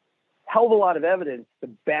hell of a lot of evidence to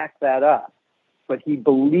back that up, but he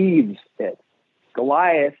believes it.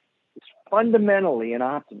 Goliath is fundamentally an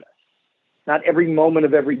optimist. Not every moment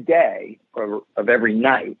of every day or of every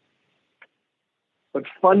night, but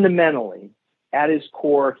fundamentally, at his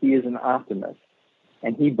core, he is an optimist.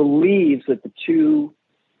 And he believes that the two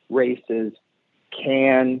races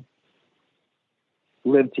can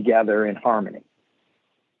live together in harmony.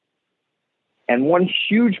 And one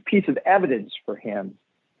huge piece of evidence for him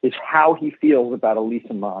is how he feels about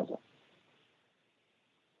Elisa Maza.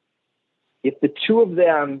 If the two of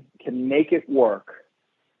them can make it work,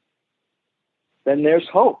 then there's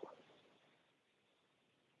hope.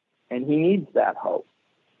 And he needs that hope.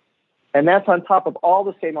 And that's on top of all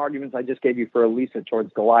the same arguments I just gave you for Elisa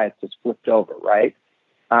towards Goliath, just flipped over, right?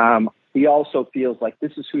 He also feels like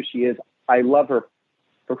this is who she is. I love her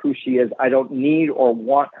for who she is. I don't need or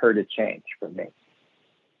want her to change for me,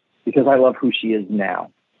 because I love who she is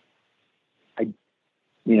now.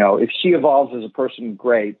 If she evolves as a person,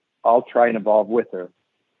 great. I'll try and evolve with her.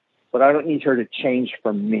 But I don't need her to change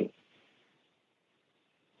for me.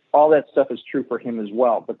 All that stuff is true for him as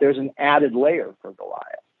well. But there's an added layer for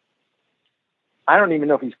Goliath. I don't even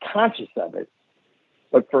know if he's conscious of it.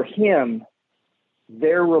 But for him,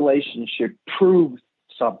 their relationship proved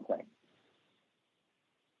something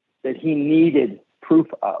that he needed proof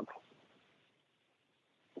of.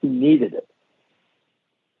 He needed it.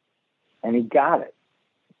 And he got it.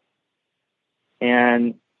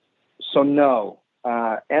 And so no.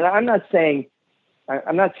 And I'm not saying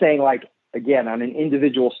like, again, on an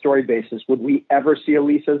individual story basis, would we ever see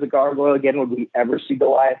Elisa as a gargoyle again? Would we ever see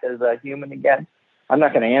Goliath as a human again? I'm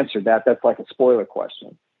not going to answer that. That's like a spoiler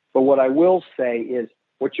question. But what I will say is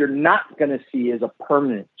what you're not going to see is a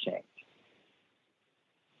permanent change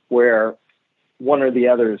where one or the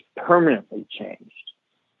other is permanently changed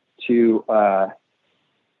to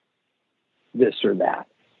this or that.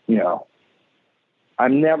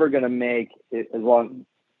 I'm never going to make it, as long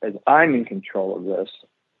as I'm in control of this,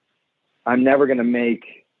 I'm never going to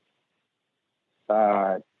make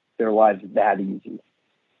their lives that easy,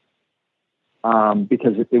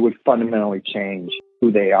 because it would fundamentally change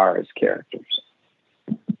who they are as characters.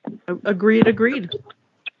 Agreed.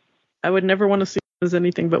 I would never want to see them as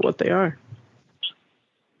anything but what they are.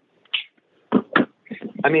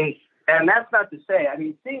 I mean, and that's not to say,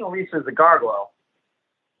 seeing Elisa as a gargoyle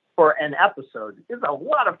for an episode is a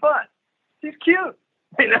lot of fun. She's cute.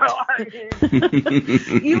 You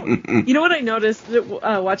know what I noticed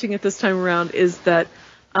watching it this time around is that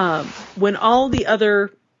when all the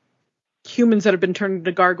other humans that have been turned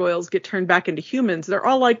into gargoyles get turned back into humans, they're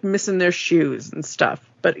all like missing their shoes and stuff.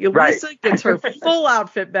 But Elisa gets her full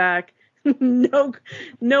outfit back. No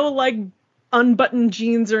like unbuttoned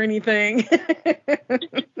jeans or anything.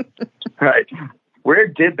 Right. Where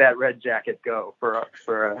did that red jacket go for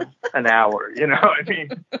an hour? You know, I mean,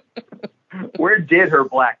 where did her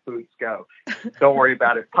black boots go? Don't worry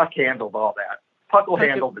about it. Puck handled all that. Puck will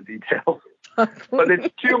handle the details. But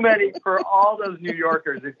it's too many for all those New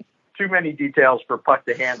Yorkers. It's too many details for Puck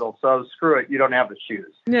to handle. So screw it. You don't have the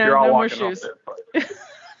shoes. Yeah, You're all no more walking shoes. on barefoot.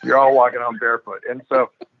 You're all walking on barefoot. And so,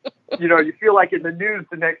 you know, you feel like in the news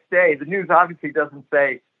the next day, the news obviously doesn't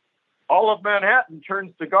say, all of Manhattan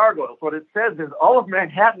turns to gargoyles. What it says is all of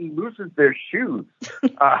Manhattan loses their shoes. You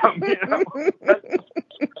know?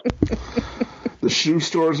 The shoe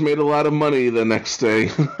stores made a lot of money the next day.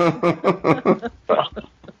 Well,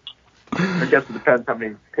 I guess it depends how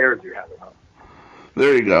many pairs you have at home.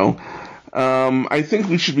 There you go. I think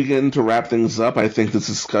we should begin to wrap things up. I think this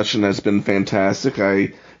discussion has been fantastic.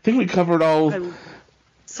 I think we covered all...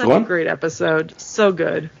 Such a great episode. So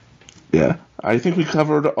good. Yeah. I think we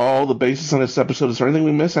covered all the bases on this episode. Is there anything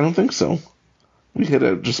we missed? I don't think so. We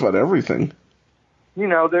hit just about everything. You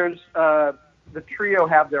know, there's... the trio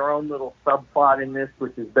have their own little subplot in this,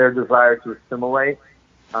 which is their desire to assimilate,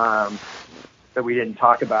 that we didn't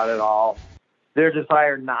talk about at all. Their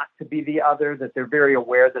desire not to be the other, that they're very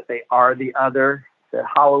aware that they are the other, that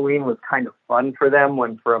Halloween was kind of fun for them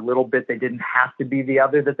when for a little bit they didn't have to be the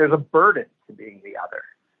other, that there's a burden to being the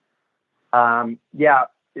other. Yeah,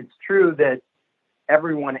 it's true that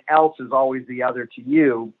everyone else is always the other to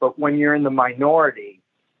you, but when you're in the minority,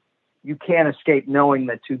 you can't escape knowing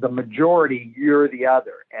that to the majority, you're the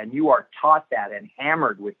other. And you are taught that and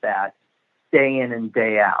hammered with that day in and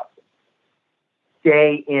day out.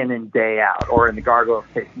 Day in and day out. Or in the Gargoyles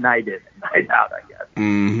case, night in and night out, I guess.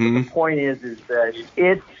 Mm-hmm. The point is that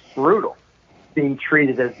it's brutal being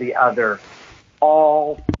treated as the other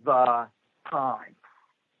all the time.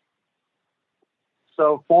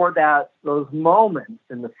 So for those moments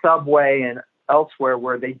in the subway and elsewhere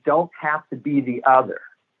where they don't have to be the other,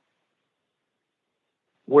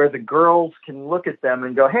 where the girls can look at them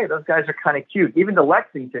and go, hey, those guys are kind of cute. Even to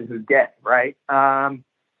Lexington, who's gay, right?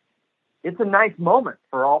 It's a nice moment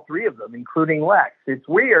for all three of them, including Lex. It's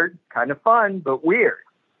weird, kind of fun, but weird,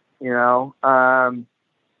 you know?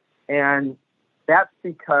 And that's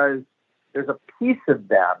because there's a piece of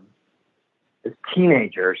them as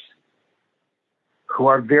teenagers who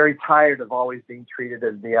are very tired of always being treated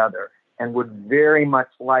as the other and would very much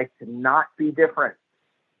like to not be different.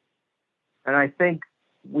 And I think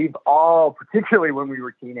we've all, particularly when we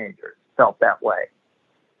were teenagers, felt that way.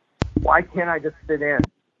 Why can't I just fit in?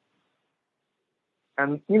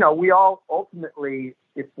 And, you know, we all ultimately,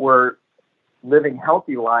 if we're living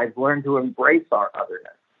healthy lives, learn to embrace our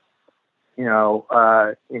otherness. You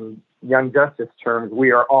know, in Young Justice terms,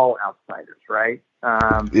 we are all outsiders, right?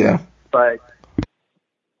 Yeah. But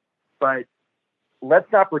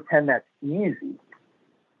let's not pretend that's easy.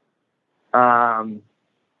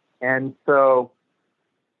 And so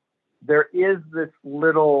there is this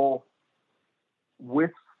little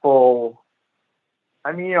wistful,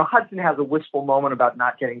 I mean, you know, Hudson has a wistful moment about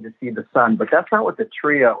not getting to see the sun, but that's not what the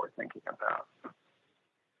trio are thinking about.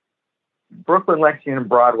 Brooklyn, Lexington, and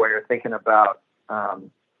Broadway are thinking about,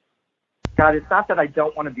 God, it's not that I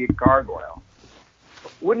don't want to be a gargoyle.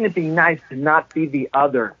 But wouldn't it be nice to not be the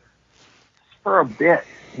other for a bit,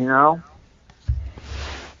 you know?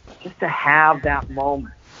 Just to have that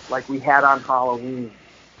moment like we had on Halloween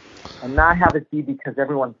and not have it be because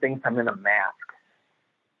everyone thinks I'm in a mask.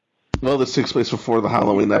 Well, this takes place before the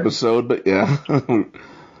Halloween episode, but yeah.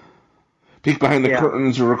 Peek behind the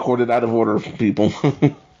curtains are recorded out of order, people.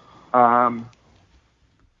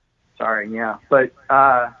 Sorry, yeah. But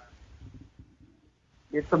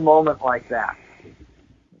it's a moment like that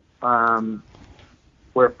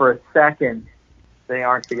where for a second they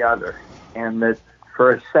aren't the other. And that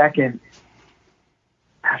for a second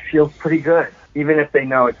that feels pretty good, even if they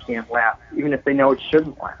know it can't last, even if they know it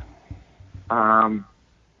shouldn't last.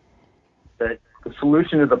 That the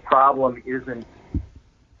solution to the problem isn't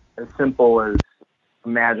as simple as a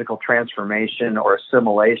magical transformation or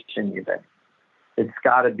assimilation even. It's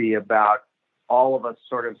got to be about all of us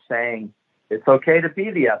sort of saying, it's okay to be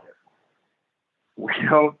the other. We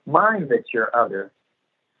don't mind that you're other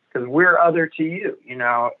because we're other to you. You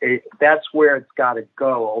know, that's where it's got to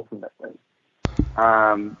go ultimately.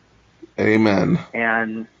 Amen.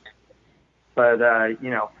 But you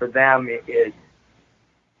know, for them,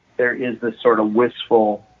 there is this sort of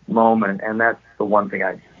wistful moment, and that's the one thing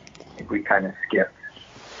I think we kind of skipped.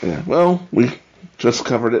 Yeah. Well, we just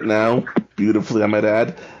covered it now, beautifully, I might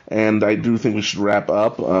add, and I do think we should wrap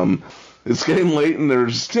up. It's getting late and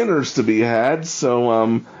there's dinners to be had,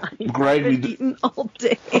 so, Greg, I've been eating all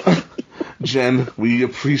day. Jen, we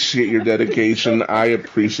appreciate your dedication. I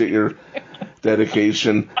appreciate your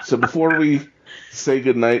dedication. So before we say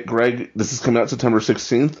goodnight, Greg, this is coming out September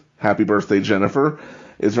 16th. Happy birthday, Jennifer.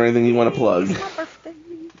 Is there anything you want to plug?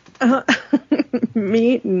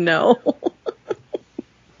 Me? No.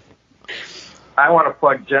 I want to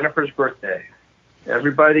plug Jennifer's birthday.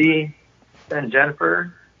 Everybody send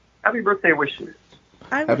Jennifer happy birthday wishes.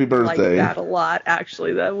 I Happy would birthday. like that a lot,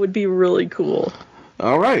 actually. That would be really cool.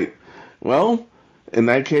 All right. Well, in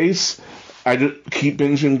that case, I just keep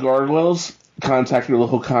binging Gargoyles. Contact your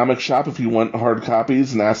local comic shop if you want hard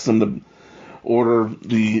copies and ask them to order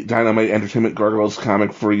the Dynamite Entertainment Gargoyles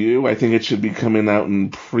comic for you. I think it should be coming out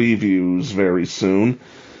in previews very soon.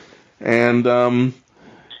 And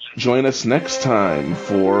join us next time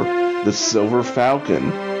for The Silver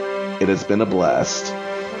Falcon. It has been a blast.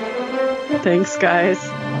 Thanks, guys.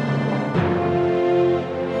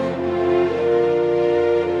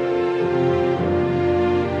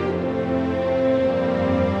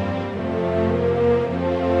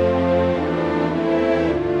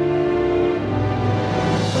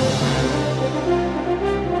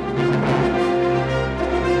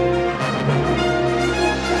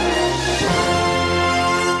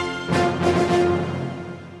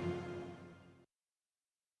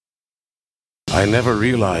 I never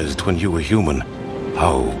realized when you were human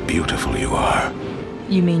how beautiful you are.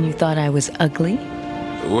 You mean you thought I was ugly?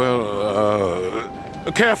 Well,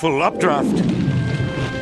 careful, updraft.